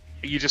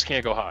 You just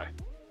can't go high.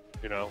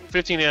 You know,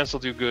 15 amps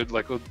will do good,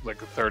 like a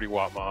 30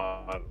 watt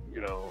mod,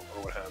 you know,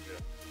 or what have you.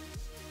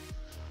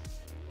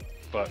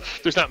 But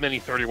there's not many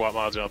 30 watt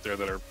mods out there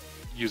that are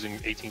using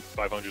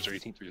 18500s or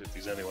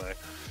 18350s anyway.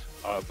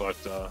 But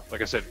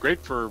like I said,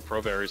 great for Pro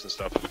Varies and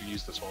stuff if you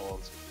use the small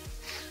ones.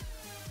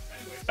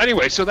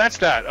 Anyway, so that's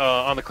that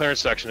on the clearance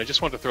section. I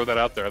just wanted to throw that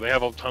out there. They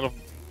have a ton of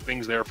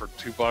things there for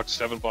 $2,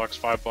 $7,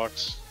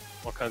 $5,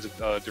 all kinds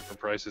of different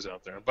prices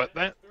out there. But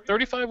that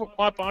 35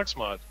 watt box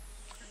mod,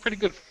 pretty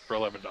good for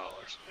 $11.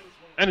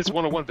 And it's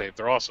 101 vape.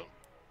 They're awesome.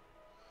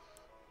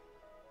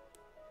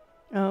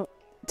 Oh,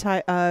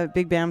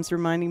 Big Bam's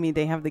reminding me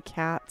they have the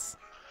Cats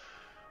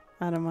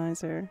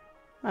atomizer.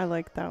 I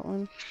like that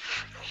one.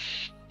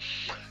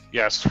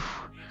 Yes.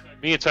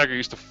 Me and Tiger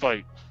used to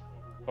fight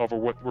over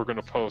what we're going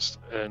to post,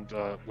 and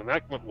when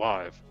that went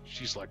live,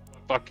 she's like,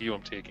 fuck you,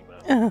 I'm taking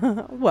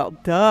that. Well,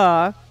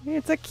 duh.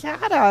 It's a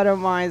cat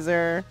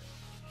atomizer.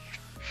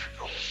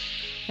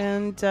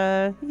 And,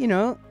 you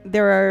know,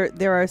 there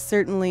are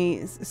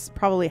certainly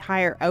probably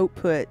higher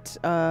output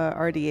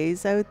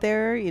RDAs out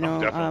there, you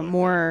know,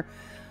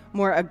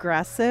 more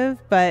aggressive,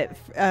 but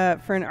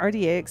for an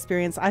RDA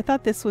experience, I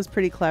thought this was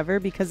pretty clever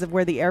because of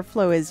where the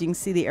airflow is. You can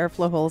see the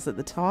airflow holes at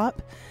the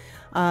top.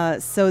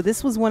 So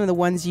this was one of the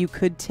ones you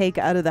could take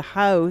out of the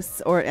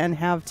house and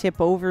have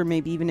tip over,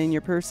 maybe even in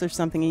your purse or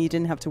something, and you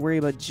didn't have to worry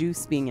about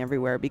juice being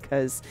everywhere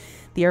because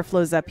the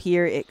airflow's up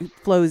here. It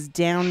flows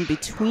down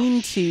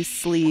between two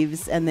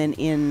sleeves and then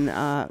in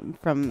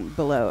from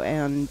below.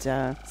 And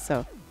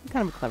so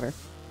kind of a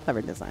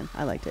clever design.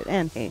 I liked it.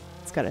 And hey,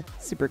 it's got a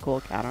super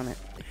cool cat on it.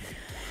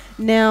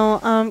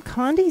 Now,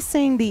 Condi's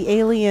saying the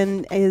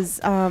Alien is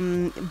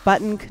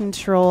button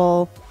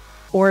control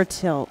or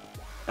tilt.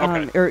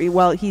 Okay.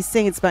 Well, he's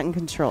saying it's button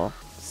control.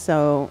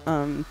 So,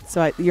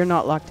 you're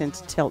not locked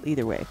into tilt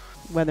either way,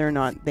 whether or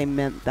not they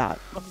meant that.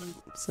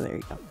 So there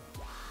you go.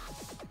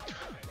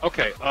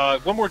 Okay.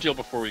 One more deal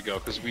before we go,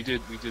 because we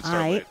did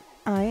start late.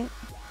 I.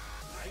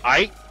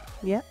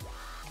 Yeah.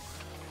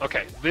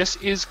 Okay. This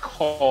is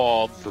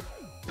called the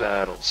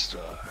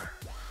Battlestar.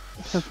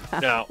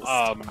 Now,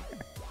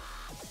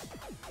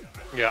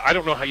 yeah, I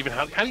don't know how do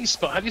you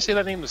spell? How do you say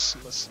that name?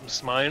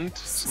 Smoant?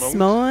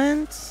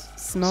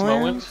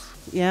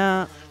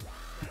 Yeah.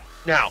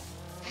 Now,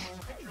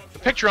 the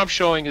picture I'm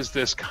showing is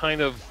this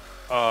kind of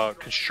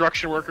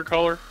construction worker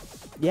color.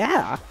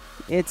 Yeah.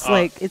 It's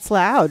it's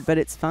loud, but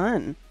it's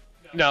fun.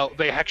 Now,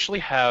 they actually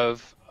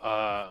have,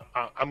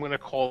 I'm going to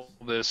call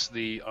this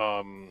the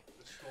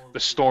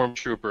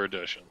Stormtrooper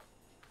edition.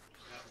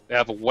 They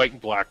have a white and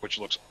black, which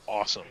looks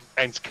awesome.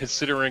 And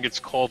considering it's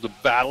called the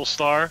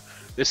Battlestar,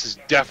 this is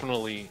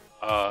definitely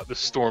the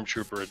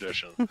Stormtrooper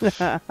edition.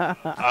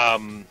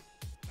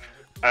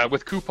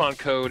 With coupon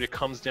code, it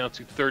comes down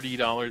to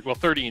 $30. Well,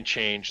 30 and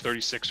change,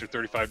 $36 or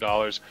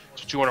 $35.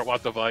 It's a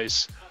 200-watt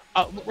device.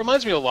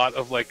 Reminds me a lot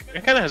of, like,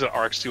 it kind of has an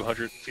RX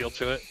 200 feel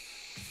to it.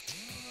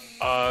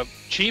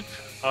 Cheap.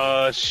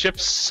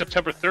 Ships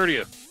September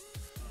 30th.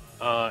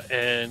 Well,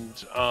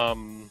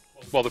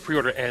 the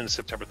pre-order ends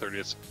September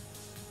 30th.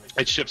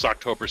 It ships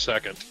October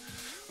 2nd.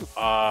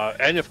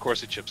 And, of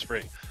course, it ships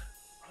free.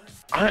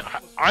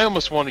 I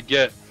almost want to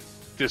get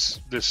this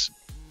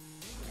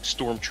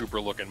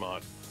Stormtrooper-looking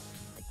mod.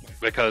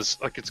 Because,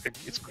 like, it's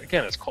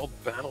called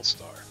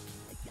Battlestar.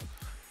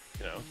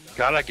 You know,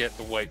 gotta get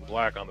the white and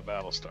black on the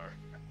Battlestar.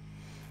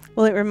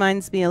 Well, it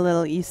reminds me a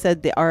little. You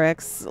said the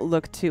RX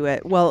look to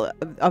it. Well,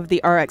 of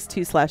the RX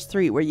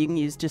 2/3, where you can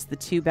use just the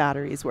two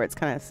batteries, where it's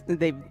kind of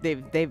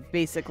they've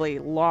basically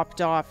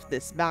lopped off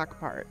this back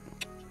part.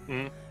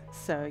 Mm-hmm.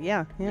 So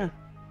yeah.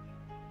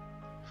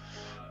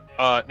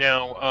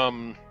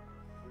 Now,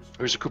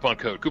 there's a coupon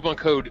code. Coupon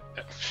code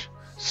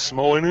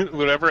SMOANT,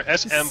 whatever,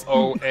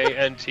 SMOANT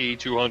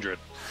 200.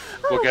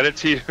 We'll get it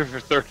to you for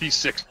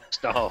 $36.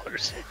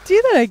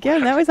 Do that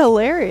again. That was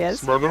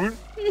hilarious.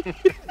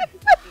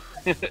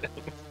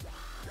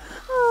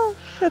 Oh,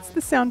 that's the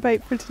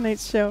soundbite for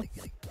tonight's show.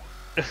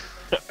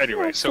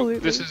 Anyway,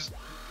 Absolutely. so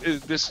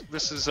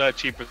this is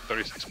cheap at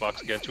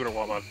 $36 again,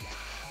 200-watt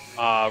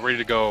mod, ready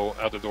to go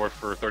out the door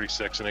for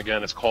 $36. And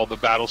again, it's called the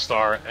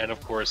Battlestar, and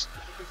of course,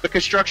 the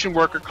construction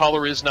worker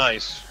color is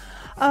nice.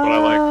 What I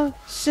like.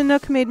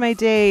 Chinook made my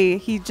day.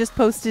 He just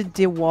posted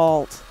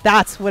DeWalt.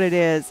 That's what it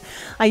is.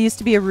 I used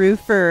to be a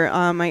roofer.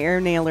 My air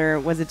nailer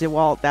was a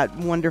DeWalt, that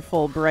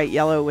wonderful bright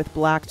yellow with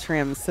black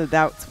trim. So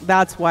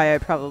that's why I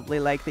probably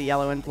like the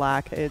yellow and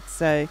black. It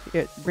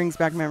brings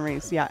back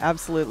memories. Yeah,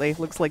 absolutely.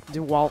 Looks like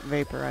DeWalt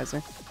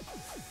vaporizer.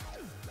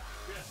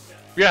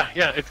 Yeah,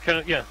 it's kind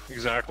of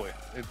exactly.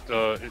 It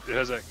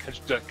has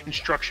that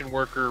construction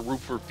worker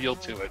roofer feel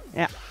to it.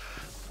 Yeah.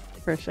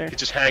 For sure. You could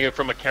just hang it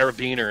from a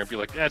carabiner and be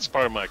like, that's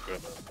part of my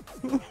equipment.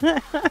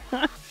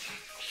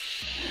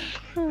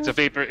 It's a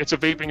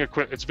vaping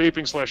equipment. It's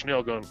vaping /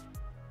 nail gun.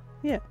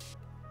 Yeah.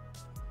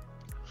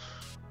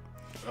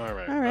 All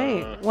right. All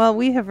right. Well,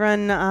 we have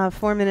run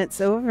 4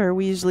 minutes over.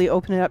 We usually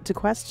open it up to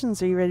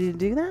questions. Are you ready to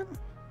do that?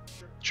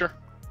 Sure.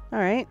 All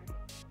right.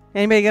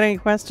 Anybody got any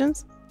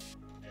questions?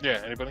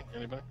 Yeah. Anybody?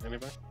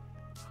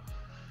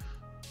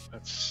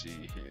 Let's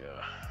see here.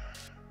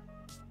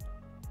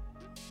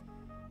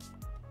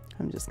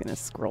 I'm just going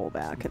to scroll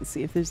back and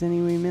see if there's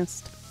any we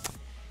missed.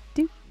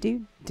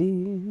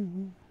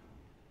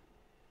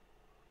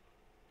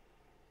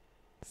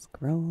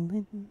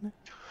 Scrolling.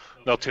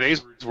 No,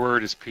 today's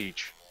word is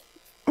peach.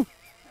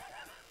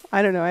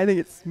 I don't know. I think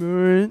it's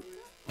smart.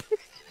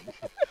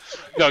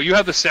 No, you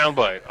have the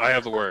soundbite. I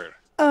have the word.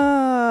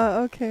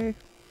 Okay.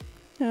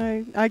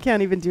 I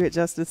can't even do it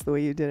justice the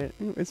way you did it.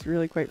 It was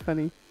really quite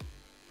funny.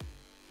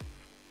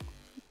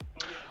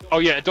 Oh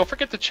yeah, and don't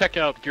forget to check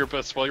out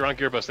GearBust while you're on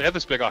GearBust. They have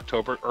this big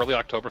early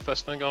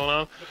Oktoberfest thing going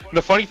on. And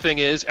the funny thing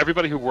is,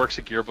 everybody who works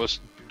at GearBust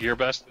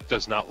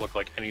does not look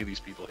like any of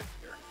these people here.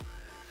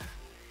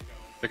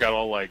 They got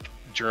all like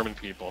German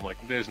people. I'm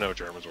like, there's no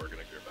Germans working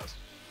at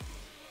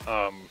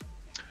GearBust.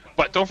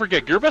 But don't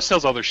forget, GearBust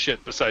sells other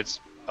shit besides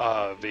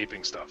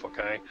vaping stuff.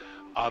 Okay,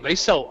 they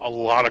sell a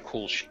lot of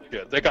cool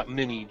shit. They got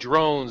mini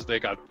drones. They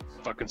got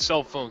fucking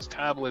cell phones,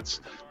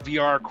 tablets,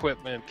 VR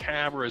equipment,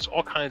 cameras,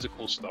 all kinds of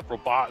cool stuff.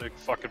 Robotic,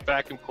 fucking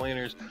vacuum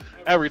cleaners,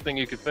 everything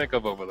you could think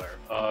of over there.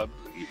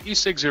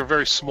 E-cigs are a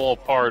very small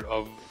part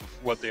of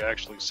what they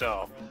actually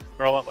sell.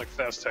 They're a lot like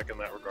Fast Tech in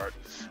that regard.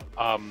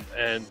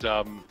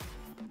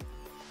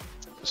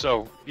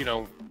 So, you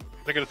know,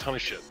 they got a ton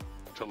of shit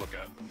to look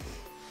at.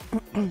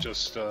 Not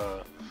just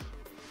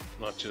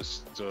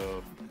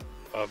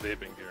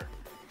vaping gear.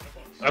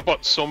 I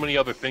bought so many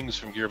other things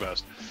from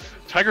GearBest.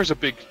 Tiger's a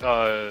big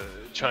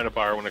China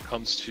buyer when it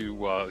comes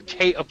to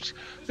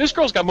this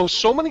girl's got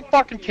so many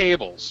fucking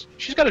cables.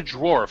 She's got a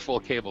drawer full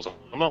of cables.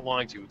 I'm not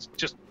lying to you. It's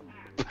just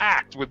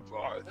packed with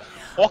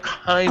all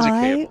kinds of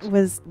cables. I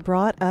was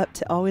brought up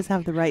to always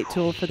have the right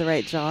tool for the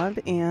right job,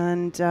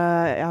 and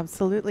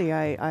absolutely,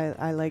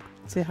 I like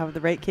to have the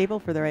right cable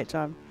for the right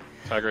job.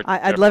 Tiger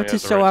I'd love to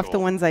has the show right off tool. the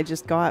ones I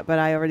just got, but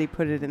I already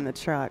put it in the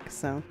truck,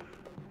 so.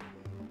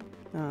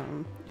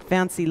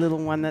 Fancy little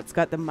one that's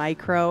got the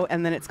micro,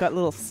 and then it's got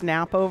little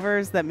snap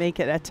overs that make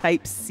it a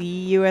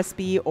Type-C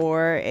USB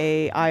or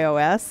a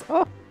iOS.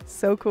 Oh,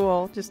 so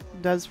cool. Just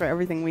does for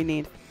everything we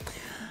need.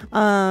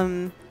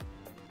 I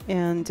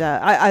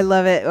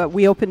love it.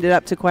 We opened it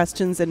up to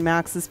questions, and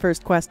Max's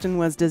first question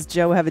was, does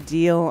Joe have a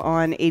deal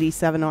on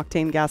 87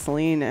 octane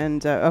gasoline?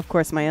 And of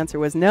course my answer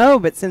was no,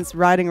 but since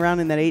riding around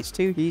in that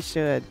H2, he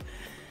should.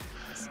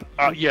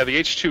 Yeah, the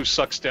H2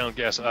 sucks down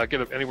gas. I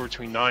get it anywhere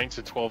between 9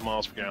 to 12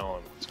 miles per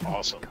gallon. It's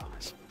awesome. Oh,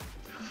 gosh.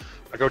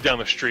 I go down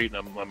the street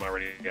and I'm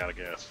already out of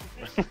gas.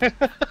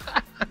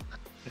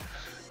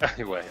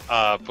 Anyway,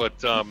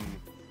 but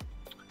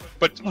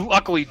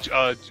luckily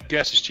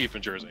gas is cheap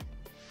in Jersey,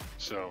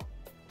 so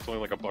it's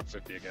only like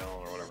 $1.50 a gallon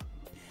or whatever.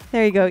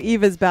 There you go.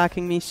 Eva's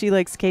backing me. She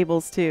likes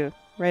cables too.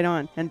 Right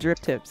on. And drip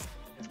tips.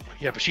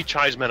 Yeah, but she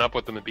chides men up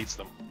with them and beats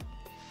them.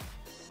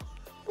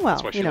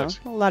 Well, you know,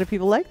 a lot of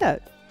people like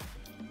that.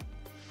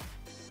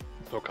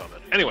 No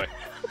comment. Anyway.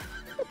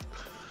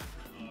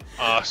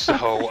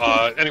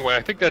 Anyway,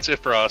 I think that's it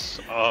for us.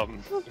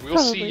 We'll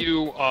see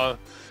you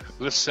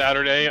this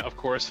Saturday, of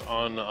course,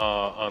 on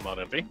Mod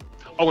Envy.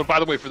 Oh, and by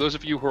the way, for those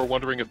of you who are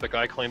wondering if the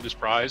guy claimed his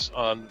prize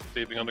on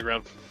Vaping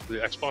Underground for the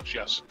Xbox,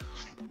 yes.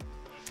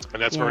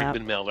 And that's already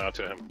been mailed out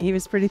to him. He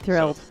was pretty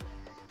thrilled.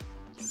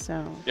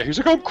 So. Yeah, he was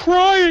like, I'm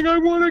crying,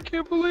 I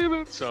can't believe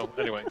it. So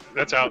anyway,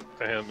 that's out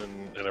to him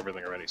and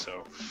everything already.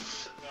 So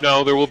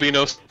no, there will be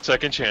no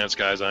second chance,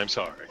 guys. I'm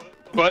sorry.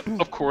 But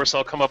of course,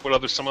 I'll come up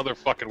with some other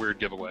fucking weird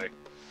giveaway.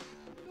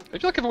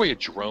 Maybe I'll give away a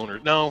drone or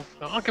no,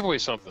 I'll give away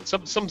something.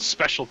 Some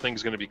special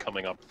thing's going to be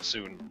coming up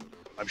soon,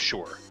 I'm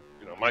sure.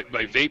 You know, my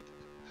vape.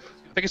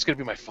 I think it's going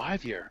to be my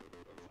 5-year.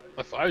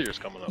 My 5 year's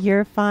coming up.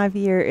 Your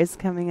 5-year is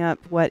coming up.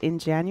 What, in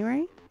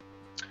January?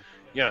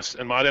 Yes,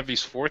 and Mod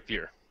Envy's 4th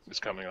year is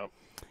coming up.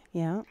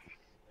 Yeah.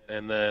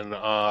 And then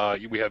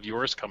we have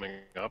yours coming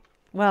up.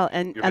 Well,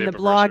 and the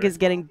blog is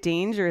getting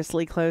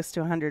dangerously close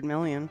to 100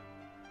 million.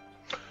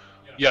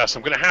 Yes,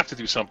 I'm going to have to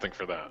do something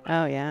for that.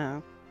 Oh,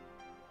 yeah.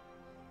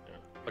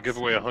 I'll give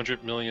away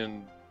 100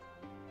 million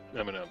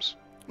M&Ms.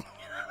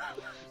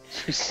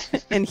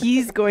 And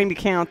he's going to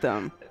count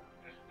them.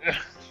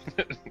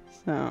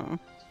 So.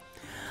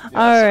 Yes,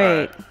 all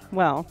right.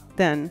 Well,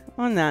 then,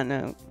 on that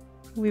note,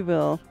 we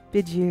will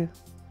bid you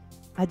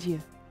adieu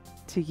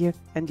to you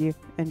and you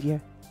and you.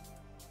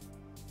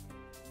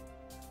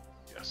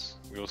 Yes,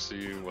 we'll see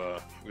you.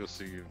 We'll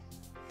see you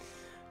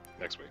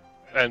next week,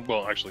 and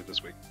well, actually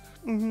this week.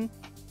 Mm-hmm.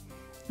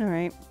 All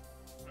right.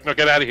 No,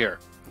 get out of here.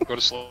 Go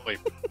to sleep.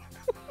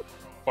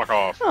 Fuck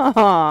off.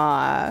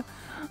 Aww.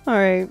 All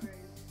right.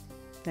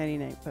 Nighty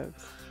night,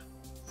 folks.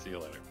 See you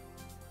later.